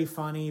 Very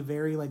funny,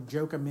 very like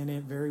joke a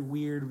minute, very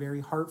weird, very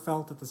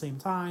heartfelt at the same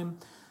time.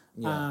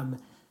 Yeah.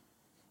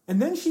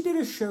 And then she did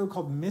a show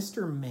called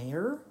Mr.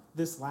 Mayor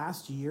this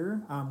last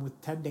year with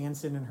Ted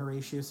Danson and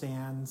Horatio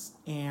Sands,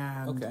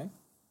 and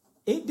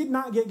it did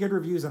not get good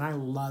reviews, and I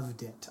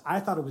loved it. I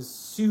thought it was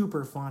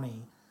super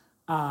funny.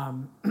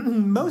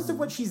 Most of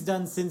what she's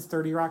done since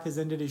 30 Rock has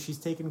ended is she's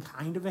taken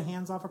kind of a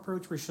hands-off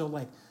approach where she'll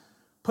like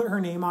put her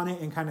name on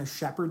it and kind of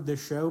shepherd the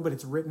show, but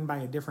it's written by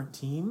a different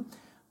team.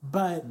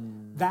 But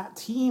that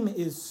team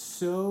is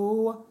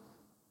so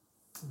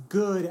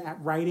good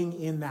at writing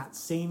in that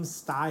same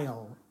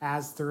style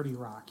as 30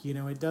 Rock.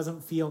 It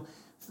doesn't feel...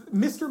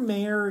 Mr.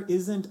 Mayor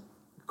isn't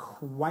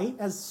quite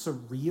as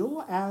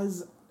surreal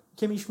as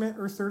Kimmy Schmidt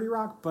or 30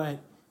 Rock, but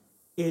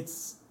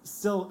it's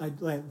still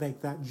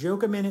like that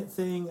joke a minute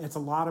thing. It's a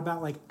lot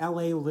about like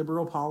LA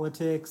liberal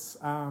politics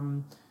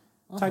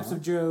types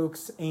of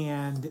jokes,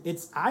 and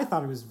I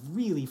thought it was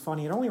really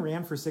funny. It only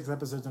ran for 6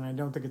 episodes, and I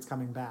don't think it's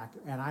coming back.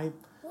 And I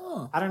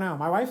don't know.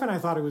 My wife and I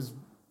thought it was,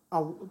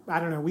 I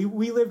don't know.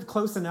 We lived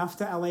close enough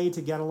to LA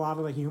to get a lot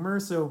of the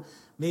humor, so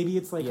maybe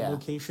it's like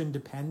location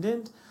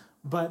dependent.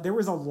 But there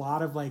was a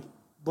lot of like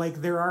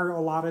there are a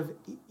lot of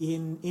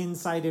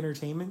inside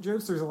entertainment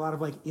jokes. There's a lot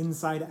of like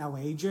inside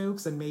LA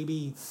jokes, and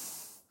maybe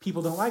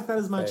people don't like that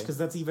as much because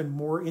that's even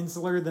more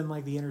insular than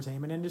like the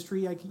entertainment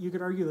industry. You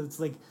could argue that it's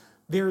like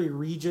very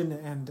region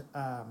and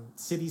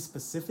city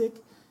specific.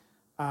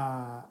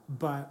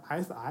 But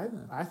I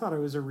thought it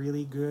was a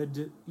really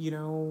good,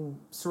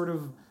 sort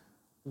of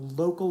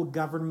local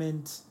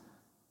government.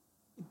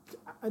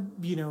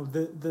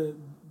 The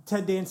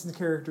Ted Danson's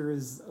character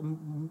is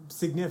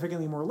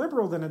significantly more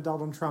liberal than a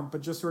Donald Trump,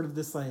 but just sort of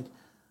this like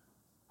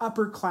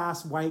upper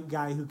class white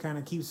guy who kind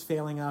of keeps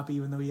failing up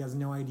even though he has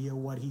no idea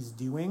what he's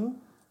doing.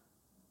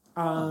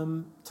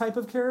 Type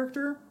of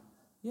character.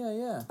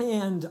 Yeah.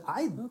 And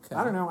I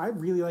don't know, I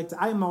really liked it.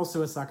 I'm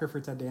also a sucker for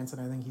Ted Danson.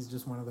 I think he's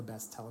just one of the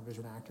best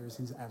television actors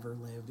who's ever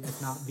lived,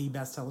 if not the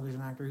best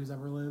television actor who's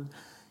ever lived.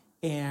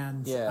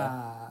 And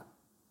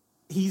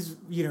he's,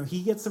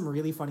 he gets some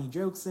really funny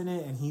jokes in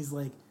it, and he's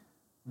like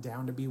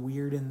down to be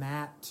weird in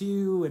that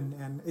too.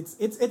 And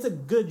it's a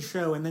good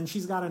show. And then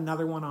she's got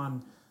another one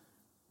on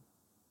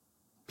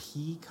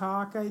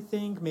Peacock, I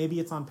think. Maybe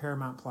it's on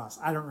Paramount Plus.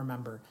 I don't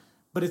remember.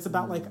 But it's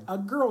about like a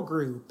girl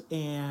group,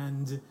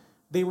 and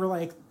they were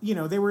like,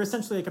 they were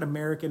essentially like an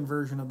American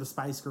version of the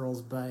Spice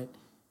Girls, but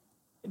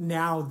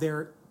now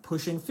they're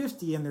pushing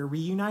 50 and they're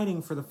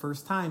reuniting for the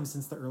first time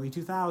since the early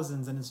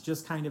 2000s. And it's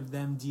just kind of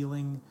them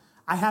dealing,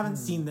 I haven't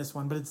seen this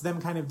one, but it's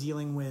them kind of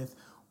dealing with,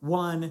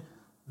 1,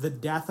 the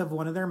death of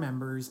one of their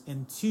members,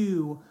 and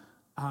 2,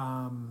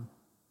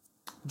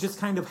 just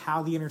kind of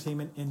how the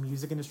entertainment and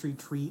music industry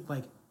treat,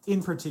 like,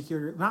 in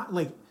particular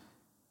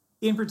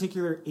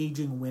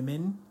aging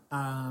women,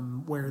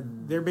 where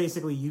they're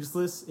basically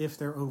useless if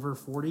they're over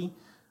 40.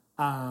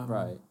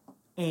 Right.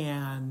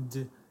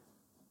 And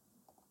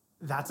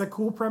that's a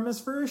cool premise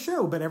for a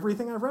show. But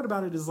everything I've read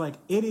about it is like,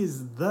 it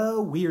is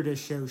the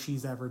weirdest show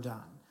she's ever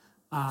done.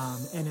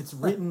 And it's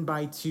written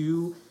by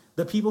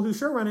the people who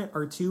showrun it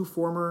are two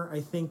former, I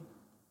think,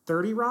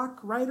 30 Rock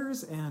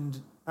writers and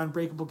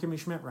Unbreakable Kimmy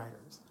Schmidt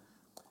writers.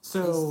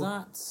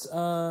 So is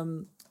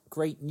that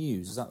Great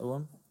News? Is that the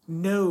one?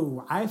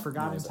 No, I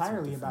forgot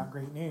entirely about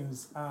Great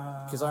News.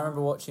 Because I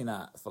remember watching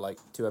that for like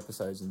 2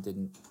 episodes and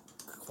didn't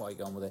quite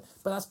get on with it.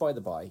 But that's by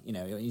the by. You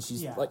know,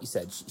 she's like you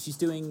said, she's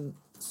doing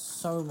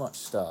so much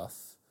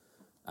stuff.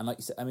 And like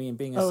you said, I mean,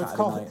 being a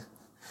Saturday night...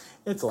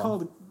 It's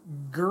called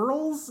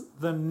Girls,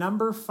 the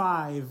number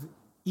 5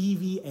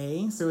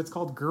 EVA. So it's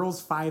called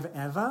Girls 5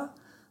 Eva.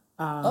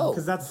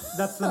 Because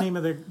that's the name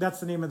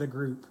of the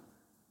group.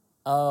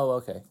 Oh,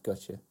 okay,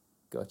 gotcha.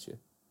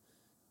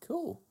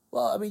 Cool.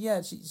 Well, I mean,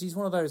 yeah, she's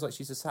one of those, like,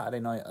 she's a Saturday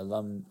night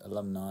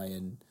alumni,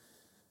 and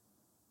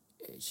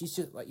she's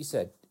just, like you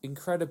said,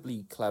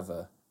 incredibly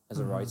clever as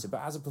a writer,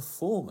 but as a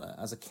performer,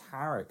 as a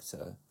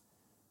character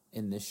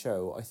in this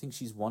show, I think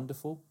she's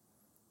wonderful.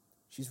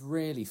 She's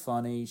really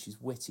funny,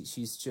 she's witty,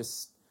 she's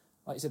just,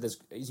 like you said, there's,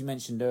 as you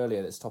mentioned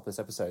earlier at the top of this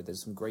episode,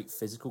 there's some great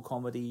physical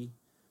comedy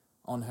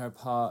on her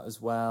part as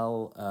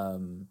well.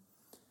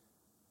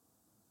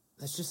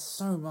 There's just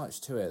so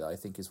much to it that I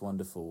think is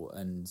wonderful,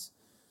 and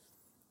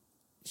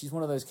she's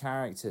one of those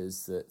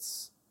characters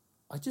that's,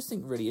 I just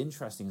think, really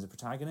interesting as a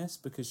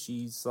protagonist, because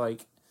she's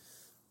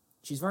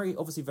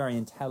obviously very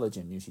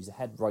intelligent. You know, she's a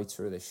head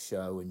writer of this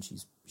show, and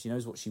she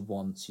knows what she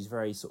wants. She's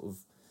very sort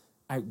of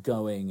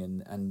outgoing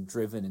and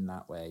driven in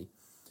that way.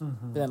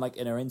 But then, like,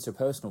 in her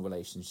interpersonal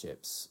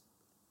relationships,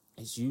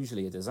 it's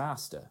usually a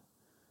disaster,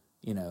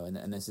 you know,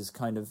 and this is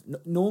kind of...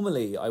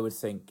 Normally, I would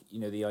think, you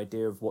know, the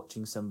idea of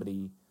watching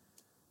somebody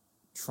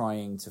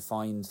trying to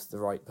find the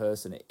right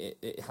person,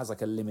 it has,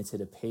 like, a limited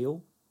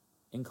appeal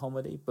in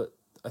comedy, but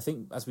I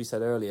think, as we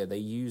said earlier, they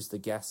use the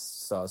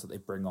guest stars that they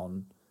bring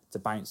on to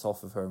bounce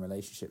off of her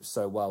relationships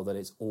so well that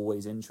it's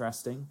always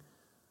interesting.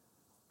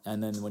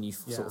 And then when you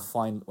sort of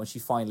when she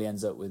finally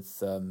ends up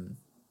with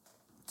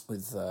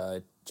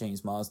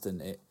James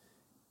Marsden,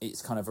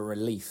 it's kind of a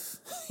relief.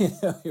 You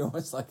know, you're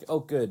almost like, oh,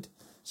 good,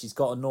 she's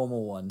got a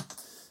normal one.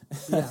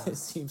 Yeah. It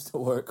seems to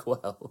work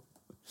well.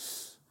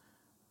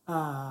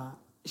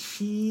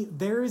 Speaking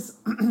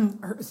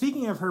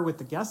of her with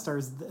the guest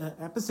stars, the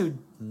episode,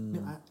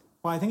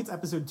 I think it's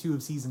episode 2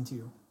 of season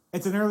 2.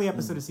 It's an early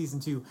episode of season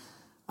 2.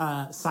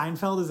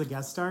 Seinfeld is a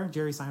guest star,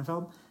 Jerry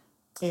Seinfeld.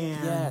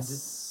 And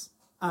yes.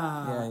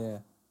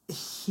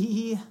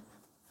 He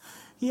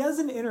has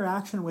an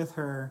interaction with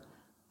her,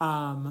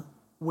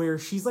 where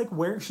she's like,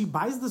 she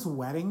buys this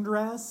wedding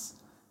dress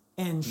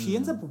and she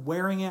ends up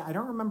wearing it. I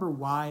don't remember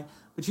why,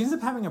 but she ends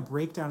up having a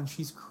breakdown and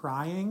she's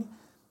crying.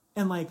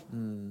 And, like,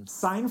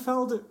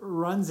 Seinfeld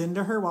runs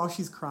into her while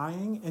she's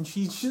crying, and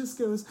she just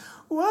goes,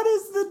 "What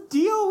is the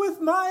deal with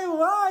my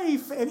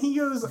life?" And he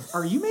goes,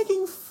 "Are you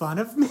making fun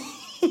of me?"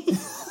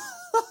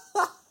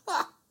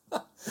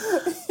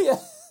 Yeah.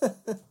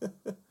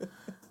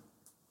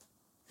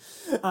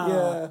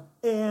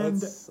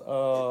 And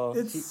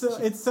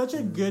it's such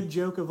a good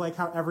joke of, like,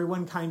 how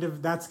everyone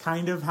that's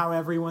kind of how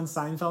everyone's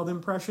Seinfeld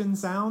impression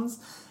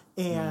sounds,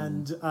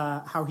 and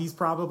how he's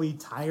probably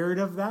tired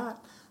of that.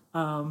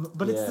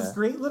 But it's this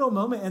great little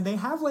moment, and they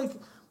have, like,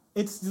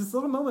 it's this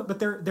little moment, but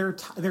their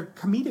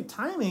comedic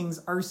timings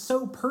are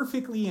so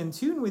perfectly in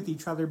tune with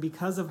each other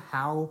because of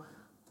how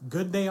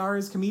good they are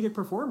as comedic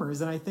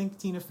performers. And I think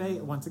Tina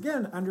Fey, once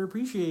again,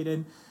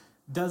 underappreciated,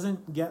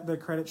 doesn't get the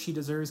credit she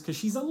deserves, because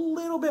she's a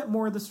little bit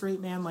more the straight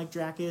man like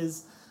Jack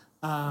is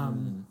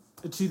to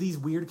these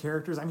weird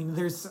characters. I mean,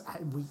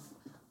 we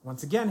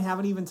once again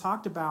haven't even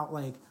talked about,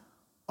 like,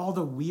 all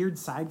the weird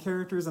side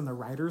characters in the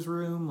writer's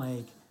room,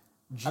 like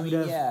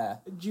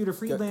Judah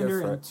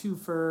Friedlander and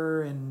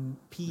Twofer and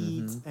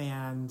Pete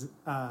and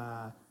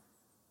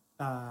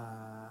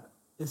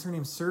is her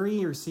name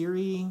Suri or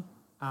Siri?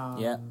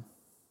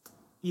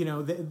 You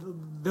know,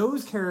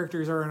 those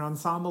characters are an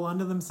ensemble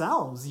unto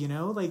themselves. You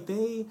know, like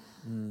they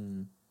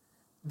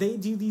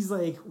do these,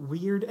 like,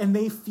 weird, and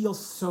they feel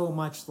so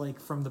much like,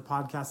 from the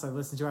podcasts I've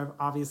listened to,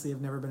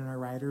 I've never been in a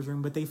writer's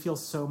room, but they feel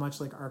so much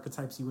like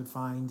archetypes you would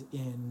find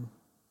in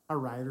a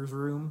writer's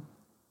room.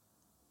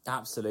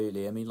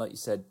 Absolutely. I mean, like you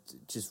said,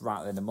 just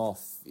rattling them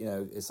off, you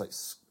know, it's like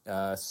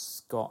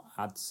Scott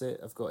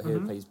Adsit, I've got here,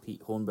 plays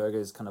Pete Hornberger,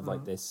 is kind of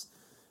like this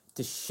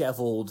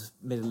disheveled,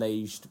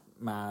 middle-aged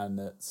man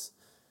that's,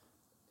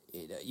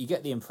 you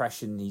get the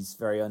impression he's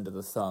very under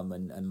the thumb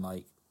and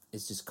like,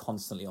 is just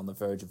constantly on the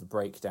verge of a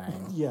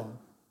breakdown. Yeah.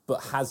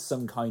 But has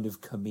some kind of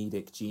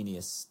comedic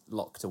genius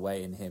locked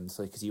away in him,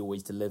 so because he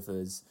always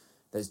delivers.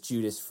 There's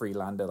Judith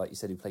Friedlander, like you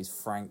said, who plays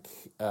Frank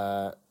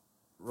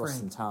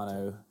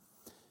Rossentano,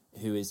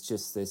 who is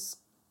just this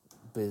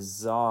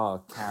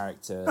bizarre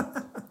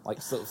character,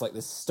 like sort of like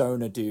this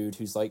stoner dude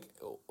who's like,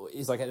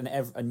 is like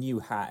a new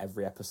hat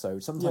every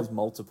episode, sometimes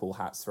multiple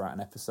hats throughout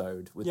an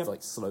episode with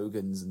like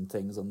slogans and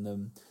things on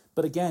them.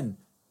 But again,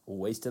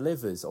 always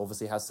delivers,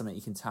 obviously has something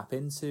you can tap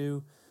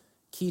into.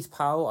 Keith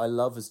Powell, I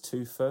love as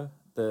Toofer,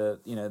 the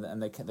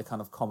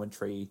kind of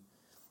commentary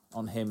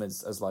on him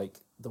as like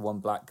the one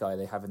black guy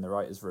they have in the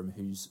writers' room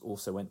who's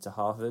also went to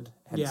Harvard.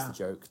 Hence the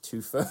joke,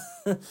 Toofer,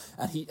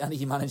 and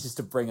he manages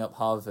to bring up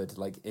Harvard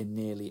like in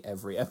nearly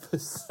every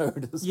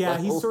episode as well.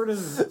 He's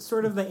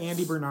sort of the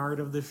Andy Bernard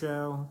of the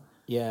show.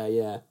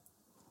 Yeah.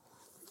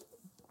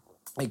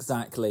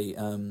 Exactly.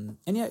 And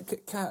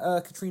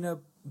Katrina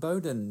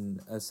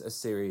Bowden as a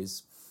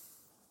series,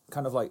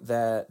 kind of like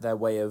their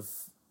way of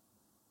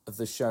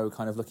the show,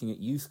 kind of looking at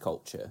youth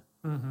culture,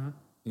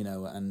 you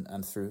know,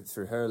 and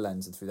through her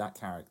lens and through that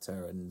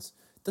character. And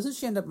doesn't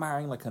she end up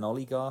marrying like an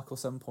oligarch or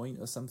some point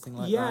or something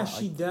like that? Yeah,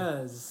 she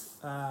does.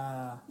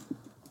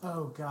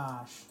 Oh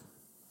gosh,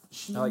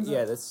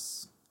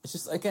 it's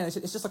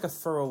just like a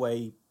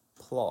throwaway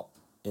plot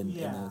in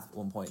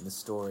one point in the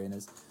story, and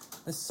there's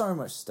so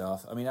much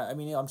stuff. I mean,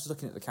 I'm just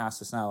looking at the cast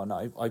just now, and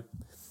I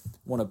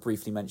want to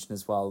briefly mention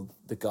as well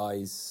the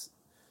guys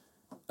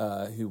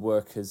who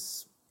work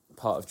as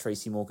part of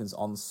Tracy Morgan's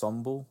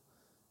ensemble.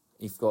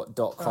 You've got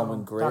 .com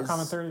and Grizz. .com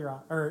and 30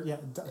 Rock.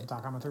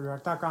 .com and 30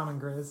 Rock. .com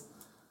and Grizz.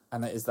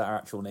 And that is their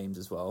actual names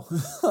as well.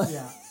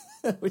 Yeah.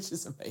 Which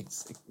is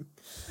amazing.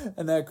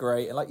 And they're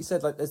great. And like you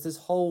said, like there's this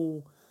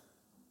whole,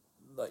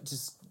 like,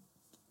 just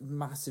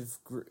massive,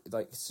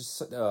 like, it's just,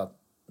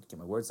 get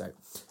my words out.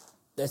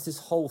 There's this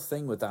whole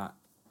thing with that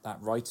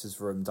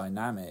writer's room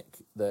dynamic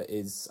that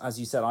is, as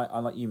you said, I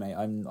like you, mate,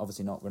 I'm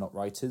obviously we're not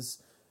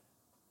writers,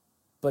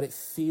 but it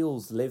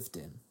feels lived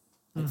in.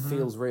 It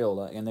feels real.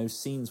 Like, and those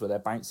scenes where they're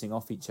bouncing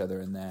off each other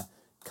and they're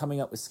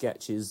coming up with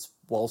sketches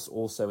whilst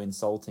also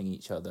insulting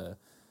each other,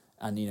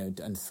 and you know,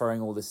 and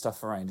throwing all this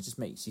stuff around. It just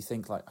makes you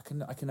think, like,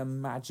 I can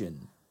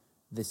imagine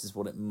this is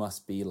what it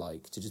must be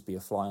like to just be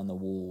a fly on the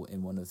wall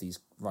in one of these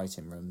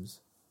writing rooms.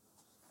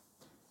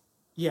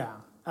 Yeah.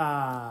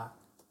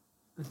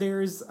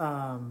 There's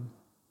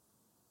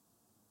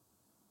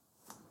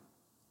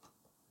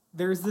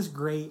this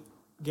great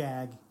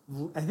gag.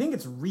 I think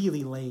it's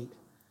really late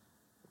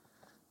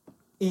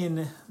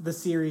in the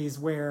series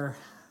where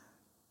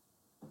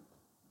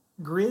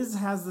Grizz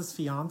has this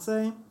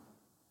fiance.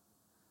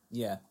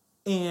 Yeah.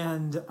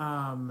 And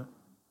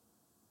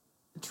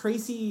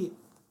Tracy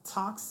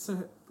talks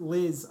to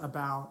Liz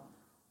about,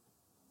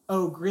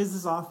 Grizz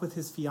is off with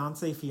his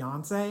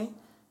fiance,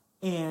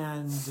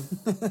 and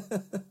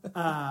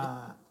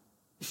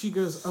she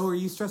goes, are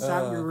you stressed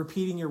out? You're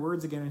repeating your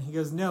words again. And he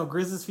goes, no,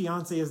 Grizz's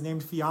fiance is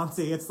named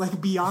Fiance. It's like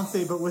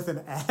Beyonce, but with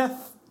an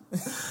F.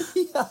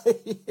 Yeah.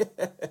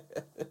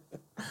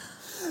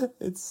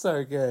 It's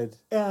so good.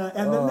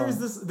 And then there's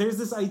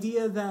this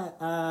idea that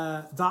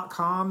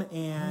 .com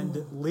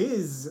and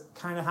Liz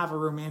kind of have a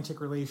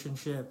romantic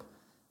relationship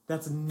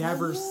that's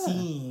never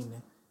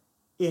seen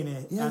in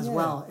it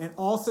well. And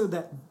also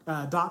that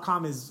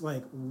 .com is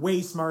like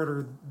way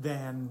smarter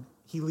than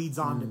he leads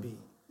on to be.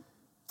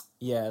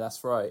 Yeah,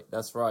 that's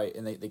right.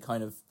 And they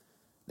kind of,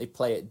 they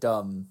play it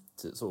dumb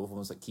to sort of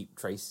almost like keep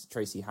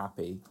Tracy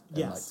happy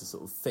and like to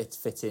sort of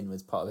fit in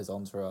with part of his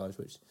entourage,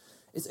 which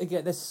is,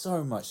 again, there's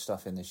so much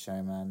stuff in this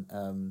show,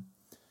 man.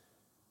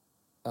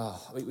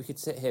 We could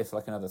sit here for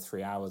like another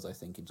 3 hours, I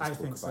think, and just talk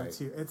about. I think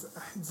so too.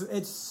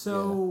 It's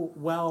so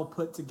well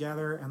put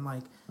together, and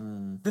like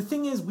the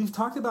thing is, we've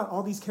talked about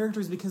all these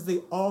characters because they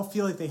all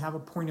feel like they have a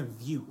point of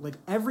view. Like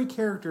every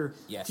character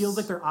feels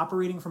like they're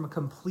operating from a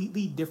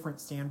completely different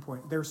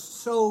standpoint. They're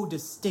so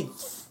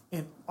distinct,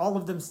 and all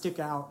of them stick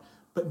out,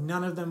 but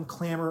none of them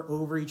clamor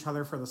over each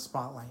other for the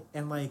spotlight.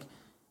 And like,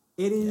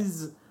 it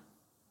is.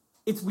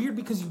 It's weird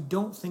because you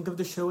don't think of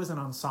the show as an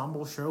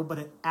ensemble show, but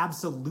it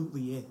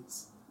absolutely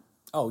is.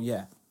 Oh,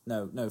 yeah.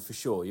 No, for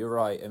sure. You're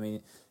right. I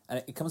mean,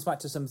 and it comes back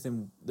to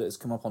something that has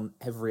come up on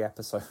every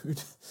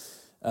episode.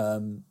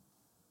 And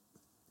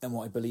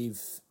what I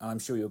believe, and I'm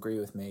sure you agree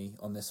with me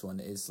on this one,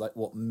 is like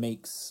what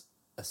makes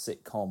a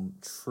sitcom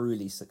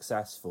truly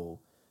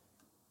successful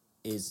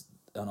is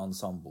an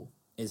ensemble,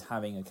 is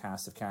having a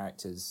cast of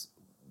characters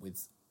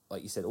with,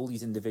 like you said, all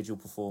these individual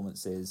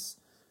performances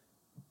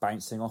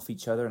bouncing off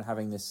each other and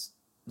having this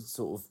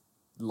sort of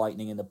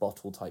lightning in the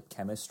bottle type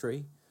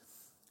chemistry.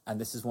 And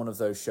this is one of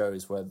those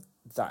shows where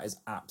that is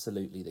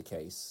absolutely the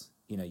case.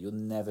 You know, you're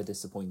never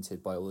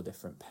disappointed by all the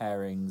different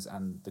pairings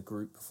and the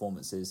group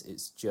performances.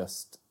 It's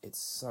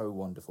so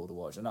wonderful to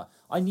watch. And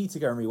I need to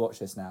go and rewatch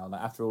this now.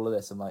 Like, after all of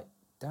this, I'm like,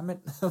 damn it,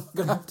 I'm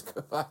going to have to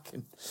go back.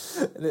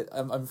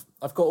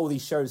 I've got all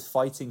these shows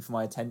fighting for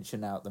my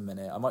attention now at the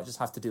minute. I might just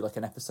have to do like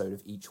an episode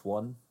of each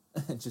one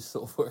and just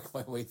sort of work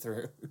my way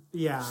through.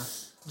 Yeah.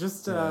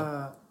 Just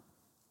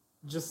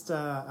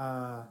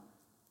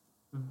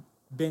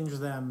binge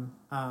them.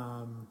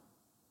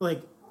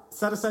 Like,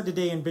 set aside a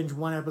day and binge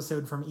one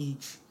episode from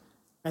each,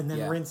 and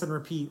then rinse and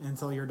repeat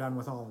until you're done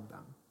with all of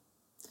them.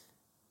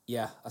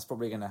 Yeah, that's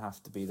probably going to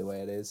have to be the way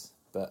it is,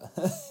 but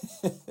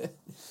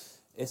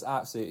it's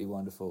absolutely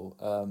wonderful.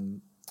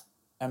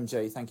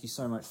 MJ, thank you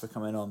so much for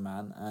coming on,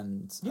 man,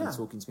 and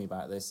talking to me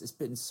about this. It's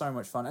been so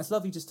much fun. It's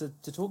lovely just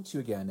to talk to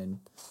you again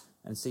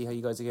and see how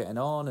you guys are getting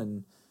on.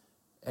 And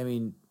I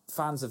mean,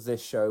 fans of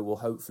this show will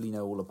hopefully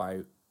know all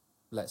about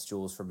Let's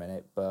Jaws for a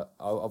minute, but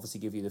I'll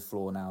obviously give you the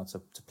floor now to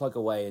plug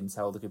away and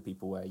tell the good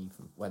people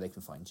where they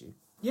can find you.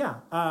 Yeah.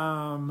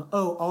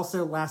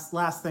 Also,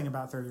 last thing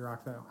about 30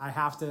 Rock, though. I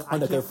have to...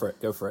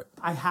 Go for it.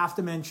 I have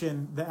to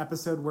mention the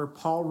episode where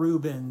Paul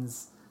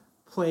Reubens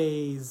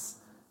plays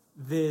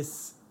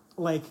this,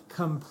 like,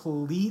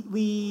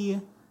 completely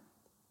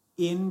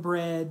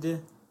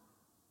inbred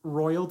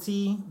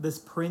royalty, this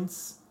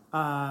prince,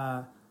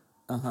 Prince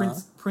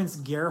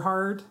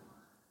Gerhard,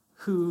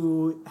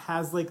 who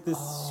has, like, this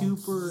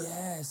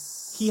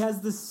he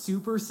has this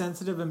super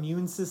sensitive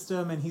immune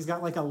system, and he's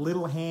got, like, a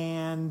little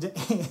hand,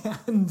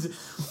 and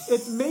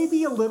it's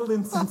maybe a little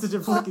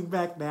insensitive looking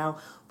back now,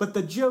 but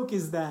the joke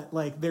is that,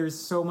 like, there's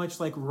so much,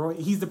 like,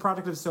 he's the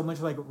product of so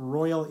much, like,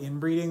 royal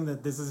inbreeding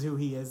that this is who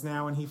he is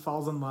now, and he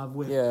falls in love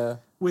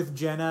with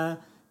Jenna,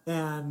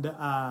 and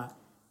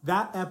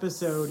that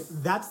episode,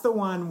 that's the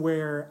one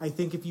where I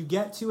think if you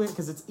get to it,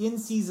 because it's in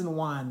season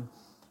 1,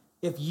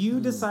 if you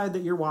decide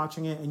that you're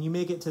watching it and you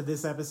make it to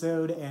this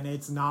episode and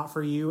it's not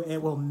for you, it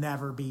will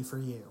never be for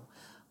you.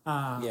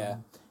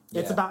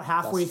 It's about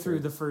halfway through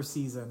the first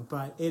season,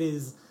 but it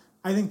is...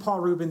 I think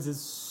Paul Reubens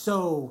is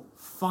so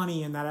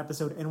funny in that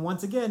episode, and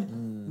once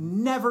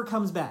again, never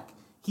comes back.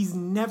 He's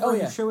never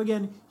in the show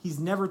again. He's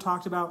never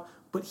talked about,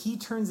 but he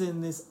turns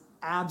in this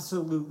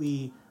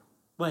absolutely,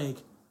 like,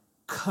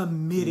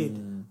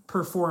 committed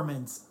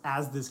performance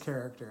as this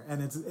character,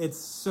 and it's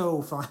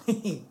so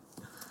funny.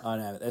 I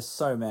know, there's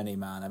so many,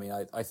 man. I mean,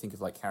 I think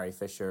of, like, Carrie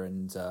Fisher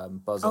and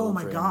Buzz Aldrin. Oh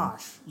my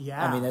gosh,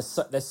 yeah. I mean,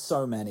 there's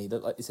so many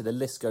that, like you said, the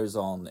list goes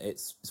on.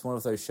 It's one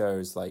of those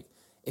shows, like,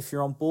 if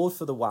you're on board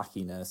for the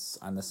wackiness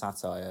and the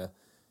satire,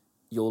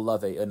 you'll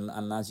love it.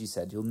 And as you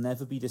said, you'll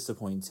never be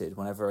disappointed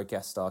whenever a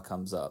guest star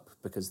comes up,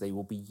 because they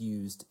will be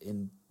used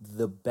in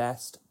the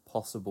best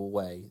possible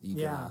way that you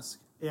can ask.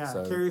 Yeah,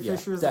 so, Carrie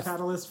Fisher is the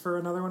catalyst for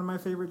another one of my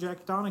favorite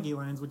Jack Donaghy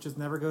lines, which is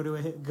never go to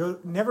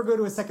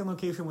a second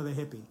location with a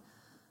hippie.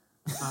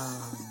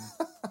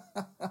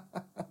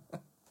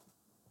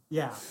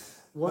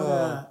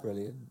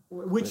 Brilliant.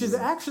 Which is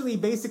actually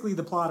basically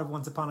the plot of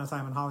Once Upon a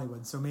Time in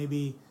Hollywood. So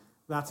maybe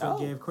that's what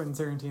gave Quentin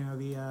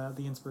Tarantino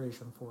the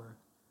inspiration for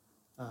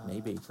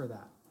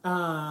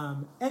that.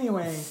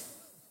 Anyway,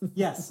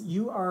 yes,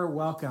 you are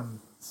welcome,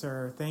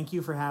 sir. Thank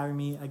you for having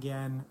me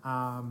again.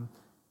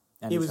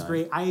 It was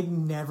great. I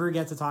never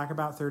get to talk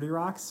about 30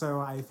 Rock, so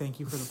I thank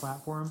you for the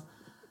platform.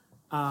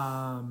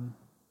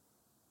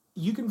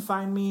 You can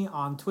find me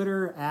on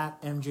Twitter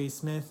at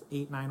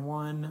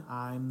mjsmith891.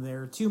 I'm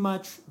there too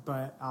much,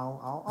 but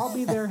I'll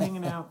be there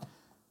hanging out.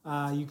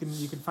 You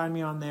can find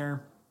me on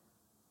there.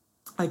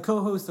 I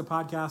co-host a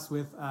podcast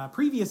with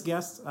previous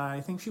guests. I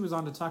think she was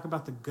on to talk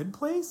about The Good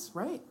Place,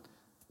 right?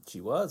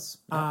 She was.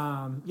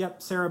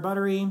 Yep, Sarah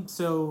Buttery.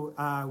 So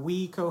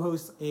we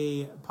co-host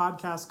a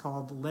podcast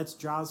called Let's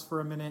Jaws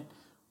for a Minute,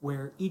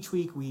 where each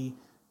week we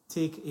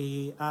take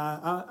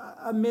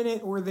a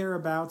minute or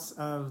thereabouts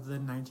of the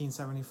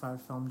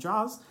 1975 film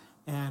Jaws,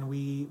 and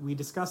we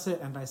discuss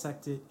it and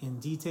dissect it in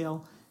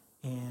detail.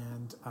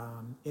 And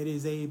it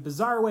is a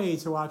bizarre way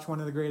to watch one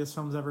of the greatest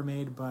films ever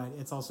made, but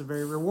it's also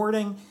very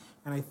rewarding.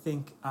 And I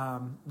think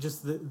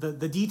just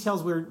the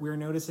details we're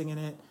noticing in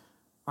it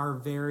are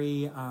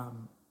very,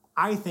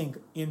 I think,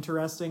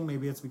 interesting.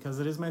 Maybe it's because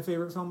it is my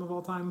favorite film of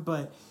all time,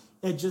 but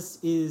it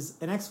just is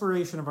an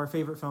exploration of our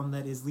favorite film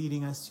that is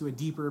leading us to a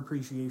deeper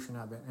appreciation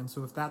of it. And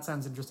so if that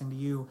sounds interesting to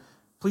you,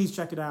 please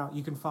check it out.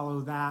 You can follow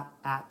that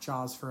at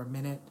Jaws for a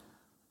Minute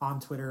on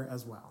Twitter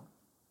as well.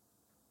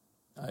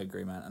 I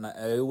agree, man. And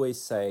I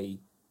always say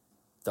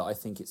that I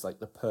think it's like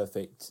the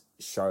perfect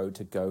show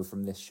to go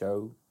from this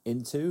show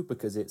into,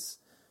 because it's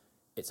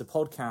a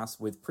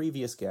podcast with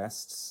previous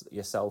guests,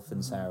 yourself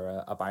and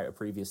Sarah, about a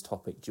previous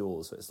topic,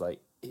 Jaws. So it's like,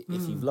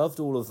 if you've loved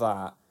all of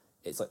that,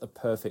 it's like the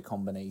perfect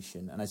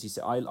combination. And as you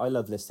said, I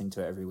love listening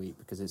to it every week,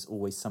 because it's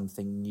always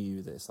something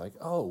new that's like,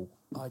 oh,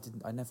 I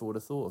never would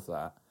have thought of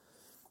that.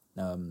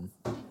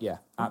 Yeah,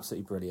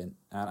 absolutely brilliant.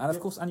 And of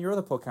course, and your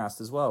other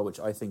podcast as well, which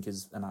I think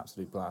is an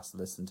absolute blast to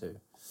listen to.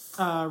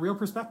 Real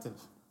Perspective.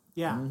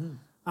 Yeah.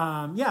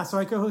 So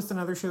I co-host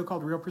another show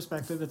called Real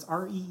Perspective. It's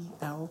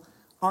REEL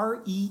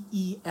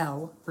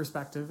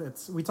Perspective.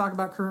 We talk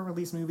about current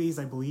release movies,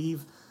 I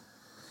believe.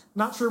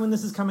 Not sure when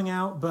this is coming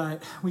out,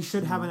 but we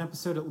should have an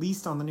episode at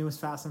least on the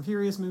newest Fast and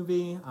Furious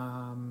movie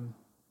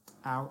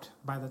out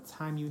by the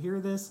time you hear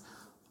this.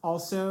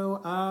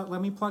 Also,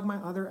 let me plug my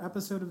other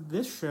episode of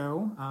this show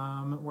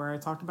where I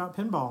talked about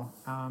pinball,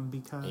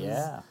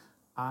 because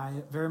I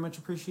very much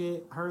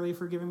appreciate Harley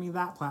for giving me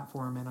that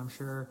platform, and I'm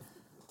sure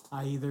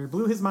I either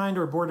blew his mind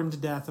or bored him to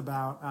death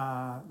about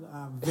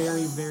a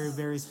very, very,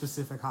 very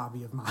specific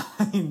hobby of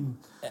mine.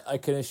 I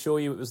can assure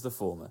you it was the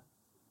former.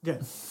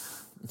 Good.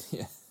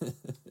 Yeah.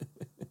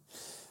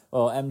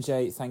 Well,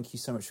 MJ, thank you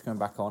so much for coming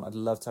back on. I'd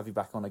love to have you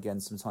back on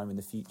again sometime in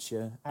the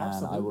future.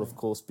 Absolutely. And I will, of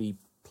course, be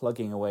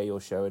plugging away your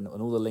show and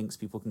all the links.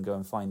 People can go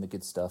and find the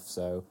good stuff.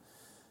 So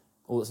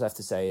all that's left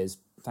to say is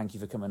thank you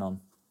for coming on.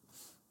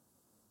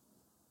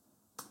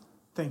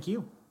 Thank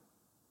you.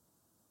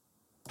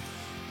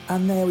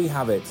 And there we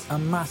have it. A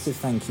massive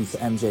thank you to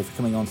MJ for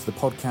coming onto the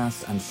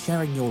podcast and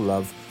sharing your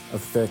love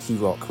of 30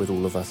 Rock with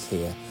all of us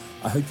here.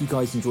 I hope you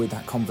guys enjoyed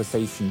that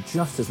conversation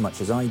just as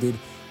much as I did.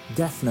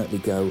 Definitely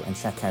go and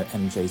check out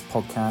MJ's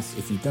podcast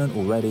if you don't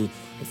already.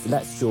 It's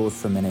Let's Jaws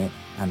for a Minute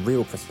and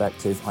Real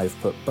Perspective. I've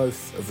put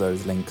both of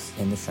those links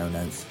in the show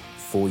notes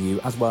for you,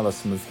 as well as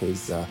some of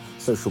his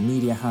social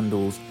media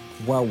handles.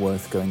 Well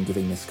worth going and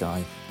giving this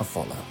guy a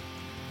follow.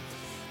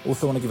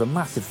 Also want to give a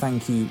massive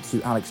thank you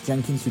to Alex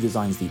Jenkins, who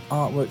designs the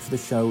artwork for the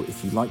show.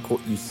 If you like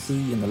what you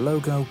see in the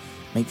logo,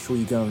 make sure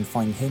you go and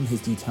find him. His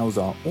details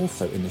are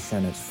also in the show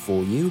notes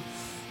for you,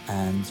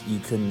 and you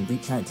can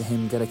reach out to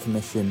him, get a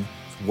commission.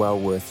 It's well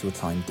worth your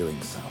time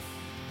doing so.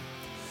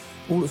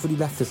 All that's really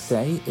left to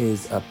say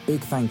is a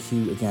big thank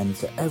you again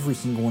to every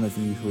single one of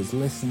you who is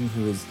listening,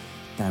 who is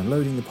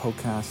downloading the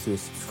podcast, who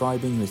is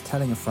subscribing, who is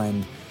telling a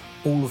friend.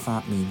 All of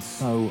that means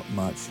so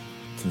much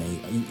to me.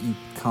 You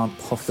can't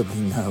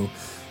possibly know.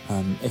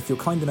 If you're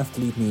kind enough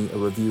to leave me a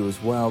review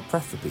as well,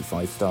 preferably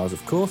 5 stars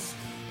of course,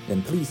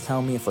 then please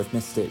tell me if I've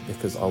missed it,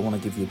 because I want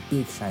to give you a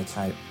big shout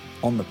out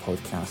on the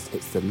podcast.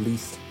 It's the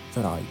least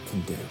that I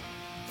can do.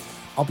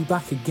 I'll be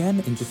back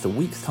again in just a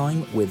week's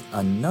time with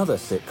another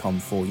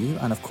sitcom for you,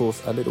 and of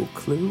course a little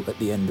clue at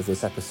the end of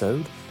this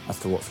episode as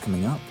to what's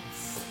coming up.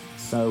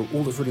 So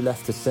all that's really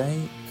left to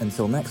say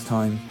until next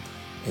time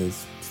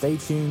is stay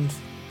tuned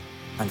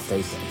and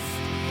stay safe.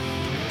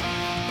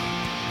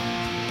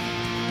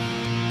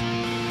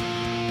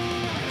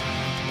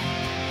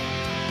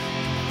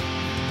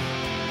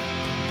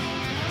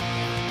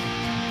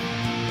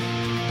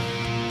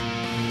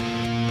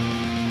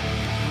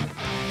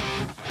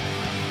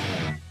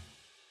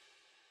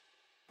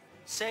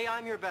 Say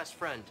I'm your best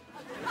friend.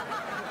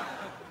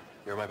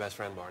 You're my best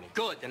friend, Barney.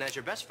 Good. And as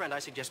your best friend, I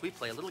suggest we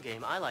play a little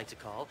game I like to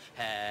call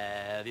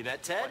Have You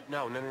Met Ted? What?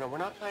 No. We're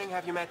not playing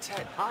Have You Met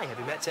Ted. Hi, have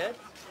you met Ted?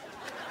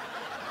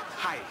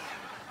 Hi.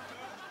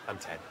 I'm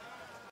Ted.